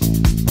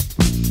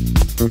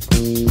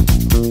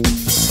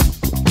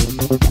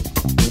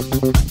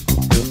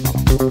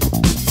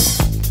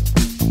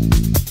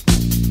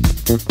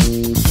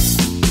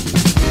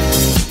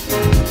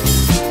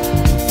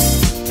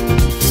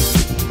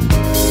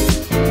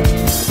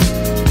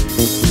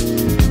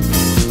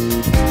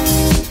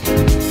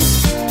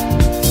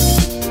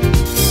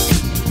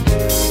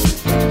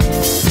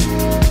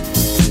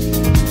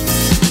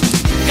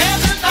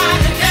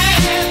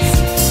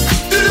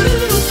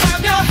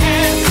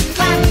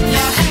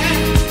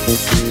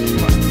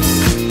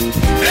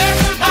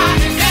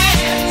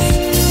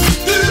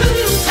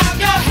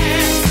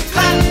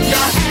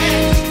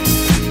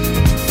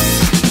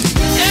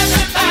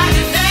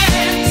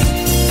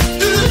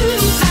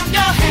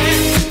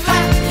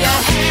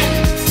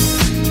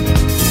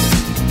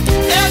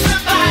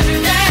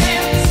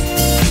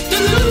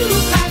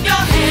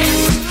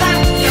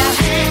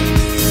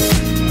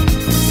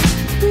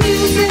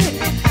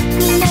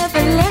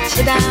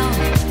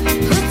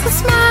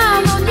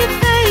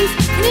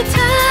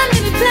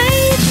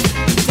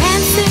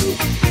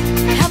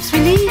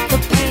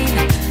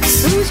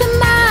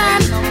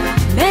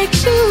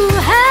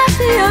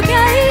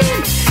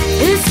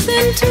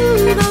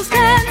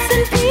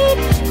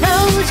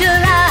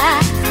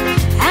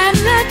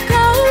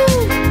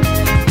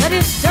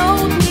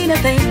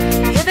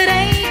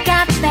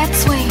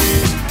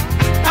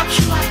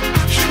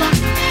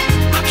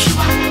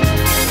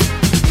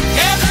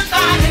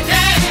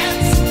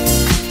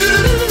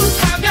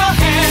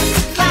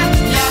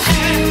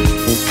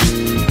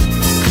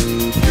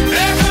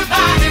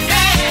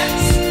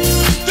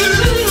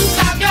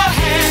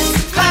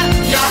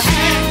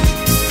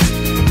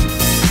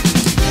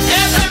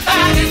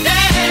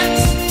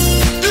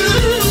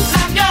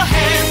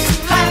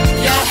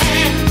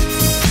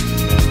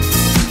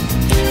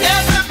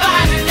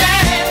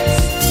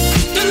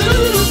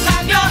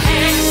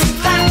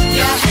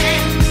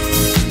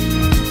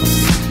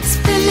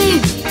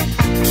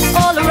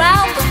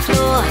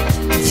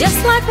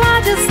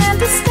 I just sent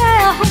to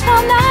stare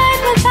all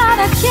night without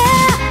a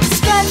care.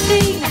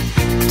 Stretching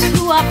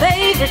to our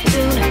favorite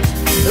tune.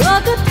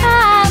 A good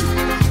time,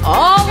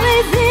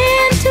 always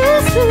in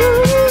too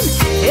soon.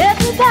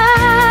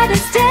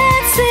 Everybody's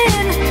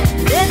dancing.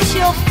 Let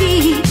your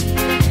feet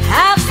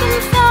have some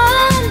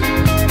fun.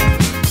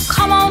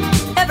 Come on,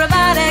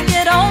 everybody,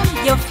 get on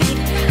your feet.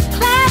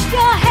 Clap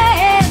your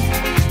hands.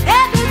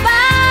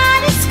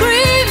 Everybody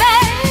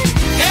screaming.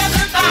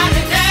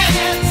 Everybody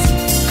dance.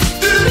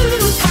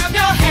 Ooh, clap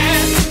your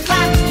hands,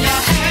 clap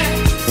your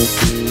hands.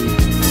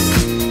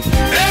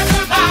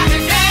 Everybody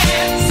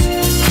dance.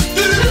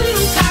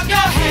 Ooh, clap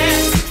your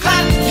hands,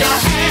 clap your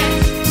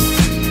hands.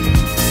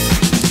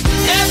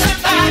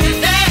 Everybody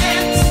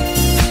dance.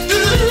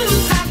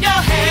 Ooh, clap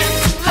your hands,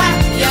 clap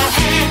your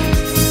hands.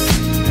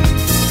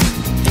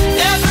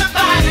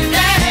 Everybody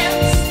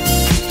dance.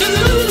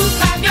 Ooh,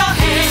 clap your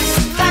hands,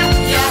 clap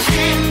your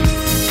hands.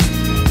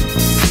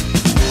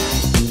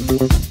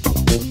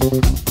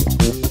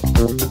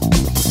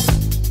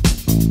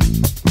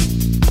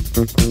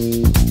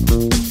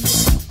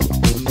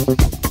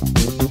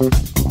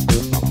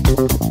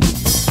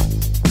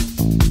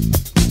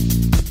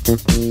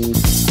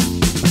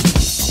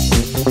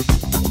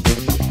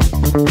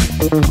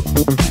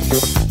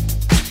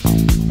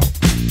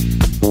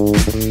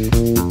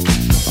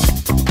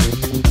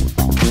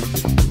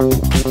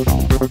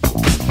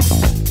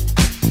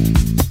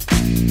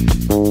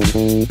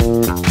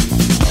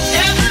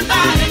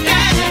 Everybody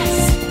dance.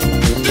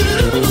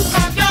 Ooh,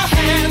 clap your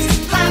hands,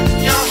 clap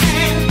your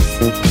hands.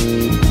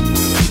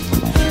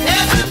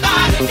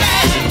 Everybody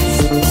dance.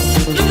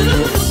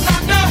 Ooh,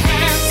 clap your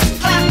hands,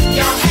 clap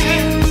your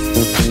hands.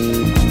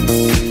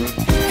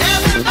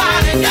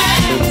 Everybody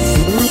dance.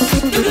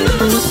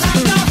 Ooh,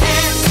 clap your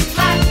hands,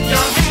 clap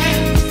your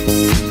hands.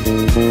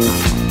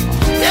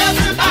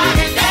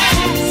 Everybody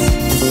dance.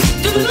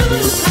 Ooh,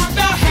 clap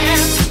your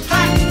hands,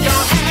 clap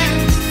your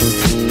hands.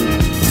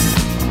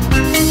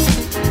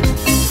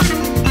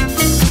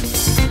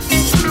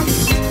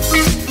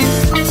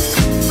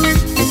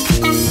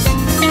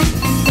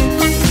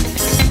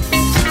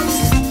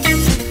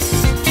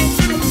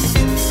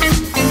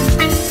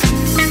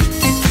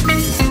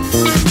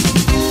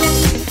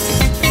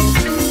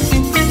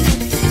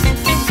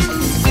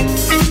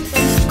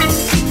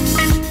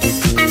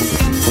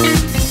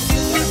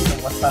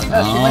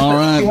 All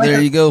right,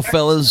 there you go,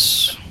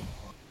 fellas.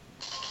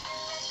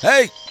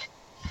 Hey,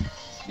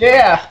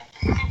 Yeah.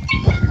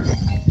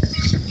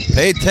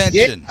 pay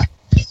attention.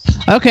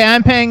 Okay,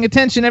 I'm paying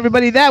attention,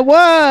 everybody. That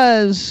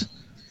was.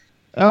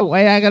 Oh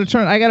wait, I gotta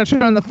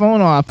turn the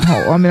phone off.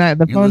 Oh, I mean,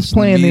 the You phone's listen to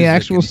playing the music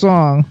actual and-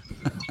 song.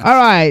 All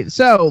right,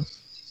 so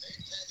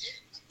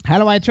how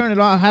do I turn it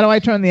off? How do I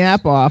turn the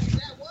app off?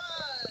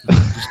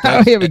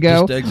 Oh, here we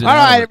go. Just exit All out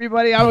of right, it.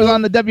 everybody. I was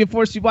on the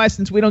W4CY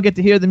since we don't get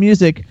to hear the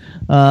music.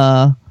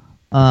 And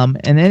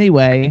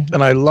anyway,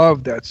 And I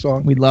love that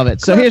song. we love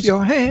it. So Clap here's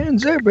your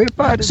hands,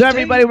 everybody. So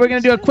everybody, we're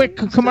going to do a quick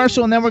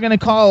commercial, and then we're going to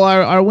call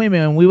our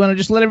women. We want to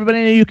just let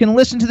everybody know you can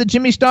listen to the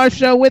Jimmy Star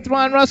Show with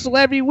Ron Russell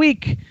every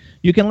week.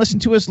 You can listen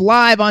to us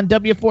live on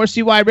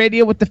W4CY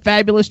Radio with the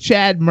fabulous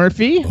Chad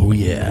Murphy. Oh,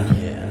 yeah.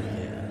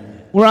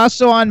 We're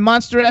also on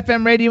Monster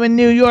FM Radio in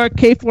New York,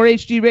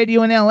 K4HD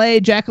Radio in LA,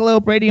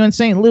 Jackalope Radio in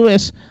St.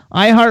 Louis,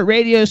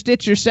 iHeartRadio,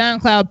 Stitcher,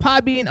 SoundCloud,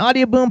 Podbean,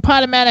 Audio Boom,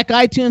 Podomatic,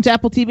 iTunes,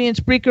 Apple TV, and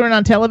Spreaker. And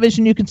on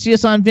television, you can see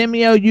us on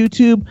Vimeo,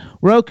 YouTube,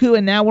 Roku,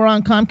 and now we're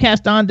on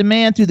Comcast On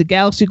Demand through the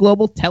Galaxy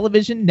Global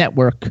Television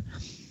Network.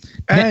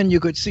 And you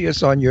could see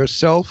us on your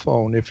cell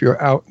phone if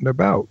you're out and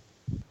about.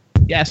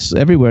 Yes,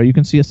 everywhere. You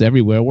can see us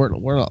everywhere. We're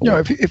You know,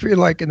 if you're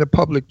like in the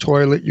public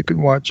toilet, you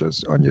can watch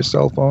us on your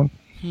cell phone.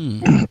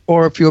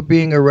 Or if you're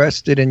being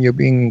arrested and you're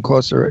being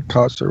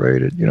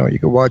incarcerated, you know, you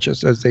can watch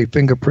us as they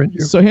fingerprint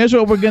you. So here's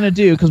what we're going to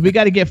do, because we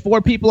got to get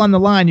 4 people on the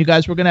line, you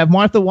guys. We're going to have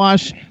Martha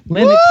Wash,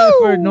 Linda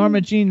Clifford, Norma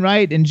Jean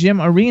Wright, and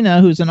Jim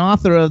Arena, who's an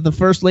author of The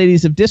First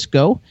Ladies of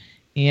Disco.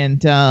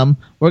 And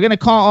we're going to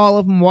call all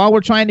of them. While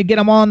we're trying to get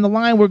them on the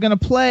line, we're going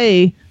to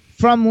play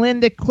from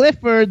Linda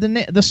Clifford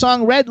the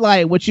song Red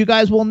Light, which you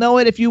guys will know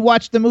it if you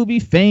watch the movie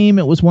Fame.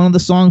 It was one of the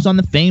songs on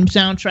the Fame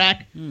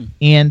soundtrack.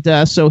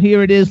 And so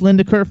here it is,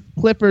 Linda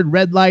Clifford,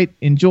 Red Light.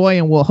 Enjoy,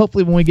 and we'll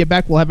hopefully when we get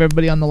back, we'll have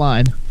everybody on the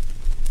line.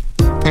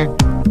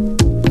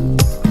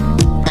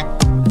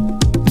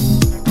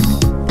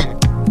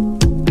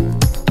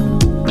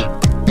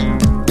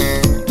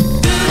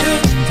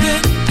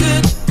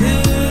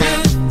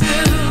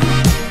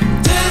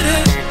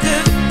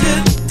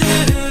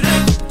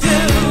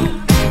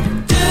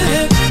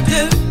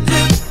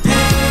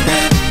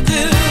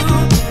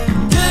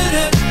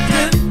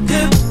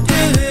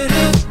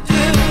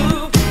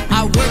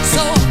 I work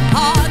so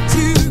hard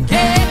to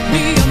get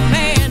me a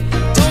man.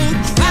 Don't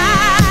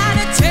try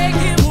to take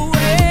him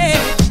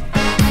away.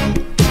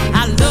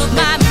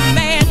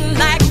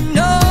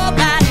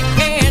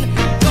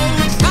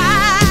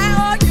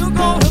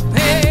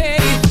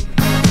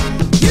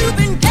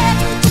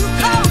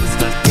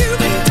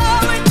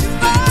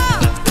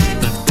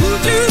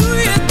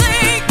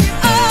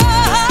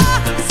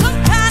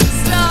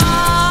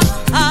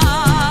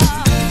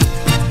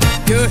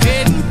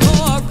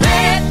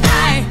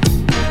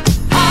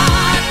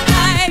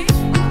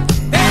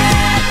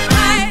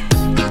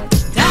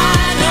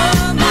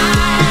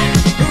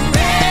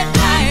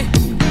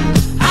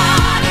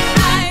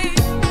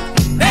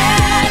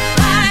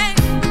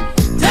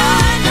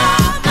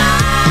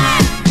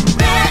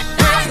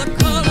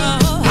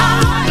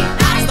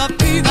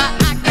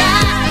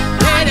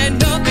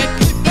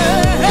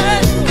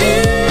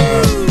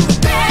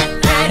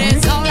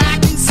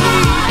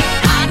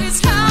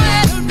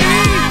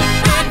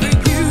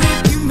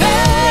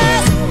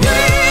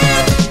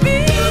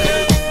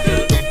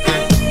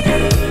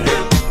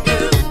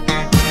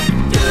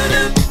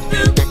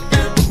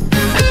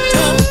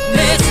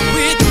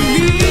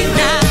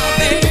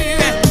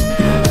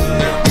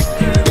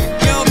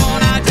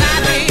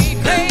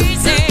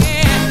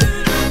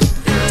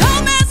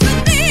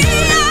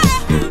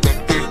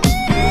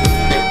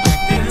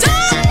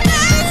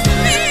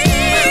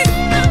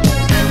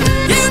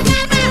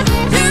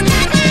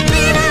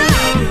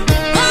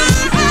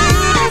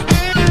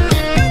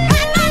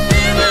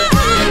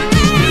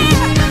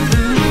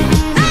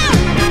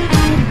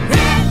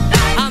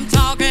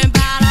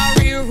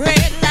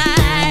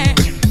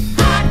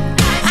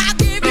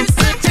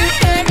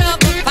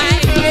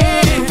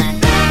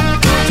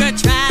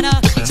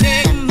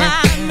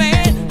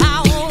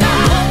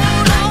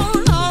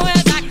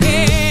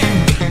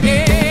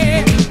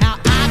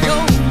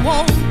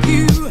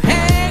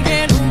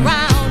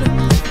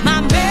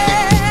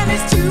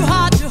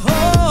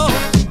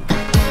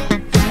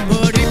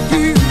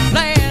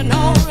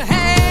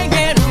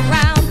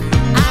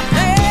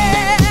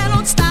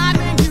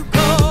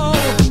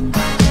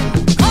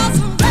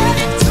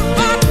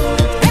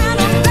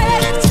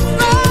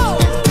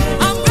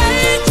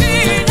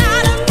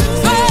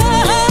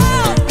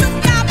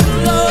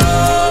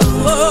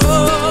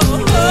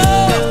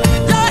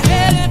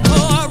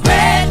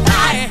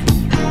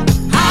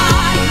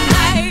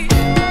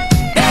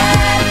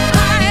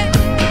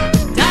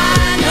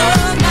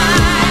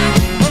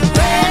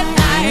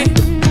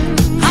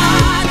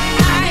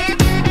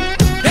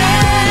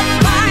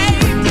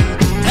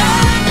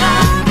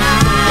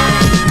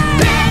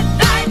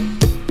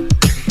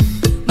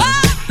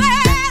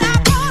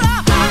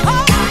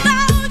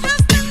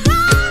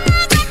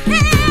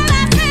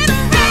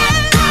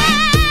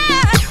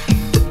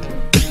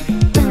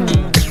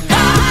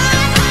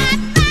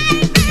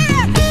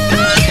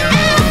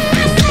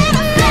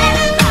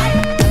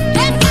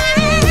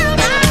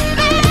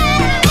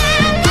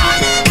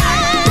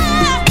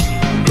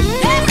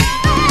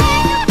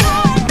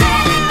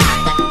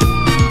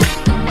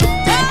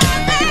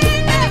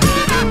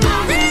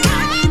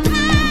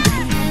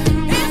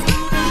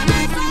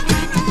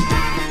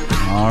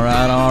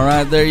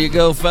 right, there you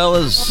go,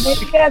 fellas.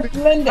 That's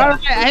Linda. All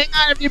right, hang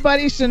on,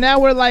 everybody. So now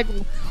we're like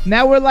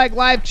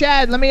live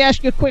chat. Let me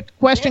ask you a quick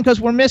question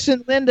because we're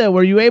missing Linda.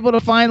 Were you able to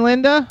find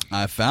Linda?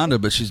 I found her,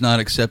 but she's not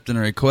accepting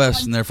a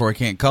request, and therefore I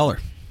can't call her.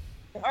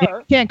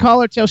 You can't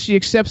call her till she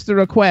accepts the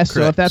request.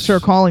 Correct. So if that's her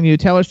calling you,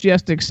 tell her she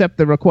has to accept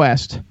the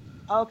request.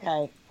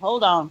 Okay,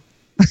 hold on.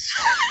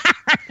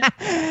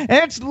 And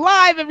it's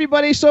live,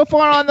 everybody. So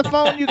far on the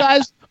phone, you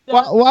guys.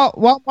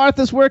 While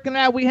Martha's working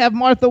out, we have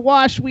Martha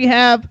Wash, we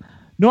have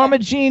Norma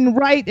Jean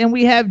Wright, and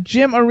we have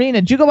Jim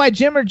Arena. Did you go by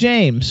Jim or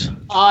James?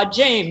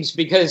 James,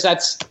 because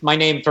that's my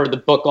name for the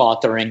book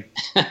authoring.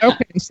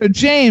 Okay, so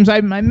James,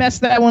 I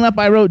messed that one up.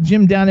 I wrote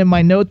Jim down in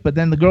my notes, but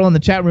then the girl in the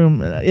chat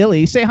room,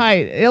 Illy, say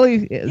hi.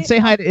 Illy, say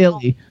hi to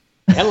Illy.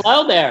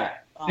 Hello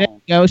there. There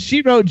you go.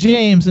 She wrote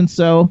James, and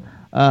so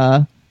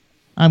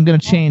I'm going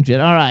to change it.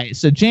 All right,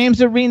 so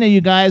James Arena,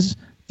 you guys,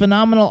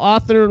 phenomenal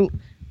author,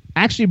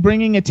 actually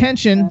bringing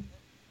attention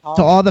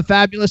to all the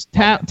fabulous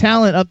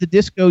talent of the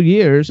disco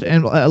years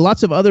and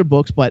lots of other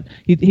books, but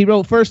he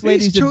wrote First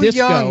Ladies of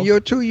Disco. Young.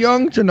 You're too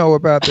young to know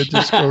about the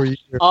disco years.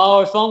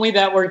 Oh, if only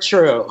that were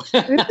true.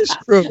 It is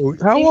true.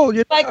 How old?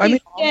 Like I mean,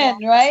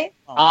 10, right?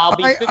 I'll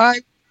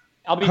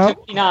be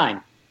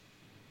 59.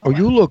 Oh,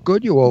 you look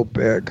good, you old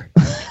bag.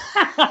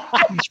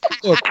 You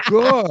look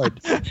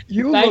good.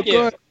 You Thank look you.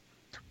 good.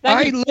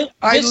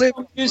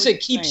 Disco music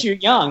keeps you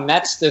young.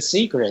 That's the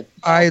secret.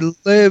 I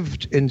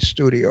lived in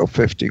Studio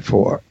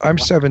 54. I'm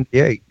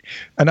 78.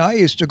 And I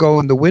used to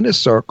go in the winner's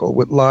circle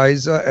with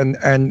Liza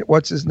and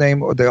what's his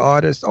name, or the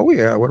artist. Oh,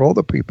 yeah, with all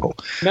the people.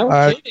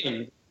 No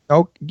kidding.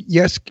 No,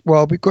 yes,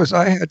 well, because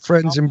I had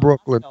friends in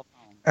Brooklyn.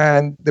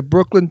 And the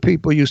Brooklyn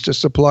people used to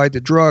supply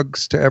the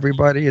drugs to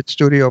everybody at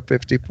Studio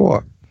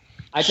 54.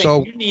 I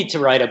think you need to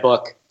write a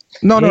book.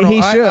 No. He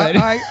should.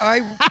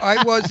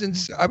 I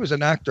wasn't. I was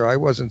an actor. I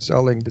wasn't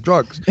selling the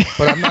drugs.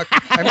 But I'm not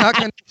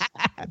going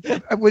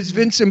to. It was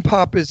Vincent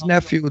Papa's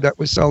nephew that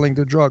was selling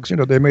the drugs. You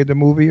know, they made the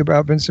movie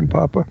about Vincent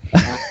Papa.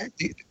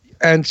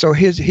 And so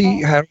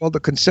he had all the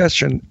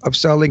concession of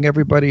selling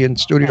everybody in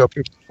Studio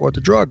 54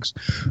 the drugs.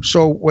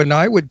 So when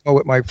I would go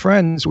with my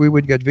friends, we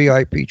would get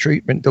VIP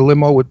treatment. The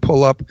limo would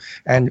pull up,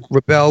 and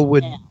Rebel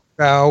would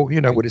bow.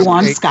 You know, with his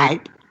on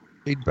Skype.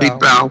 He'd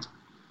bow.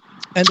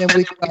 And then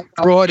we got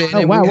brought in.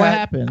 Oh, wow, what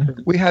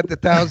happened? We had the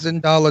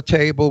 $1,000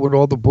 table with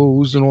all the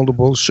booze and all the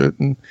bullshit,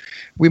 and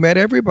we met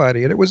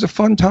everybody, and it was a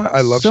fun time.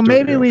 I love. So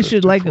maybe we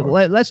should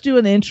let's do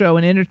an intro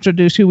and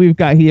introduce who we've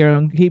got here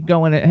and keep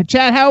going.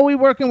 Chad, how are we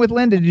working with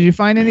Linda? Did you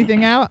find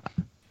anything out?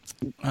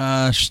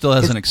 She still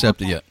hasn't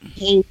accepted yet.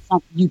 You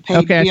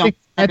paid. Okay,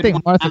 I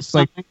think Martha's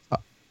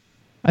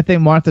I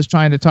think Martha's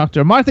trying to talk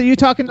to her. Martha, you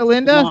talking to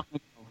Linda?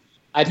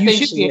 I think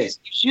she is.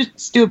 You should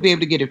still be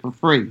able to get it for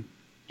free.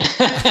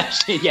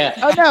 Yeah.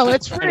 Oh no,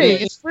 it's free.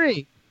 It's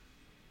free.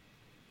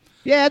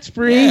 Yeah, it's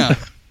free. Yeah.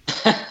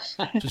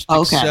 Just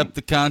accept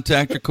the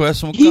contact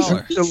request and we'll call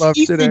her.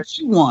 He thinks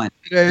you want.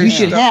 You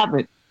should have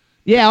it.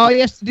 Yeah, all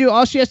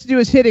she has to do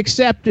is hit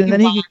accept, and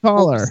then he can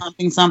call her.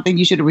 Something.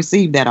 You should have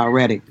received that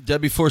already.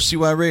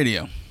 W4CY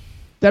Radio.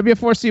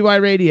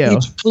 W4CY Radio.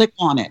 Click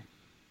on it.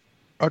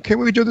 Can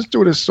we do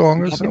this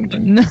song or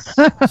something? No,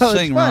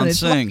 sing, Ron,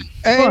 sing.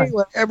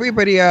 Anyway,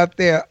 everybody out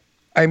there,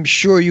 I'm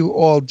sure you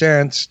all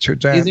dance to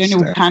dance. Is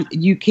there any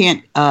you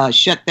can't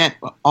shut that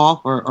off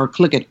or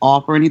click it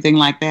off or anything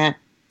like that?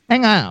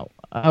 Hang on.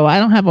 Oh, I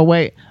don't have a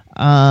way.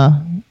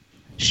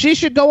 She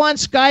should go on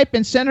Skype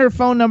and send her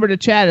phone number to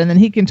Chad, and then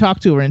he can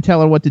talk to her and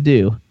tell her what to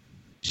do.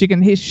 She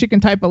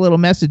can type a little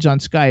message on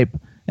Skype,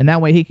 and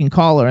that way he can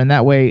call her, and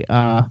that way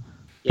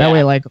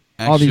like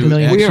all these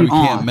millions. Actually, we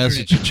can't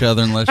message each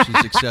other unless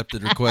she's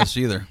accepted requests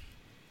either.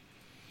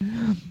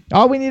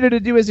 All we need her to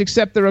do is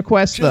accept the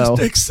request, though.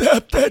 Just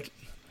accept it.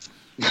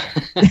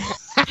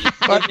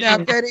 But now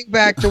getting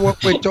back to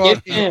what we're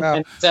talking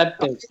about,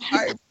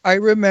 I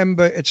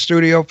remember at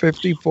Studio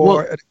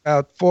 54 at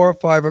about 4 or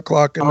 5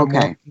 o'clock in the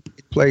morning, we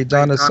played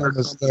Donna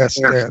Summer's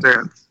Last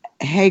Dance.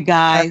 Hey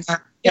guys,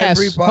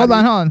 yes. Hold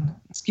on.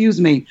 Excuse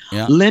me.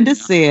 Yeah. Linda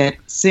said,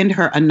 "Send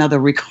her another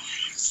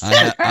request."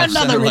 I've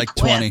sent her like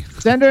 20.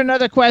 Send her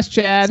another request,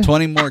 Chad.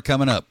 20 more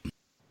coming up.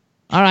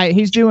 All right,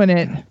 he's doing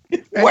it.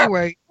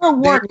 Anyway,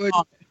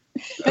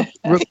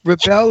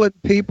 Rebel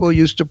and people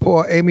used to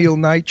pour amyl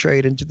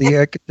nitrate into the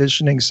air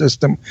conditioning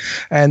system,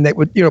 and they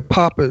would,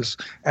 poppers,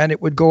 and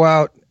it would go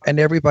out, and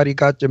everybody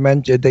got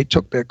demented. They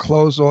took their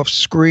clothes off,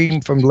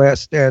 screamed from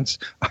Last Dance.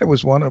 I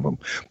was one of them.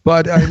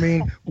 But, I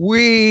mean,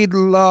 we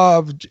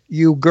loved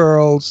you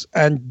girls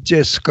and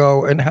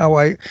disco, and how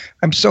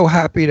I'm so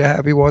happy to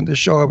have you on the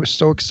show. I was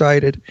so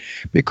excited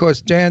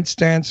because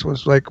Dance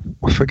was like,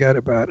 forget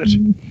about it.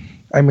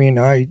 I mean,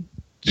 I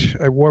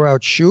wore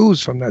out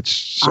shoes from that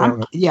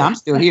song. I'm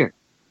still here.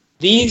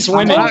 These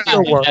women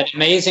did an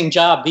amazing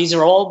job. These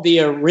are all the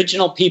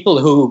original people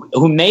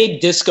who made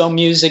disco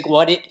music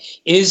what it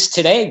is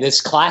today,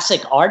 this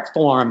classic art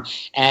form.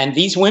 And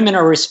these women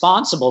are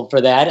responsible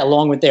for that,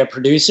 along with their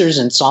producers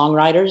and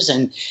songwriters.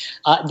 And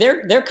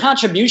their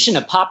contribution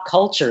to pop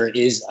culture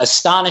is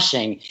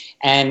astonishing.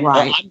 And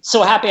I'm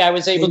so happy I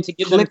was able to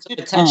give them some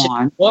attention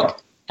in the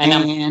book. And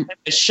I'm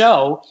the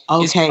show.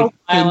 Okay,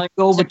 can you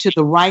go over to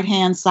the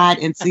right-hand side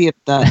and see if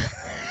the...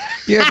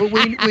 Yeah, but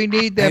we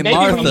need them.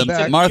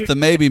 Hey, Martha,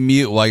 maybe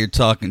mute while you're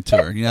talking to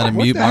her. You know how to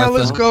mute, Martha? What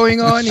the hell is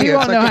going on here? She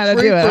won't know how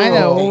to do it. I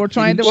know. Well, we're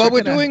trying to. Well,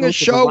 we're doing a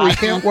show. We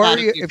can't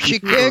worry. If she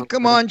can't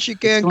come on, she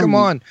can't come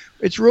on.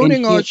 It's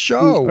ruining our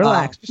show.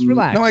 Relax. Just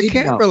relax. No, I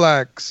can't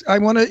relax. I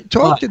want to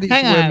talk to these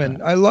women.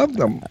 I love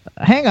them.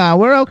 Hang on.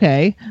 We're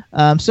okay.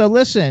 So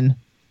listen.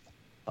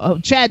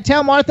 Chad,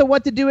 tell Martha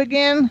what to do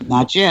again.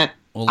 Not yet.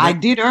 Well, I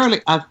did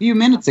a few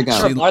minutes ago.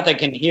 Sure, Martha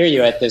can hear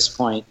you at this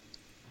point.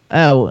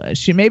 Oh,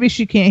 maybe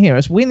she can't hear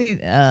us. We need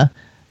her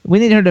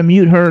to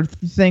mute her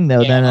thing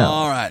though. Yeah. Then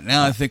all right,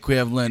 now I think we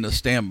have Linda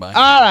standby.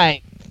 All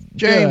right,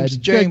 James.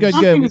 Good.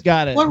 We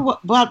got it. What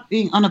about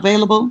being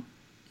unavailable?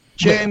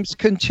 James,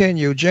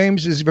 continue.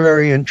 James is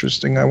very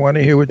interesting. I want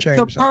to hear what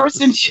James.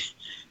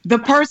 The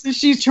person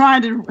she's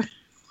trying to.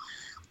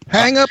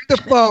 Hang up the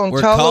phone.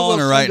 We're calling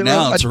her right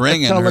now. It's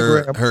ringing.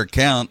 Her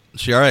account.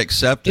 She already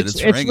accepted.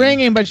 It's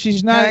ringing, but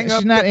she's not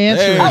answering.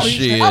 There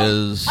she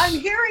is. I'm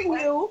hearing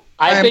you.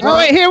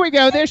 Wait, here we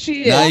go. There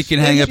she is. Now you can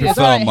hang up your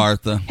phone,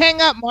 Martha.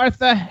 Hang up,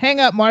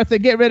 Martha.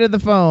 Get rid of the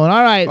phone.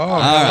 All right. Oh,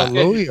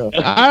 hallelujah.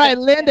 All right,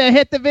 Linda,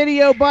 hit the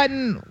video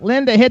button.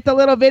 Linda, hit the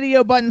little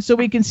video button so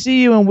we can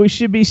see you and we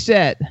should be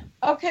set.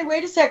 Okay,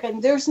 wait a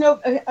second. There's no.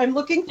 I'm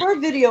looking for a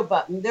video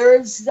button.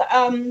 There's.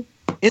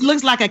 It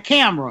looks like a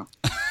camera.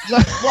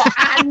 Well,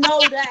 I know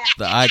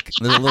that.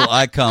 The little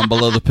icon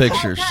below the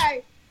pictures.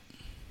 Okay.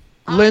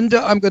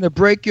 Linda, I'm going to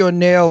break your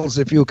nails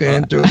if you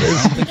can't do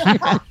this.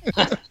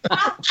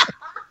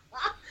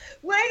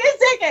 Wait a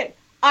second.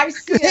 I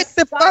see hit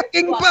the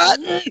fucking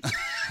button.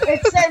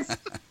 It says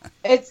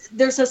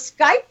there's a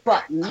Skype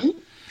button.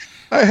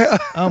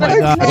 Oh my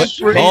God!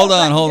 Hold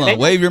on.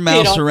 Wave your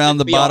mouse around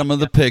the bottom of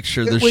the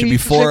picture. There should be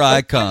 4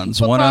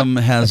 icons. One of them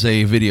has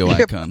a video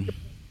icon.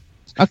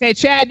 Okay,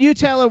 Chad, you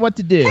tell her what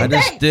to do. I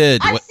just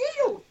did. I see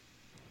you.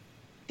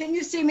 Can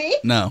you see me?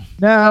 No.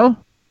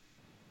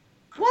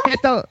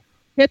 What?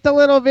 Hit the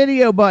little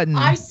video button.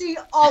 I see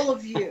all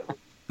of you.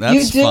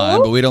 That's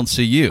fine, but we don't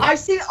see you. I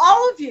see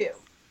all of you.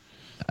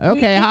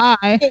 Okay,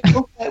 hi.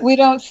 We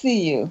don't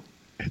see you.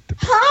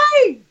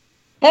 Hi.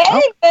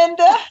 Hey,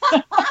 Linda.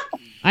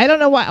 I don't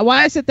know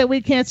why is it that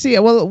we can't see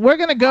it. Well, we're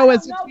gonna go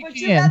as but we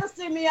you can. gotta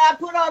see me. I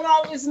put on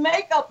all this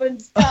makeup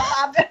and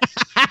stuff.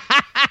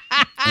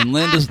 And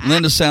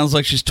Linda sounds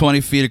like she's 20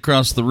 feet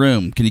across the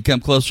room. Can you come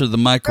closer to the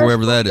mic or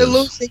wherever that is? They're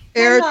losing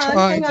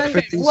airtime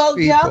for these Well,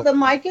 people. yeah, the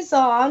mic is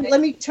on.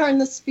 Let me turn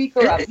the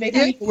speaker up.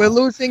 Maybe we're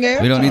losing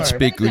airtime. We don't need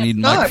speaker. We need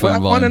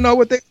microphone volume. I want to know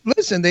what they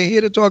listen. They're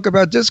here to talk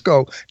about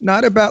disco,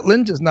 not about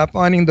Linda's not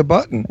finding the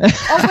button.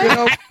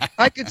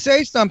 I could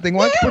say something.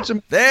 Why don't you put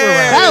some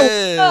there around? it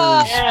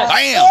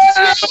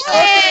is.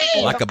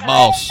 Bam! Like a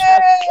boss.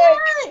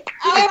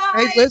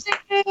 Hey, listen.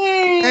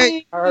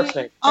 Hey,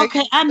 perfect.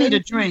 Okay, I need a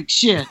drink.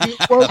 Shit. Give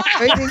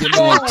me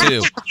one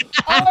too.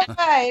 All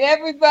right,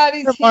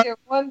 everybody's here.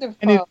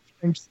 Wonderful.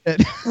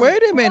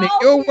 Wait a minute.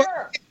 You're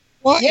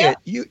quiet.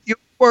 Yeah. You're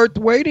worth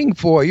waiting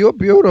for. You're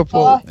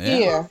beautiful. Oh,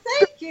 dear.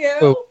 Thank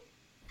you.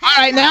 All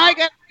right, now I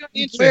got to do an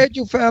intro. Glad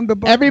you found the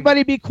button.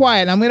 Everybody be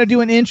quiet. I'm going to do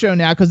an intro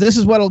now because this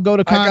is what will go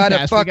to Comcast. I got a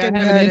We fucking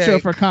gotta have an intro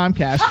headache. for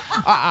Comcast.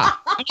 All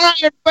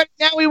right, everybody.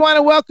 Now we want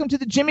to welcome to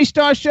the Jimmy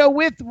Star Show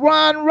with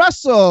Ron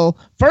Russell.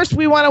 First,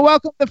 we want to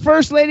welcome the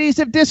First Ladies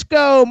of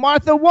Disco,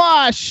 Martha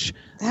Wash,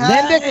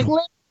 Linda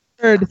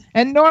Clifford,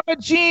 and Norma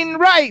Jean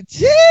Wright.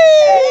 They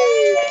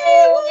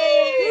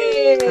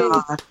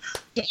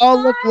all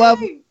look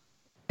lovely.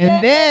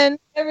 And then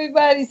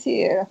everybody's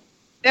here.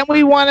 Then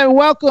we want to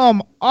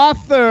welcome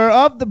author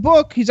of the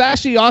book. He's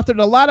actually authored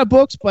a lot of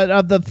books, but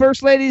of the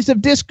First Ladies of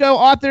Disco,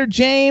 author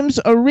James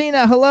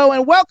Arena. Hello,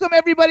 and welcome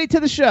everybody to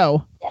the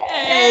show.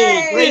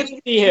 Hey, great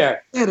to be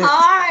here.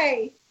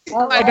 Hi.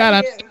 Oh my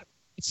God,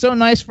 it's so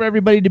nice for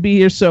everybody to be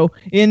here. So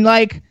in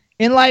like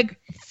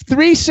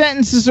 3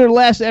 sentences or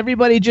less,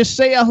 everybody just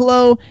say a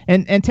hello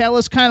and tell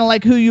us kind of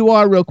like who you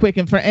are real quick.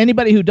 And for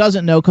anybody who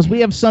doesn't know, because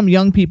we have some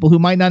young people who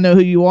might not know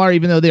who you are,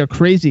 even though they're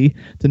crazy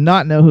to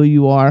not know who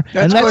you are.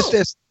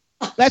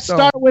 Let's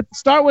start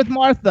with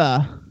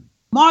Martha.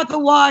 Martha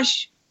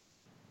Wash.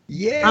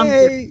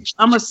 Yay.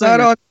 I'm a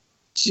singer.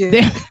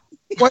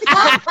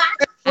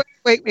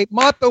 Wait.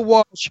 Martha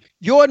Wash,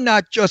 you're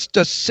not just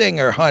a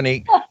singer,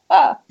 honey.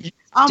 You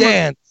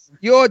dance.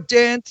 Your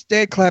dance,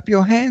 they clap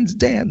your hands,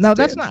 dance. No,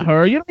 that's not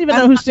her. You don't even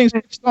know who sings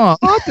the song.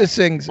 Martha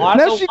sings it.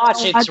 Martha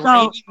Wash, it's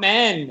Rainy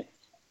Men.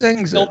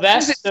 Sings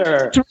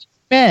Sylvester.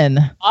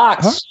 Men.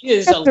 Fox, she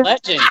is a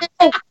legend.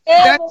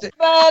 That's it.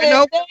 Wait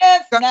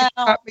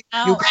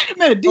a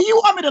minute. Do you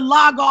want me to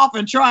log off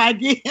and try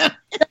again?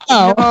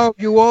 No,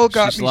 you all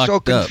got She's me so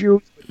locked up.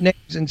 confused with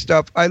names and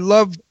stuff. I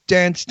love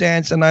Dance,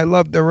 and I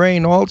love The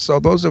Rain also.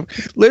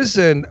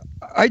 Listen,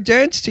 I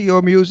danced to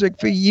your music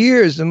for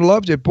years and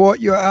loved it. Bought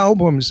your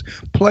albums,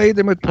 played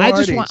them at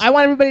parties. I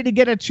want everybody to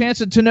get a chance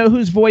to know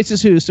whose voice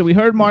is who. So we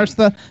heard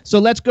Martha. So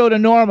let's go to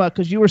Norma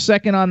because you were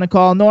second on the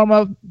call.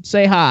 Norma,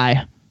 say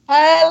hi.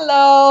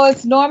 Hello,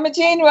 it's Norma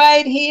Jean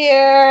Wright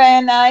here,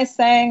 and I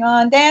sang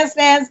on Dance,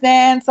 Dance,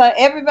 Dance,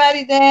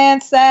 Everybody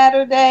Dance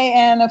Saturday,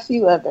 and a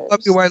few others.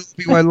 Love you, I love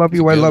you, I love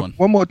you, I love you.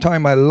 One more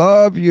time, I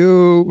love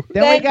you.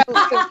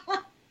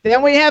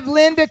 Then we have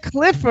Linda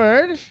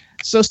Clifford.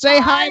 So say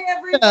hi. Hi,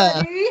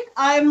 everybody.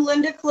 I'm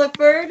Linda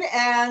Clifford,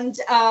 and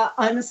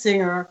I'm a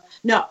singer.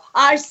 No,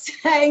 I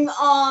sang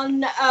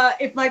on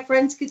If My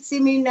Friends Could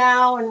See Me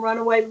Now and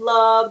Runaway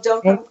Love,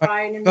 Don't Come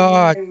Crying in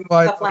the Moon,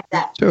 stuff like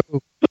that. Too.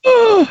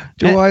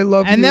 Do I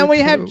love you? And then we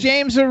too? have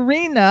James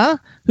Arena,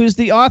 who's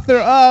the author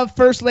of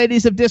First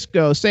Ladies of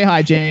Disco. Say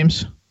hi,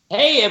 James.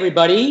 Hey,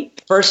 everybody.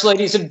 First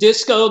Ladies of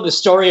Disco, the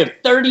story of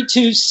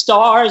 32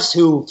 stars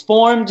who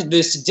formed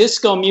this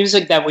disco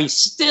music that we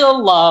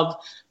still love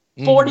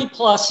 40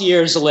 plus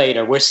years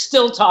later. We're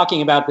still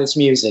talking about this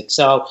music.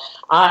 So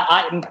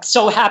I'm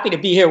so happy to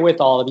be here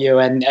with all of you.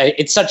 And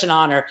it's such an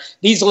honor.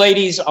 These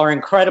ladies are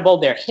incredible.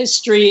 Their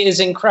history is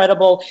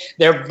incredible.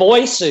 Their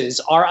voices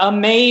are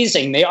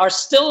amazing. They are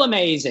still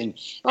amazing.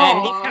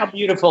 And look how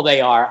beautiful they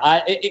are.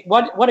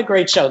 What a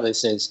great show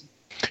this is.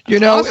 You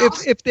know,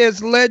 if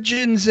there's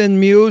legends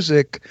in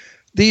music,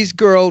 these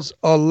girls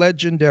are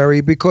legendary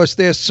because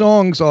their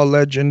songs are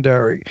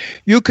legendary.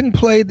 You can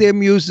play their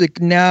music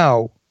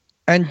now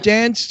and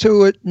dance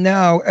to it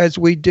now as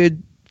we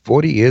did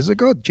 40 years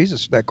ago.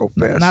 Jesus, that go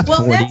fast. Not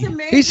 40. That's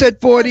amazing. He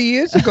said 40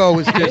 years ago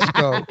was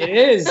disco. It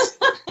is.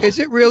 Is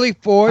it really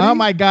 40? Oh,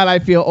 my God, I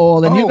feel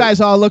old. And you guys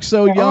all look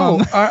so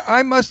young.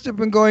 I must have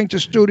been going to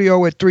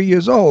studio at 3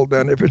 years old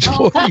then if it's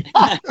 40.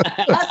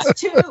 That's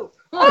two.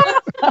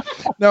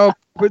 No,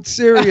 but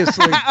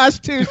seriously. Us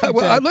too.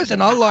 Well,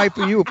 listen, I'll lie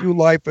for you if you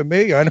lie for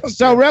me. I don't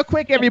So real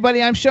quick,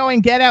 everybody, I'm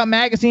showing Get Out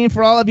magazine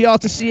for all of y'all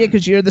to see it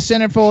because you're the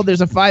centerfold.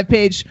 There's a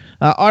 5-page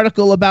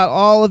article about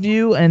all of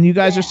you, and you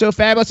guys are so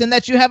fabulous. And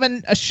that you have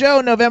a show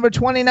November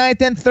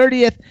 29th and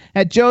 30th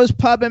at Joe's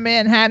Pub in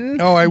Manhattan.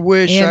 Oh, I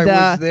wish I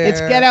was there. It's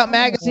Get Out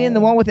magazine,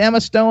 the one with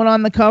Emma Stone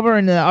on the cover,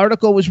 and the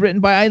article was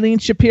written by Eileen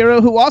Shapiro,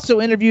 who also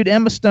interviewed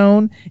Emma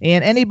Stone.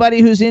 And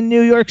anybody who's in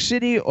New York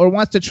City or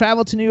wants to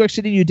travel to New York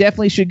City, you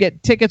definitely should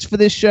get tickets for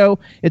this show.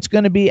 It's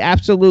going to be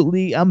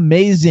absolutely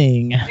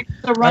amazing.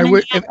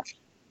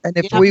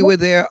 If we were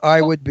there,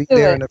 I would be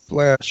there in a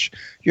flash.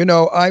 You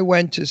know, I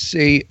went to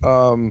see,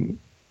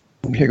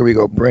 here we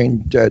go,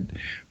 brain dead.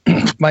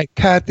 My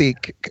Kathy.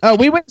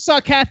 We went and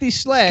saw Kathy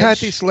Sledge.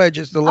 Kathy Sledge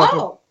is the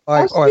love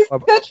of my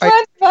Good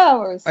friend of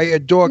ours. I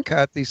adore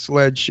Kathy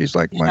Sledge. She's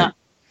like my...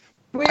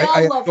 We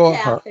all love adore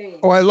Kathy. her.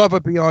 Oh, I love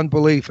her beyond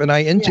belief. And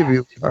I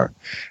interviewed her.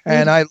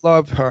 And I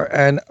love her.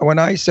 And when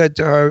I said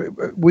to her,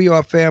 "We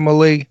Are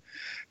Family"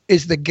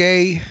 is the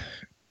gay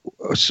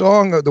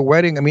song of the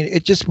wedding. I mean,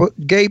 it just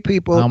gay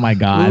people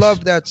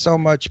love that so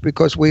much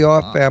because we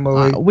are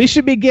family. We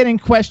should be getting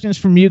questions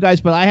from you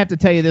guys, but I have to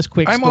tell you this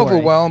quick story. I'm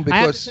overwhelmed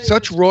because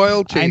such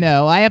royalty. I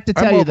know. I have to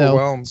tell you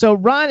though. So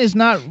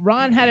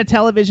Ron had a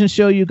television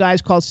show, you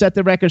guys, called Set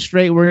the Record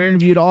Straight, where he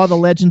interviewed all the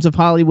legends of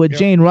Hollywood. Yep.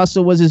 Jane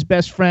Russell was his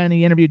best friend.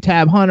 He interviewed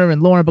Tab Hunter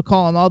and Lauren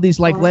Bacall and all these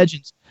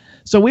legends.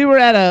 So we were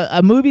at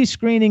a movie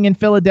screening in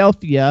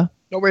Philadelphia.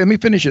 No, wait, let me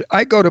finish it.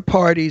 I go to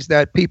parties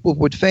that people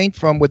would faint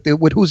from with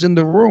who's in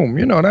the room,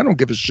 you know, and I don't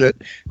give a shit.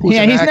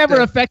 He's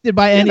never affected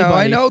by anybody.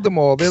 I know them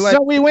all. They're like,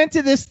 so we went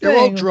to this thing. They're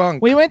all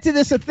drunk. We went to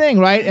this thing,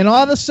 right? And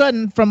all of a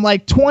sudden, from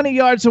like 20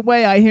 yards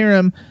away, I hear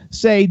him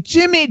say,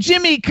 Jimmy,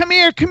 come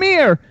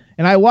here.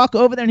 And I walk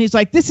over there, and he's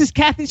like, "This is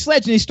Kathy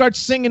Sledge," and he starts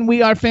singing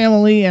 "We Are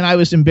Family," and I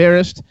was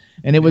embarrassed,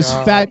 and it was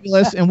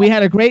fabulous, and we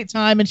had a great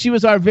time, and she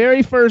was our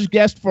very first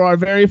guest for our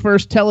very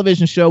first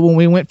television show when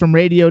we went from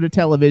radio to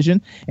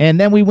television, and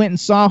then we went and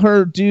saw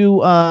her do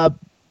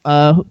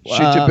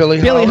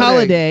Billie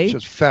Holiday, which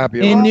was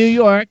fabulous, in New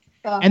York.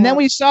 And then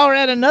we saw her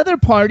at another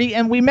party,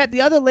 and we met the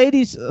other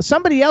ladies.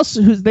 Somebody else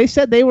who they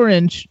said they were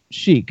in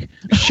Chic.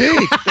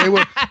 They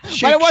were,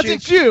 Chic, but it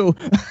wasn't you.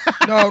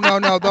 No.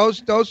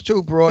 Those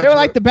two broads. They were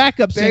like the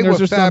backup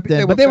singers or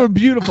something, but they were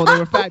beautiful. They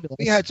were fabulous.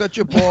 We had such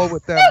a ball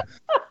with them.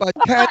 But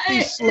Kathy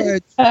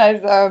Sledge.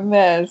 That's a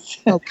mess.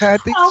 Oh,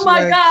 Kathy. Oh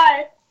my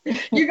God,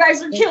 you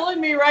guys are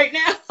killing me right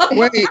now.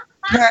 Wait,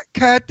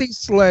 Kathy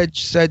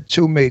Sledge said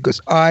to me,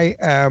 because I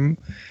am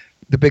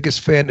the biggest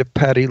fan of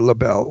Patti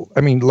LaBelle.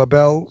 I mean,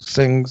 LaBelle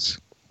sings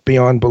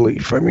beyond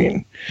belief. I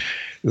mean,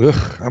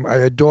 I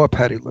adore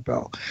Patti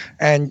LaBelle.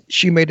 And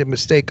she made a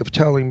mistake of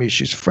telling me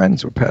she's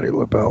friends with Patti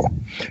LaBelle.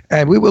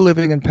 And we were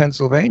living in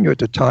Pennsylvania at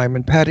the time,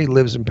 and Patti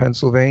lives in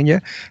Pennsylvania.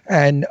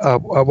 And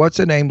what's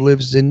her name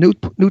lives in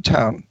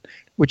Newtown,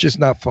 which is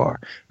not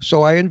far.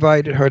 So I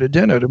invited her to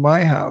dinner to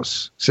my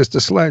house, Sister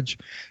Sledge.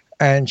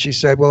 And she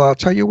said, "Well, I'll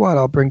tell you what,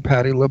 I'll bring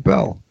Patti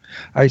LaBelle."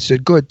 I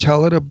said, "Good,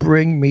 tell her to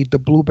bring me the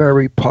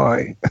blueberry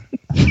pie."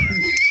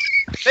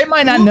 They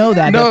might not know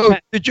that. No,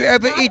 did you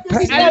ever eat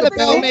Patti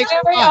LaBelle?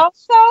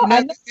 Also,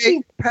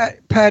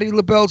 Patti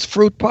LaBelle's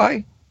fruit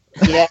pie?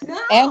 Yeah.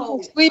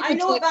 No, I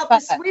know about the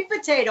sweet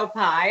potato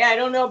pie. I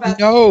don't know about.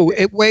 No,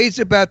 it weighs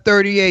about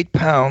 38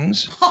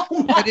 pounds.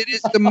 But it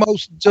is the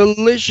most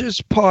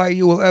delicious pie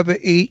you will ever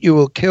eat. You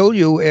will kill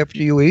you after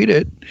you eat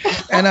it.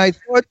 And I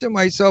thought to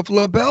myself,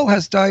 LaBelle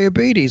has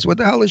diabetes. What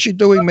the hell is she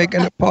doing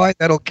making a pie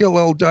that'll kill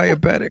old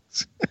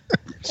diabetics?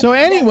 So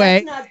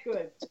anyway, that's not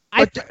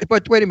good.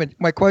 But wait a minute.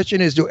 My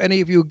question is, do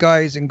any of you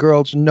guys and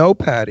girls know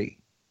Patty?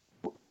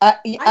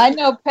 I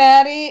know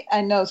Patty.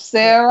 I know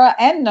Sarah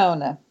and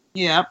Nona.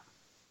 Yeah.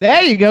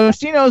 There you go.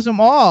 She knows them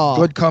all.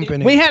 Good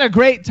company. We had a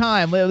great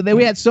time.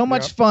 We had so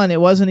much fun.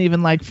 It wasn't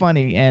even like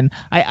funny. And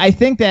I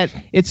think that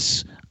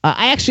it's.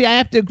 I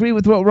have to agree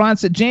with what Ron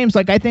said, James.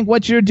 Like I think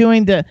what you're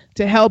doing to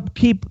help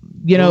keep.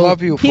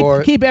 Love you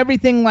for it. Keep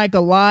everything like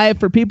alive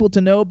for people to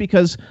know,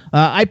 because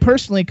I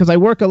personally, because I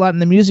work a lot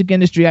in the music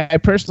industry, I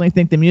personally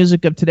think the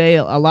music of today,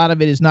 a lot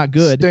of it is not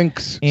good.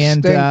 Stinks.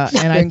 And I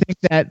think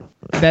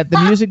that the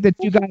music that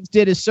you guys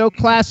did is so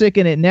classic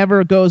and it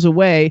never goes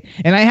away.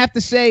 And I have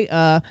to say,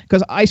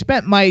 because I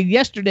spent my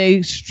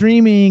yesterday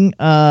streaming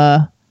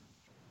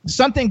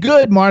Something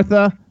Good,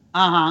 Martha.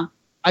 Uh-huh.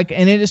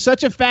 And it is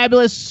such a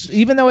fabulous,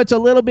 even though it's a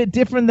little bit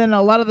different than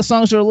a lot of the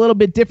songs are a little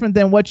bit different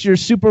than what you're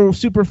super,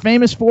 super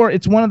famous for.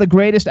 It's one of the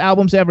greatest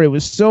albums ever. It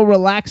was so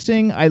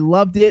relaxing. I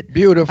loved it.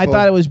 Beautiful. I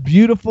thought it was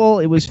beautiful.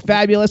 It was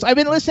fabulous. I've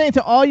been listening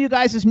to all you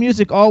guys'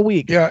 music all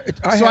week. Yeah.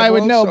 So I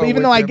would know, but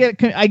even though I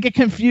get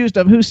confused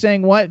of who's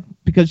saying what,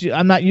 because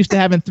I'm not used to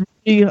having three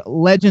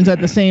legends at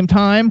the same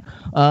time.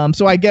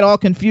 So I get all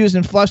confused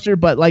and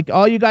flustered, but like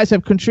all you guys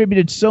have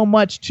contributed so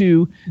much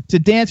to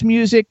dance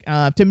music,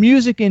 to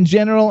music in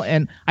general.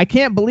 And I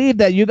can't believe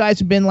that you guys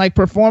have been like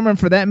performing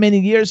for that many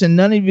years and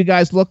none of you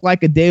guys look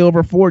like a day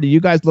over 40. You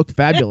guys look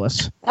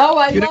fabulous. Oh,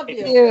 I love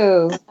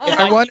you.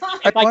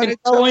 If I could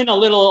throw in a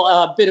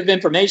little bit of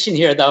information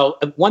here, though,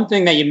 one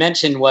thing that you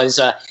mentioned was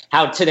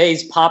how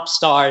today's pop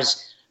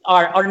stars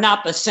are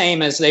not the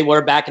same as they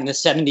were back in the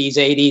 70s,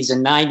 80s,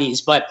 and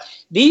 90s. But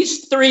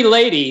these three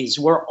ladies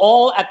were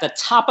all at the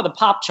top of the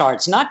pop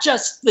charts, not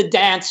just the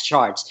dance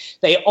charts.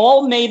 They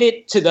all made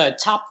it to the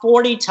top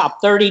 40,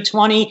 top 30,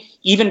 20,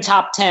 even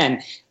top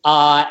 10.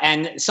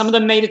 And some of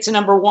them made it to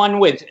number one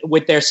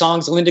with their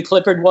songs. Linda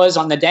Clifford was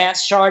on the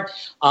dance chart.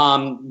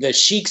 The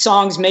Chic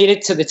songs made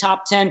it to the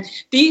top 10.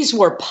 These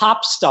were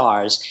pop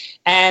stars.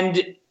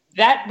 And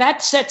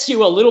that sets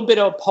you a little bit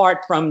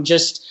apart from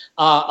just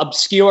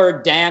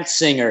obscure dance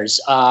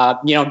singers,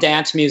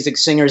 dance music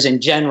singers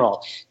in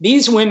general.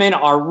 These women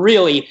are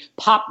really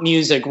pop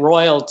music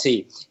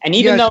royalty. And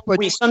even though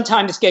we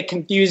sometimes get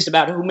confused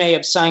about who may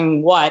have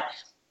sung what,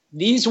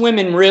 these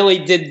women really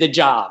did the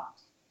job.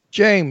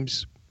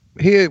 James,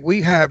 here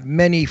we have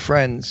many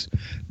friends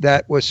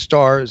that were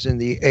stars in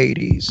the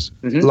 80s,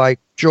 like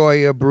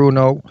Joya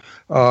Bruno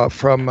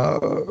from,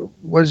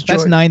 what is Joya?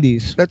 That's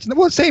 90s. That's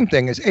same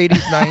thing as 80s,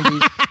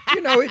 90s.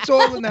 It's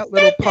all in that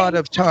little pot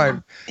of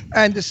time.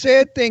 And the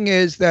sad thing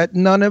is that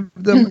none of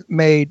them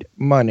made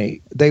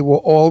money. They were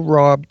all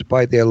robbed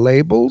by their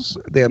labels,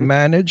 their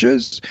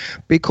managers,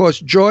 because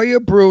Joya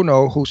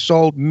Bruno, who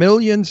sold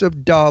millions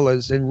of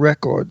dollars in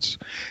records,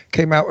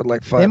 came out with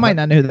like 5. They might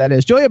not know who that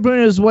is. Joya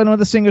Bruno is one of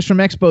the singers from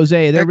Expose.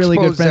 They're really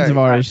good friends of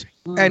ours.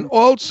 And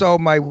also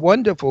my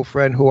wonderful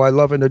friend who I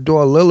love and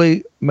adore,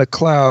 Lily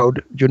McLeod.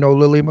 Do you know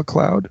Lily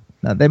McLeod?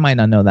 No, they might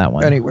not know that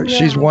one. Anyway,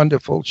 she's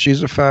wonderful.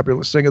 She's a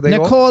fabulous singer.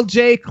 Nicole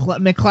J.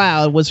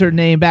 McLeod was her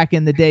name back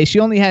in the day. She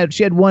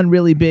had one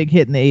really big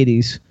hit in the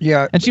 80s.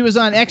 Yeah. And she was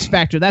on X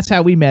Factor. That's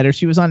how we met her.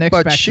 She was on X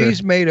Factor.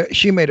 But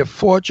she made a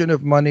fortune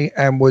of money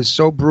and was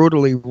so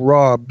brutally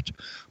robbed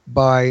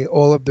by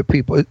all of the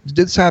people. Did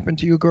this happen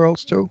to you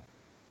girls too?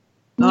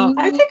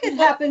 I think it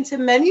happened to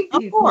many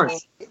people. Of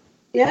course.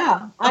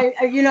 Yeah.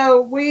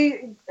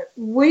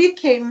 We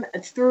came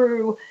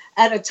through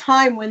at a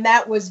time when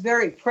that was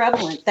very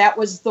prevalent. That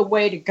was the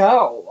way to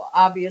go,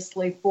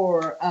 obviously,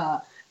 for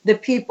the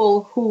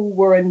people who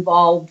were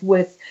involved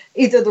with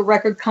either the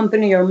record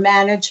company or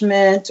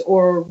management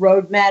or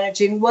road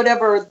managing,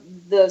 whatever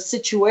the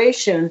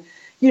situation.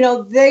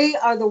 They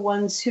are the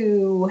ones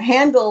who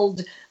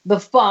handled the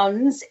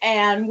funds,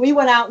 and we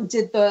went out and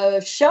did the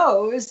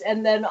shows,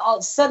 and then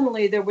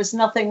suddenly there was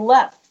nothing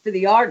left for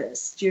the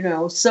artist,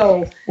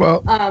 So,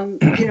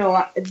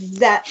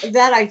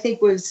 that I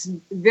think was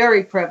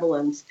very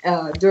prevalent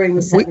during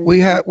the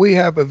 70s. We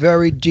have a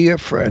very dear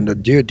friend, a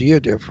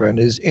dear friend,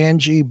 is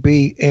Angie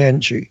B.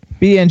 Angie.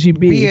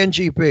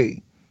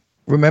 BNGB.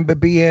 Remember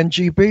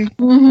BNGB?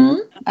 Mm-hmm.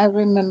 I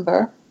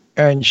remember.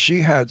 And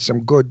she had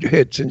some good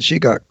hits, and she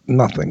got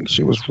nothing.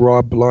 She was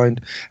robbed blind.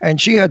 And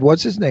she had,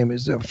 what's his name?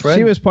 Is a friend?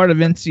 She was part of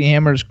MC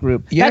Hammer's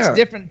group. Yeah.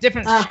 That's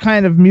different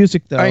kind of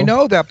music, though. I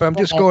know that, but I'm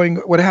just going,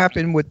 what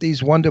happened with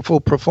these wonderful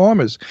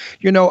performers?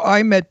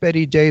 I met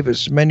Betty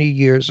Davis many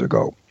years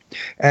ago.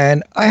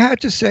 And I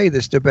had to say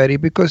this to Betty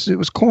because it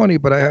was corny,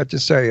 but I had to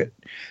say it.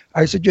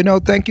 I said,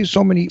 thank you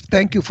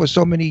for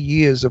so many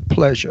years of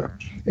pleasure,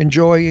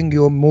 enjoying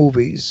your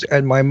movies.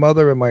 And my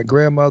mother and my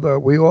grandmother,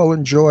 we all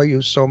enjoy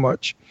you so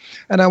much.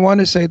 And I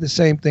want to say the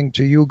same thing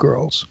to you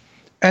girls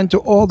and to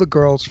all the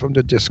girls from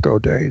the disco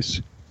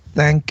days.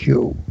 thank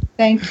you.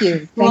 Thank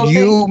you.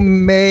 You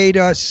made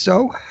us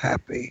so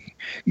happy.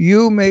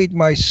 You made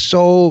my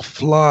soul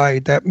fly.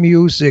 That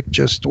music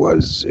just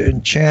was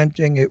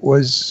enchanting. It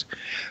was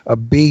a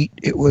beat.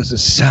 It was a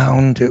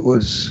sound. It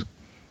was.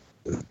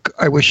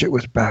 I wish it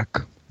was back.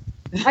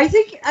 I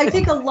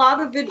think a lot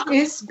of it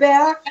is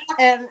back,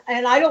 and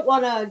I don't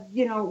want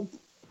to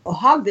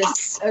hog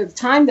this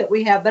time that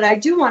we have, but I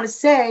do want to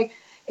say,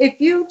 if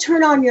you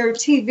turn on your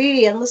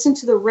TV and listen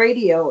to the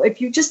radio,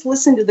 if you just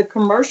listen to the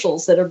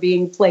commercials that are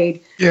being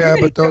played, you're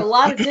going to hear a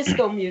lot of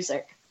disco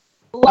music.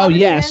 A lot of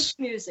dance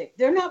music.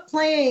 They're not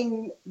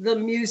playing the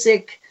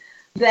music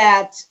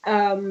that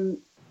a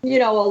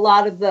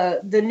lot of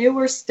the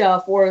newer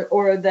stuff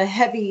or the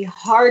heavy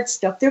hard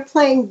stuff. They're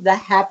playing the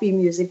happy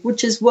music,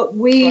 which is what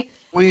we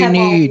have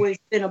always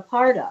been a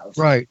part of.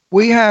 Right.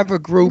 We have a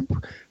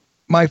group.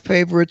 My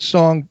favorite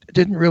song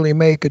didn't really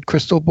make it.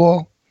 Crystal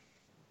Ball.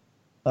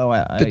 Oh,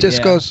 the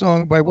disco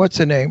song by what's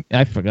her name?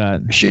 I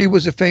forgot. She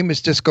was a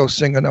famous disco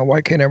singer. Now,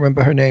 why can't I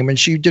remember her name? And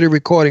she did a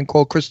recording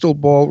called Crystal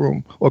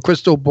Ballroom or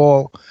Crystal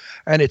Ball.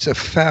 And it's a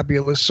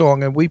fabulous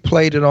song. And we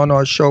played it on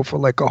our show for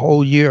like a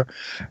whole year.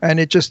 And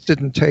it just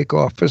didn't take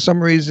off. For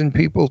some reason,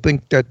 people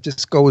think that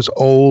disco is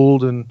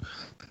old. And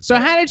so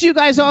how did you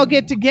guys all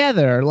get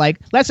together? Like,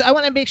 I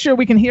want to make sure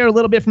we can hear a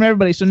little bit from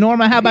everybody. So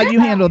Norma, how about you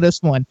handle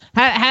this one?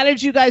 How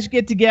did you guys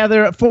get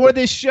together for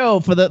this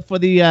show, for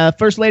the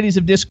First Ladies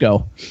of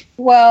Disco?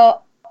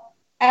 Well,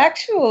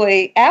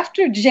 actually,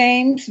 after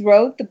James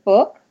wrote the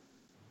book,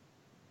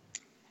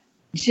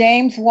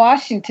 James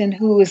Washington,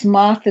 who is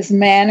Martha's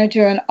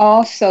manager and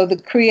also the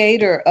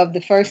creator of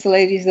the First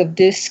Ladies of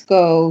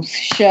Disco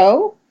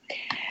show,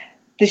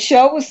 the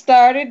show was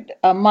started,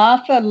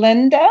 Martha,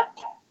 Linda,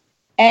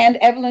 and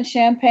Evelyn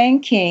Champagne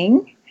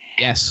King.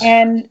 Yes.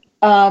 And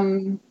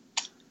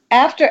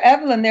after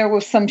Evelyn, there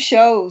were some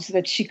shows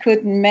that she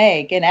couldn't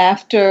make. And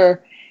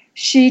after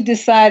she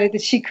decided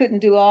that she couldn't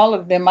do all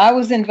of them, I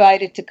was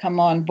invited to come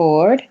on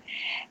board.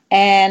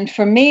 And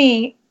for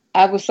me,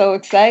 I was so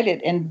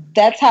excited. And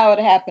that's how it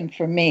happened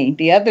for me.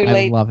 The other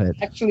ladies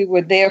actually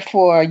were there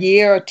for a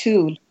year or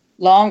two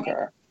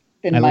longer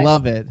than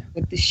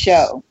with the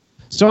show.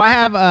 So I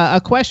have a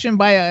question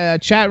by a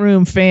chat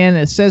room fan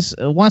that says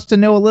wants to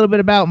know a little bit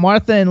about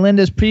Martha and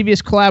Linda's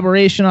previous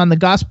collaboration on the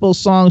gospel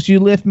songs "You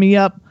Lift Me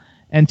Up"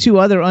 and 2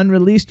 other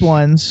unreleased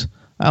ones.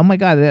 Oh my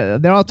God,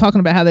 they're all talking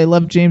about how they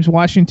love James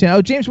Washington.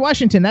 Oh, James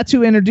Washington, that's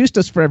who introduced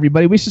us for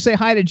everybody. We should say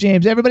hi to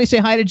James. Everybody say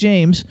hi to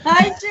James.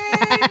 Hi,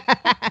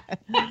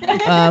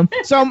 James.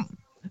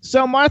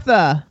 So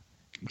Martha,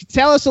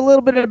 tell us a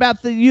little bit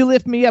about the "You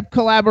Lift Me Up"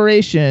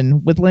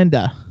 collaboration with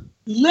Linda.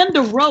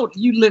 Linda wrote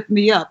 "You Lift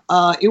Me Up."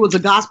 It was a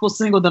gospel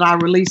single that I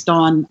released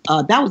on.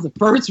 That was the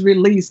first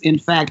release, in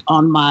fact,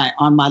 on my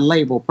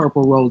label,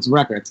 Purple Rose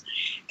Records.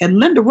 And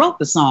Linda wrote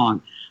the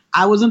song.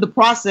 I was in the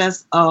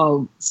process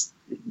of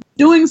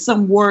doing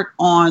some work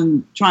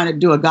on trying to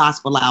do a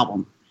gospel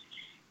album,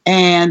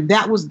 and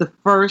that was the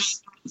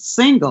first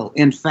single,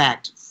 in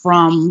fact,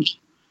 from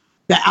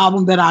the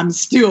album that I'm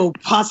still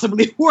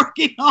possibly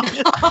working on.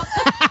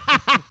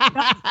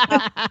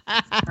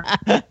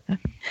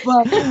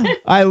 But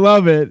I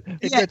love it.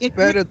 It gets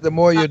better the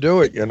more you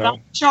do it, you know.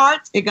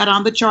 Charts. It got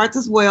on the charts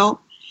as well,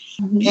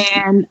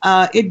 and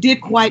it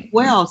did quite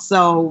well.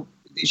 So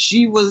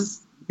she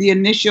was the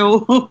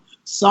initial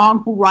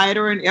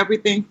songwriter and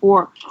everything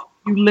for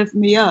 "You Lift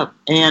Me Up,"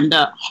 and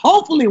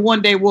hopefully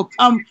one day we'll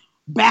come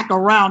back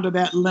around to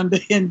that, Linda.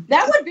 And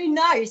that would be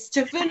nice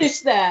to finish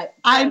that.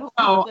 I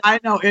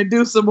know, and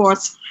do some more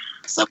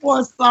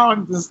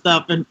songs and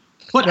stuff, and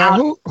put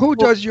out. Who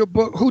does your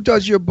book? Who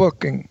does your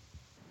booking?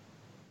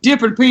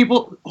 Different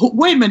people.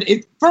 Wait a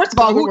minute. First of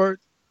all,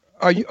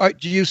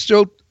 do you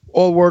still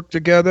all work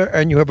together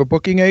and you have a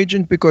booking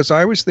agent? Because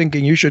I was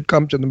thinking you should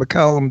come to the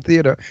McCallum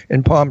Theater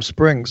in Palm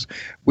Springs.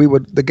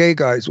 The gay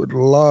guys would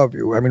love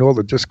you. I mean, all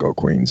the disco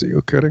queens. Are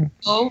you kidding?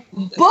 Oh,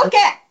 book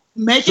it.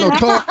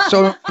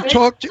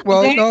 Talk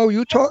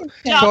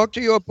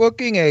to your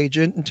booking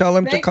agent and tell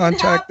him to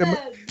contact the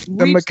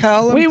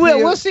McCallum.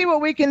 We'll see what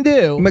we can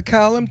do.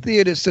 McCallum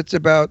Theater sits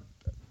about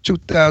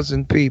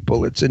 2,000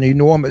 people. It's an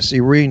enormous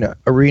arena.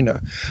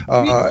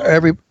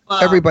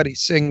 Everybody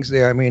sings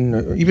there. I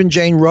mean, even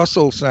Jane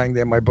Russell sang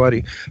there, my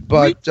buddy.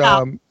 But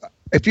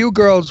if you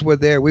girls were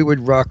there, we would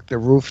rock the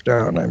roof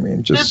down. I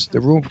mean,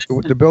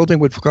 the building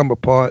would come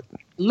apart.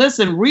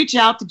 Listen, reach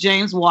out to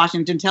James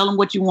Washington. Tell him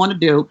what you want to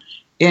do,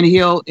 and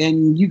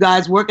you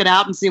guys work it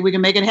out and see if we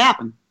can make it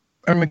happen.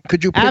 I mean,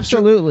 could you picture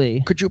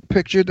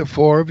the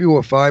 4 of you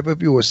or 5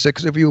 of you or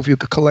 6 of you if you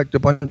could collect a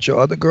bunch of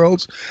other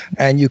girls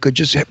and you could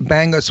just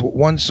bang us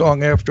one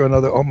song after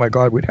another? Oh my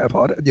God, we'd have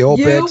the old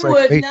bags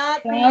like me. You would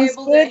not be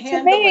able to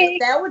handle it.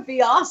 That would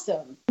be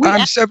awesome.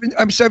 I'm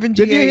 78.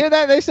 Did you hear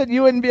that? They said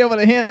you wouldn't be able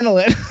to handle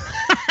it.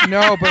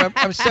 No, but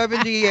I'm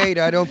 78.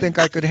 I don't think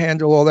I could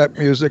handle all that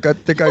music. I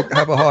think I'd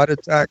have a heart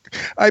attack.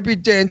 I'd be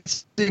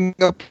dancing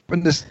up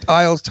in the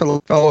aisles till I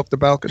fell off the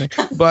balcony.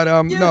 But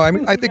no, I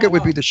mean, I think it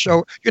would be the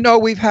show. You know,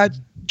 we've had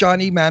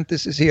Johnny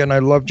Manthis is here, and I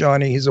love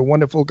Johnny. He's a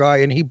wonderful guy,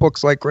 and he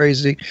books like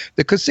crazy.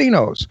 The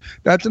casinos.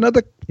 That's another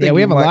thing. Yeah,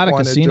 we have a lot of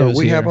casinos.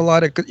 We have a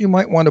lot of. You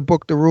might want to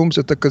book the rooms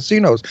at the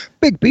casinos.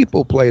 Big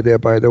people play there,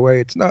 by the way.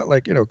 It's not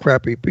like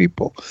crappy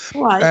people.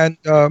 Right. And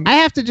I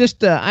have to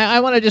just. I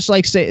want to just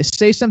like say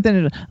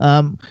something.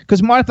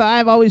 Because Martha,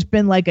 I've always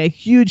been like a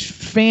huge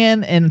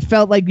fan and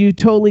felt like you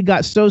totally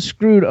got so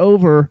screwed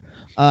over.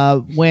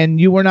 When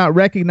you were not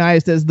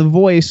recognized as the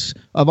voice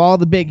of all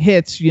the big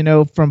hits,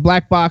 from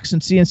Black Box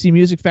and CNC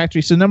Music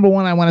Factory. So number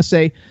one, I want to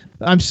say,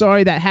 I'm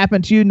sorry that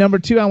happened to you. Number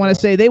two, I want to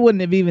say they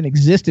wouldn't have even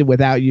existed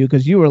without you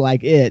because you were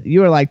like it.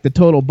 You were like the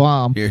total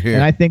bomb. Hear, hear.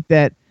 And I think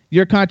that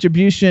your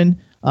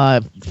contribution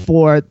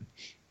for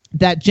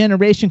that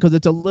generation, because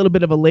it's a little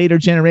bit of a later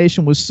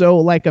generation, was so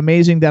like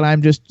amazing that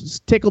I'm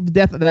just tickled to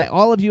death that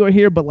all of you are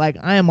here. But like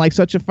I am like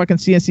such a fucking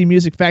CNC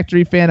Music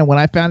Factory fan, and when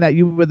I found out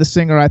you were the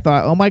singer, I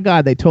thought, oh my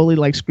god, they totally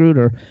like screwed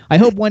her. I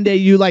hope one day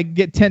you like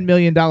get $10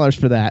 million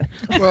for that.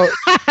 Well,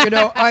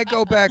 I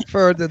go back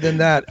further than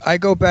that. I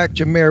go back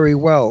to Mary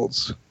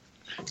Wells.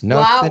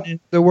 Nothing in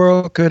the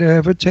world could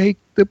ever take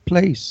the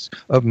place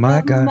of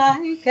my God.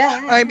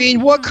 I mean,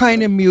 what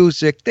kind of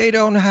music? They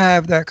don't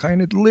have that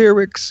kind of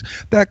lyrics,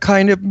 that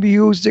kind of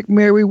music.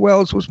 Mary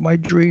Wells was my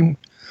dream.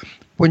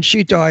 When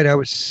she died, I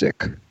was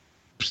sick.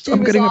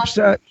 I'm getting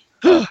upset.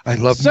 I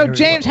love So, Mary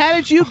James, Wells. how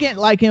did you get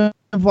like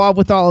involved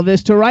with all of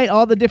this to write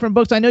all the different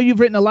books? I know you've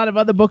written a lot of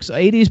other books,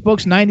 80s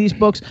books, 90s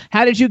books.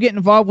 How did you get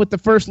involved with the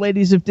First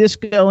Ladies of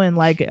Disco? And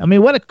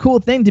what a cool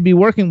thing to be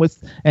working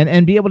with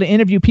and be able to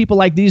interview people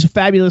like these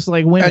fabulous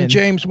like women. And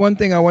James, one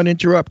thing I want to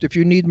interrupt. If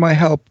you need my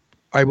help,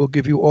 I will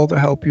give you all the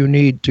help you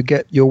need to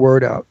get your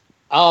word out.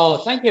 Oh,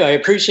 thank you. I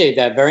apprate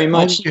that very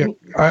much.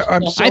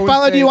 I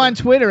followed you on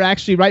Twitter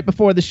actually right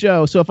before the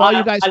show. So if all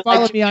you guys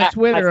follow me on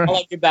Twitter, I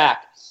follow you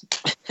back.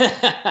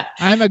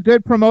 I'm a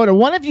good promoter.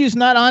 One of you's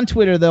not on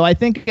Twitter though. I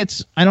think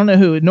I don't know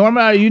who.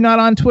 Norma, are you not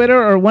on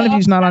Twitter, or one of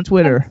you's not on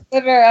Twitter?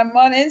 I'm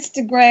on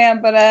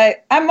Instagram, but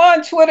I'm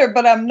on Twitter,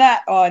 but I'm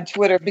not on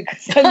Twitter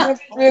because I never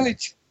really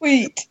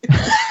tweet.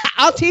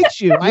 I'll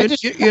teach you.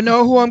 You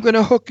know who I'm going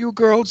to hook you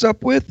girls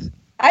up with?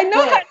 I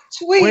know how to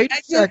tweet. Wait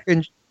a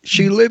second.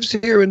 She lives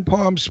here in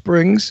Palm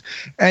Springs,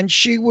 and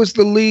she was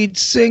the lead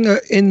singer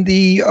in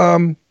the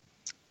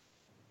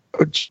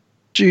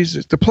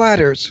the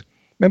Platters.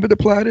 Remember the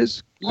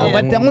Platters?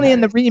 But only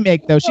in the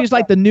remake, though. She's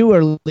like the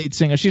newer lead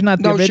singer. She's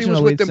not the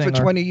original lead singer. No, she was with them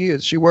for 20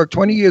 years. She worked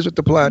 20 years with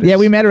the Platters. Yeah,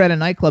 we met her at a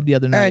nightclub the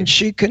other night. And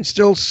she can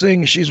still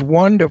sing. She's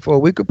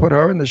wonderful. We could put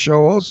her in the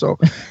show also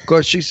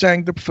because she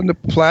sang from the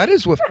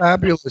Platters were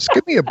fabulous.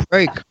 Give me a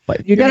break.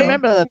 But you got to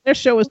remember that their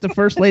show is the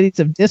First Ladies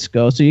of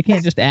Disco, so you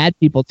can't just add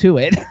people to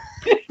it.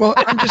 Well,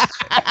 I'm just,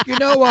 you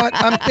know what?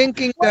 I'm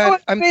thinking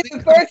that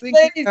the First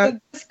Ladies of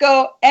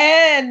Disco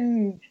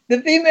and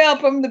the female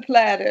from the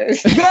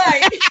Platters.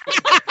 Right.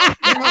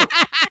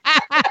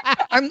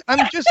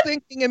 I'm just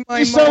thinking in my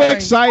mind. You're so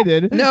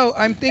excited. No,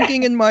 I'm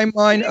thinking in my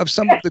mind of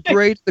some of the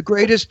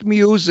greatest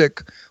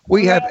music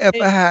we have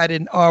ever had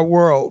in our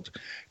world.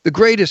 The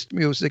greatest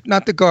music,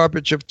 not the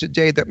garbage of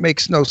today that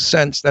makes no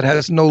sense, that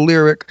has no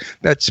lyric,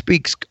 that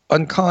speaks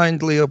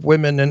unkindly of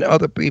women and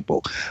other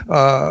people.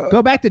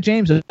 Go back to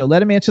James.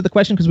 Let him answer the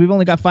question because we've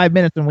only got 5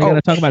 minutes and we got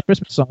to talk about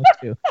Christmas songs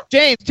too.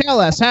 James, tell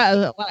us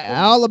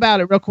all about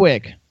it real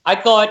quick. I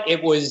thought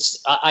it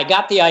was, I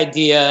got the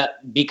idea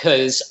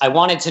because I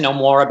wanted to know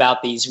more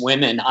about these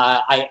women.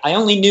 I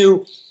only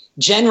knew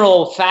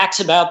general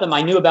facts about them.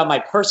 I knew about my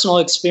personal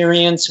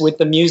experience with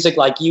the music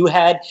like you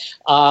had,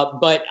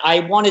 but I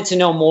wanted to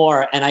know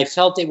more, and I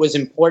felt it was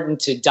important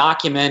to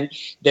document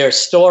their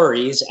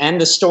stories and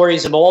the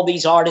stories of all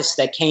these artists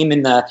that came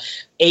in the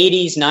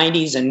 80s,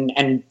 90s,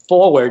 and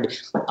forward.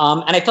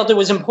 And I felt it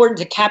was important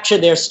to capture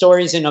their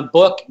stories in a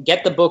book,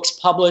 get the books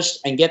published,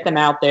 and get them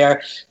out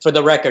there for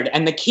the record.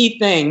 And the key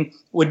thing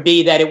would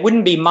be that it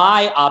wouldn't be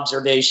my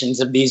observations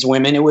of these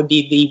women. It would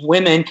be the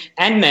women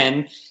and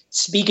men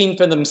speaking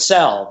for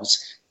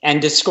themselves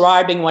and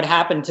describing what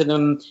happened to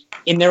them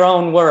in their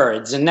own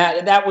words. And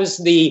that was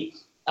the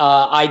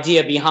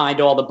idea behind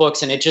all the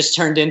books. And it just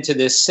turned into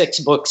this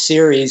 6-book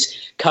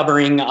series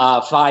covering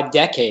 5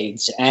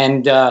 decades.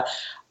 And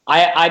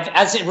I've,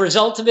 as a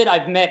result of it,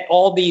 I've met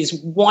all these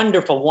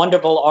wonderful,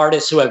 wonderful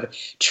artists who have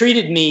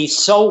treated me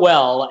so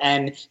well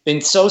and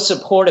been so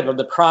supportive of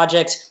the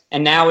projects.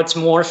 And now it's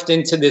morphed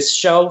into this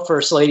show,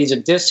 First Ladies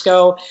of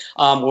Disco.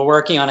 We're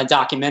working on a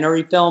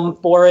documentary film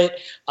for it.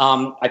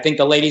 I think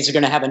the ladies are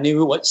going to have a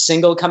new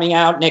single coming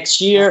out next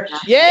year.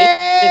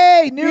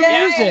 Yay! New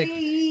music.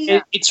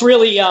 It's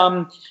really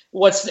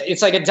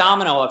it's like a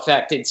domino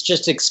effect. It's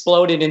just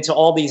exploded into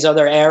all these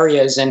other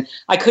areas, and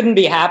I couldn't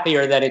be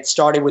happier that it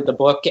started with the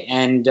book.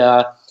 And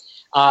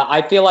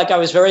I feel like I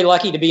was very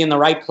lucky to be in the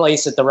right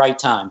place at the right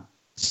time.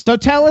 So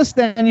tell us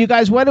then, you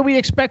guys, what do we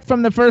expect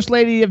from the First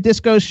Lady of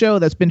Disco show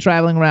that's been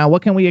traveling around?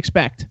 What can we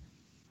expect?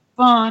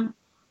 Fun.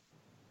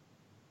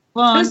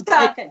 Who's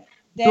talking?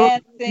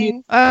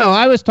 Dancing. Oh,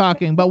 I was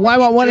talking, but why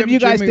want one of you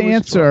guys to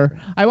answer?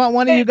 I want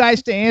one of you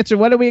guys to answer.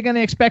 What are we going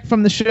to expect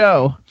from the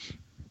show?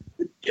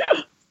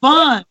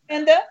 Fun.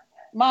 Linda?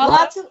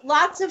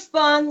 Lots of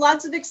fun,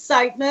 lots of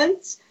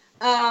excitement.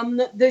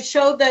 The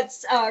show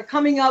that's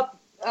coming up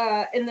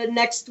in the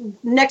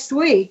next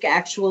week,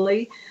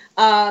 actually,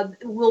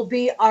 will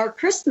be our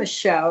Christmas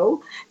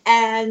show,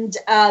 and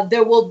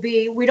there will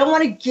be. We don't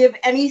want to give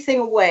anything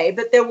away,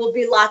 but there will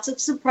be lots of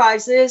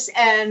surprises,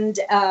 and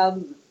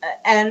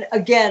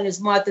again,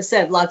 as Martha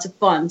said, lots of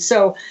fun.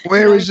 So,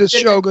 where is this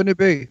show going to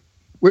be?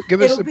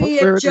 It'll be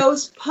at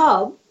Joe's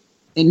Pub.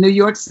 In New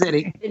York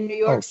City. In New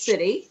York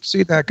City.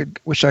 See,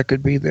 wish I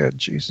could be there,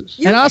 Jesus.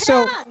 And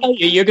also,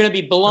 you're going to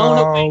be blown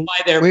away by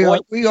their voice.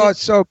 We are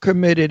so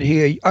committed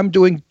here. I'm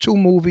doing 2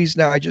 movies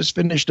now. I just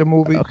finished a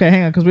movie. Okay,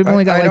 hang on, because we've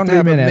only got I don't 3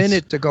 have minutes. a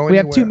minute to go We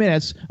anywhere. have 2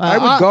 minutes. I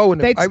would go.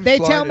 They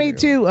tell me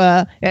too.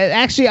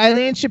 Actually,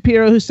 Eileen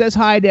Shapiro, who says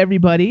hi to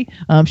everybody,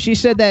 she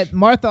said that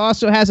Martha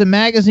also has a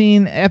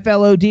magazine,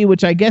 FLOD,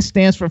 which I guess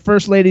stands for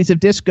First Ladies of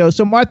Disco.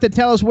 So, Martha,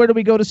 tell us, where do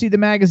we go to see the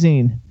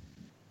magazine?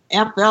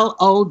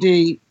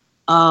 FLOD.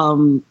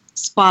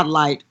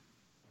 Spotlight.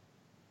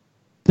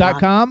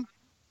 .com?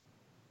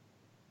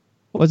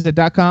 Was it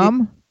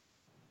 .com?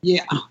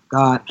 Yeah. Oh,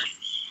 God.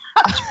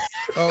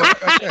 Listen,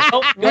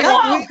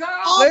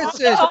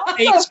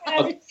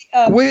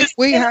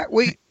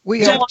 we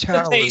have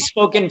talent.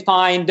 Facebook and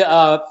find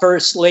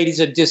First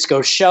Ladies of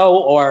Disco show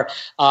or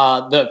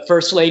the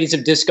First Ladies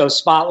of Disco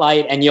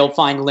Spotlight, and you'll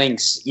find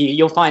links.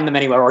 You'll find them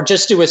anywhere, or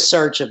just do a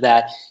search of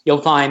that.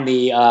 You'll find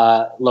the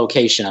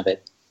location of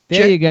it.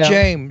 There you go.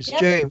 James,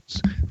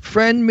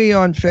 friend me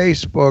on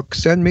Facebook.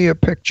 Send me a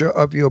picture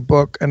of your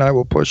book, and I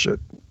will push it.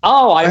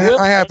 Oh, I will.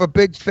 I have a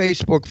big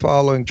Facebook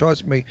following.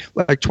 Trust me,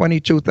 like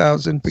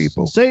 22,000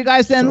 people. So you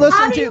guys then listen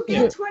How do you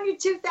get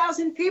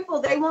 22,000 people?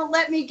 They won't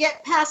let me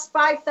get past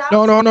 5,000.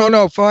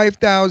 No.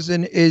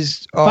 5,000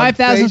 is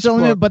 5,000 is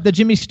only, but the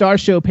Jimmy Star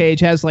Show page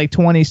has like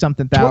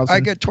 20-something thousand. I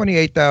get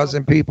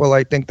 28,000 people,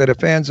 I think, that are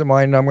fans of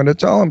mine, and I'm going to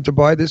tell them to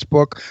buy this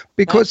book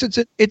because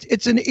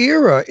it's an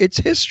era. It's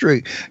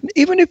history.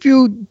 Even if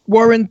you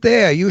weren't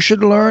there, you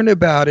should learn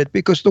about it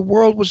because the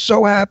world was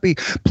so happy.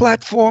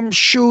 Platforms,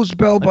 shoes,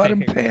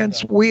 bell-bottom pants,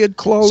 weird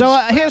clothes. So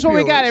here's what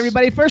we got,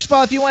 everybody. First of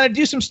all, if you want to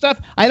do some stuff,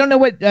 I don't know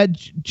what,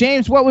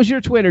 James, what was your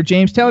Twitter?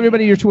 James, tell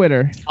everybody your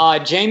Twitter.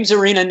 James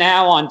Arena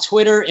Now on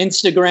Twitter,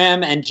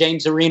 Instagram, and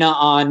James Arena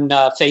on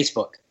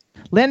Facebook.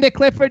 Linda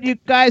Clifford, you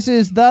guys,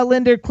 is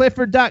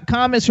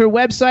thelindaclifford.com is her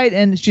website,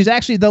 and she's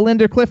actually the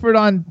Linda Clifford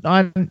on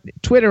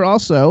Twitter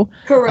also.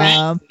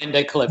 Correct.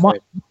 Linda Clifford.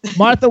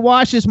 Martha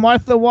Wash is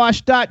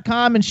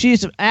marthawash.com, and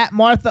she's at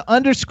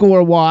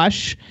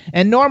Martha_Wash.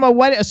 And Norma,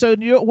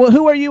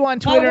 who are you on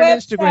Twitter and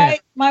Instagram?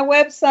 My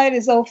website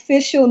is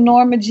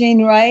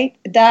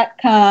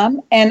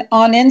officialnormajeanwright.com, and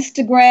on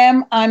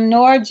Instagram, I'm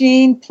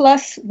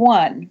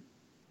NorJean+1.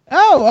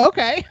 Oh,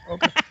 okay.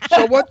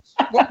 So what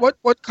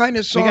kind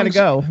of songs? We gotta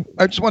go.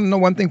 I just want to know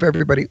one thing for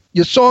everybody.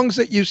 Your songs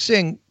that you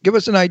sing, give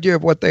us an idea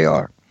of what they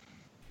are.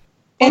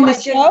 In the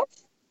show?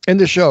 In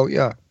the show,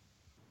 yeah.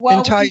 Well,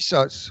 entice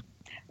us.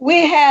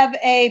 We have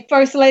a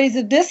First Ladies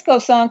of Disco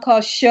song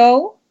called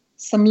Show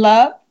Some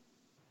Love.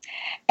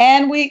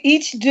 And we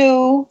each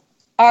do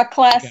our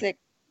classic.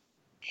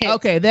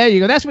 Okay, there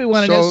you go. That's what we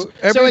wanted to do. So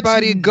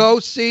everybody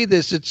go see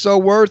this. It's so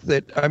worth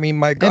it. I mean,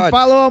 my God. And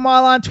follow them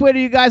all on Twitter,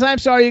 you guys. I'm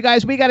sorry, you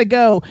guys. We got to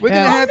go. We're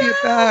going to have you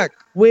back.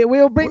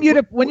 We'll bring you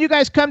to, when you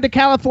guys come to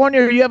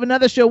California or you have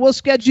another show, we'll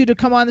schedule you to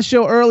come on the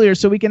show earlier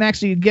so we can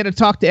actually get to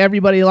talk to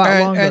everybody a lot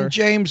longer. And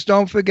James,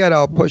 don't forget,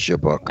 I'll push your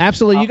book.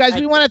 Absolutely. You guys,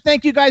 we want to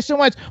thank you guys so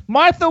much.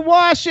 Martha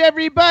Wash,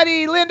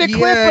 everybody. Linda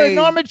Clifford,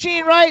 Norma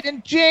Jean Wright,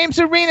 and James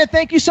Arena.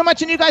 Thank you so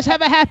much. And you guys have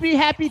a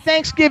happy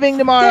Thanksgiving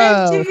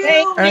tomorrow.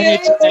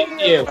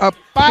 Thank you.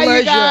 Bye,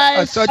 you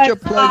guys. Such a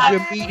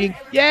pleasure meeting.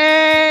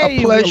 Yay.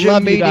 A pleasure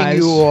meeting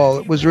you all.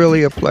 It was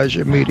really a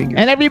pleasure meeting you.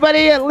 And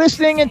everybody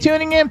listening and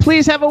tuning in,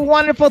 please have a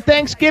wonderful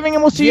Thanksgiving,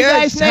 and we'll see you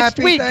guys next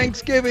week. Happy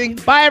Thanksgiving.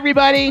 Bye,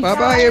 everybody.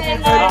 Bye-bye,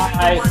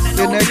 everybody.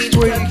 See you next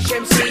week.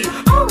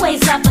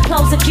 Always love the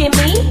clothes of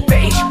Jimmy.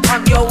 Bitch,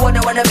 I'm your one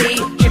I wanna be.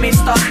 Jimmy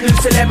Star, new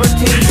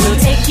celebrity. We'll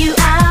take you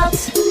out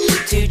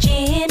to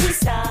Jimmy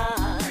Stars.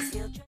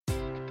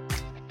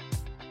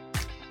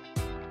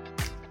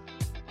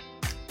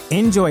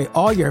 Enjoy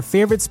all your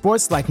favorite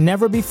sports like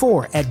never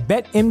before at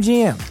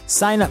BetMGM.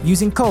 Sign up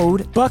using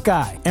code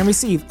Buckeye and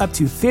receive up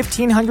to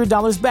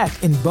 $1,500 back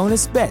in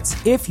bonus bets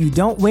if you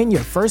don't win your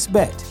first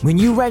bet. When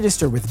you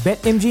register with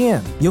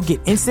BetMGM, you'll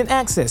get instant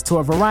access to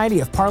a variety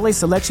of parlay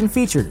selection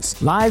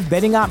features, live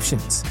betting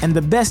options, and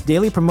the best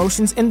daily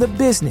promotions in the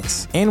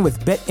business. And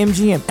with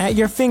BetMGM at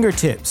your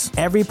fingertips,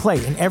 every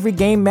play and every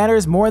game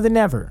matters more than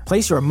ever.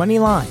 Place your money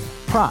line,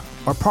 prop,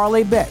 or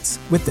parlay bets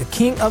with the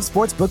king of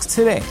sportsbooks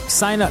today.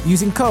 Sign up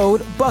using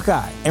code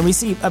Buckeye and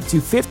receive up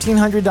to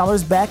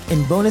 $1,500 back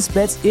in bonus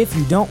bets if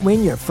you don't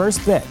win your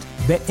first bet.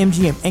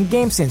 BetMGM and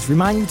GameSense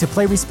remind you to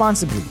play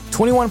responsibly.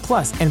 21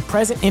 plus and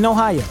present in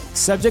Ohio,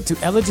 subject to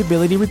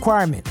eligibility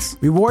requirements.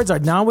 Rewards are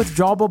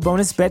non-withdrawable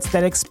bonus bets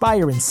that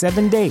expire in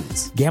 7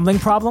 days. Gambling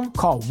problem?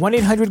 Call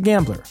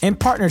 1-800-GAMBLER in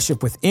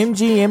partnership with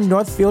MGM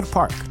Northfield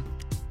Park.